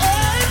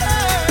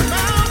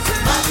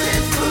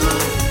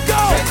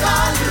 Go.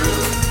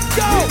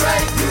 Go.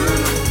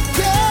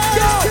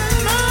 Go.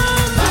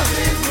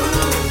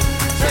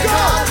 Come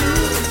on.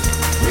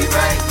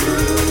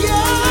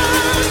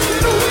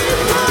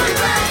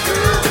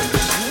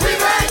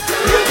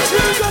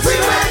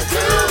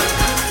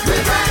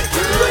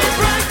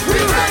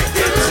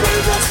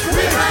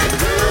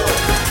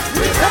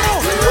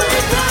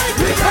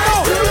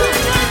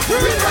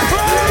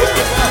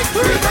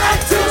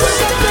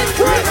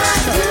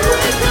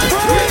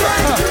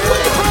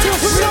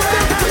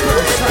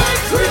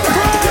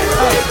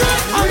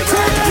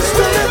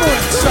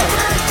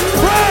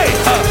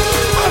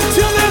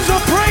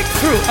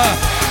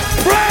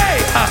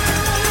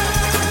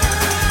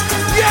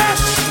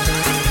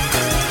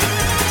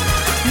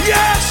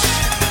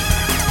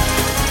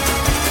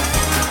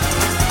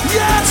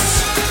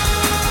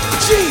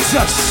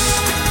 Jesus.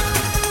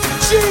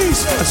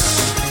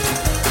 Jesus.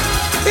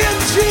 In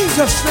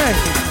Jesus' name.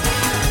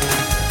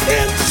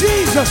 In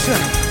Jesus'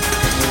 name.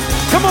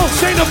 Come on,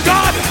 saint of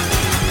God.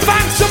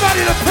 Find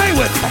somebody to pray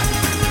with.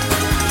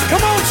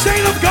 Come on,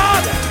 saint of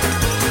God.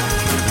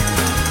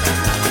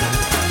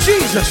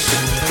 Jesus.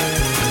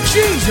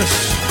 Jesus.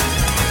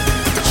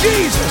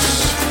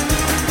 Jesus.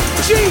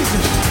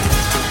 Jesus.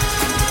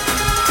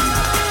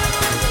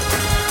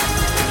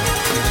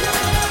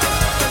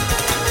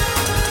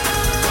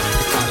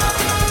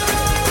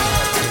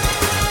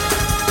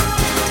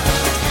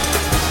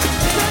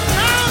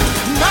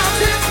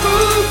 Mountains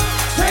move,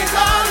 chains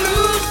are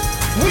loose,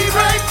 we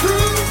break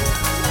through.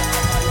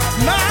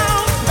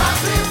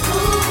 Mountains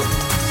move,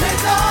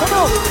 chains are Come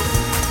on. loose,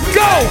 we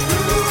Go. break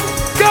through.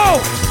 Go.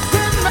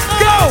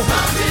 Go.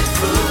 Mountains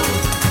move,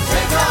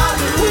 chains are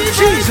loose, we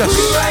Jesus.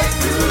 break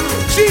through.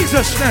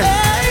 Jesus' name.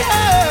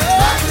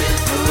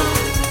 Mountains move,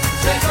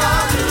 chains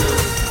are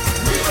loose,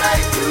 we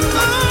break through.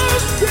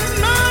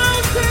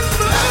 Mountains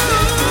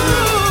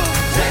move,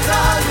 chains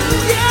are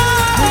loose,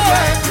 we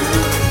break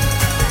through.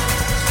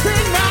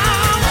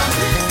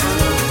 Mountains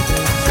move,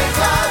 chains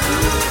are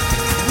loose,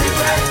 we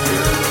break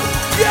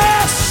through.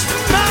 Yes.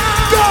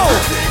 Go.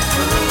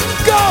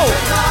 Go.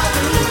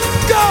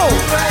 Go.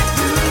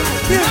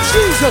 In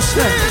Jesus'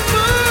 name.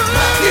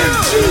 In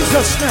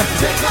Jesus' name.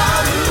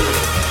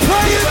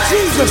 Pray in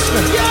Jesus'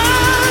 name.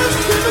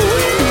 We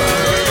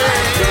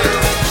break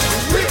through,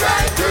 we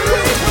break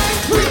through,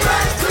 we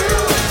break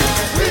through,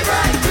 we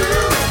break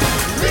through,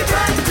 we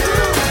break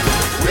through,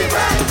 we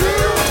break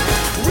through,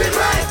 we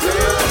break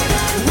through,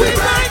 we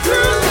break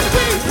through,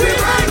 we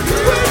break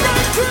through,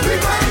 we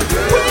break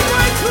through, we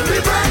break through, we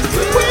break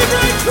through, we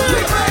break through,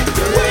 we break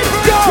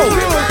Go.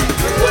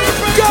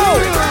 Go.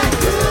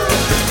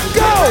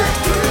 Go.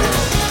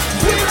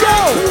 Go.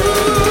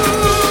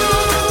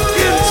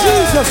 In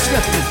Jesus'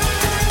 name.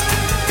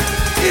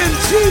 In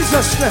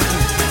Jesus' name.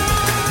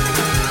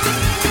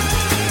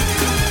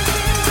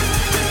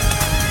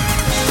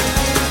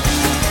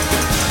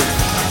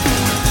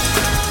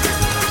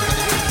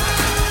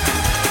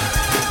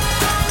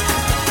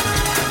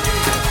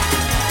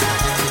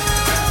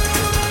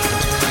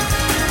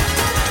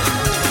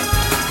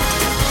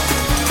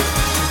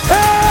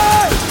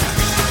 Hey!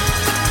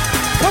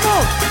 Come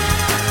on.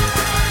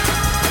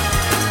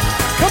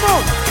 Come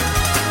on.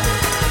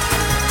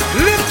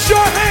 Lift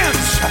your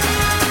hands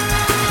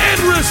and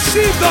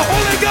receive the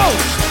Holy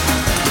Ghost.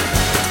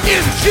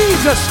 In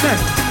Jesus'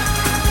 name.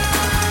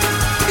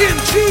 In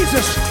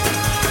Jesus' name.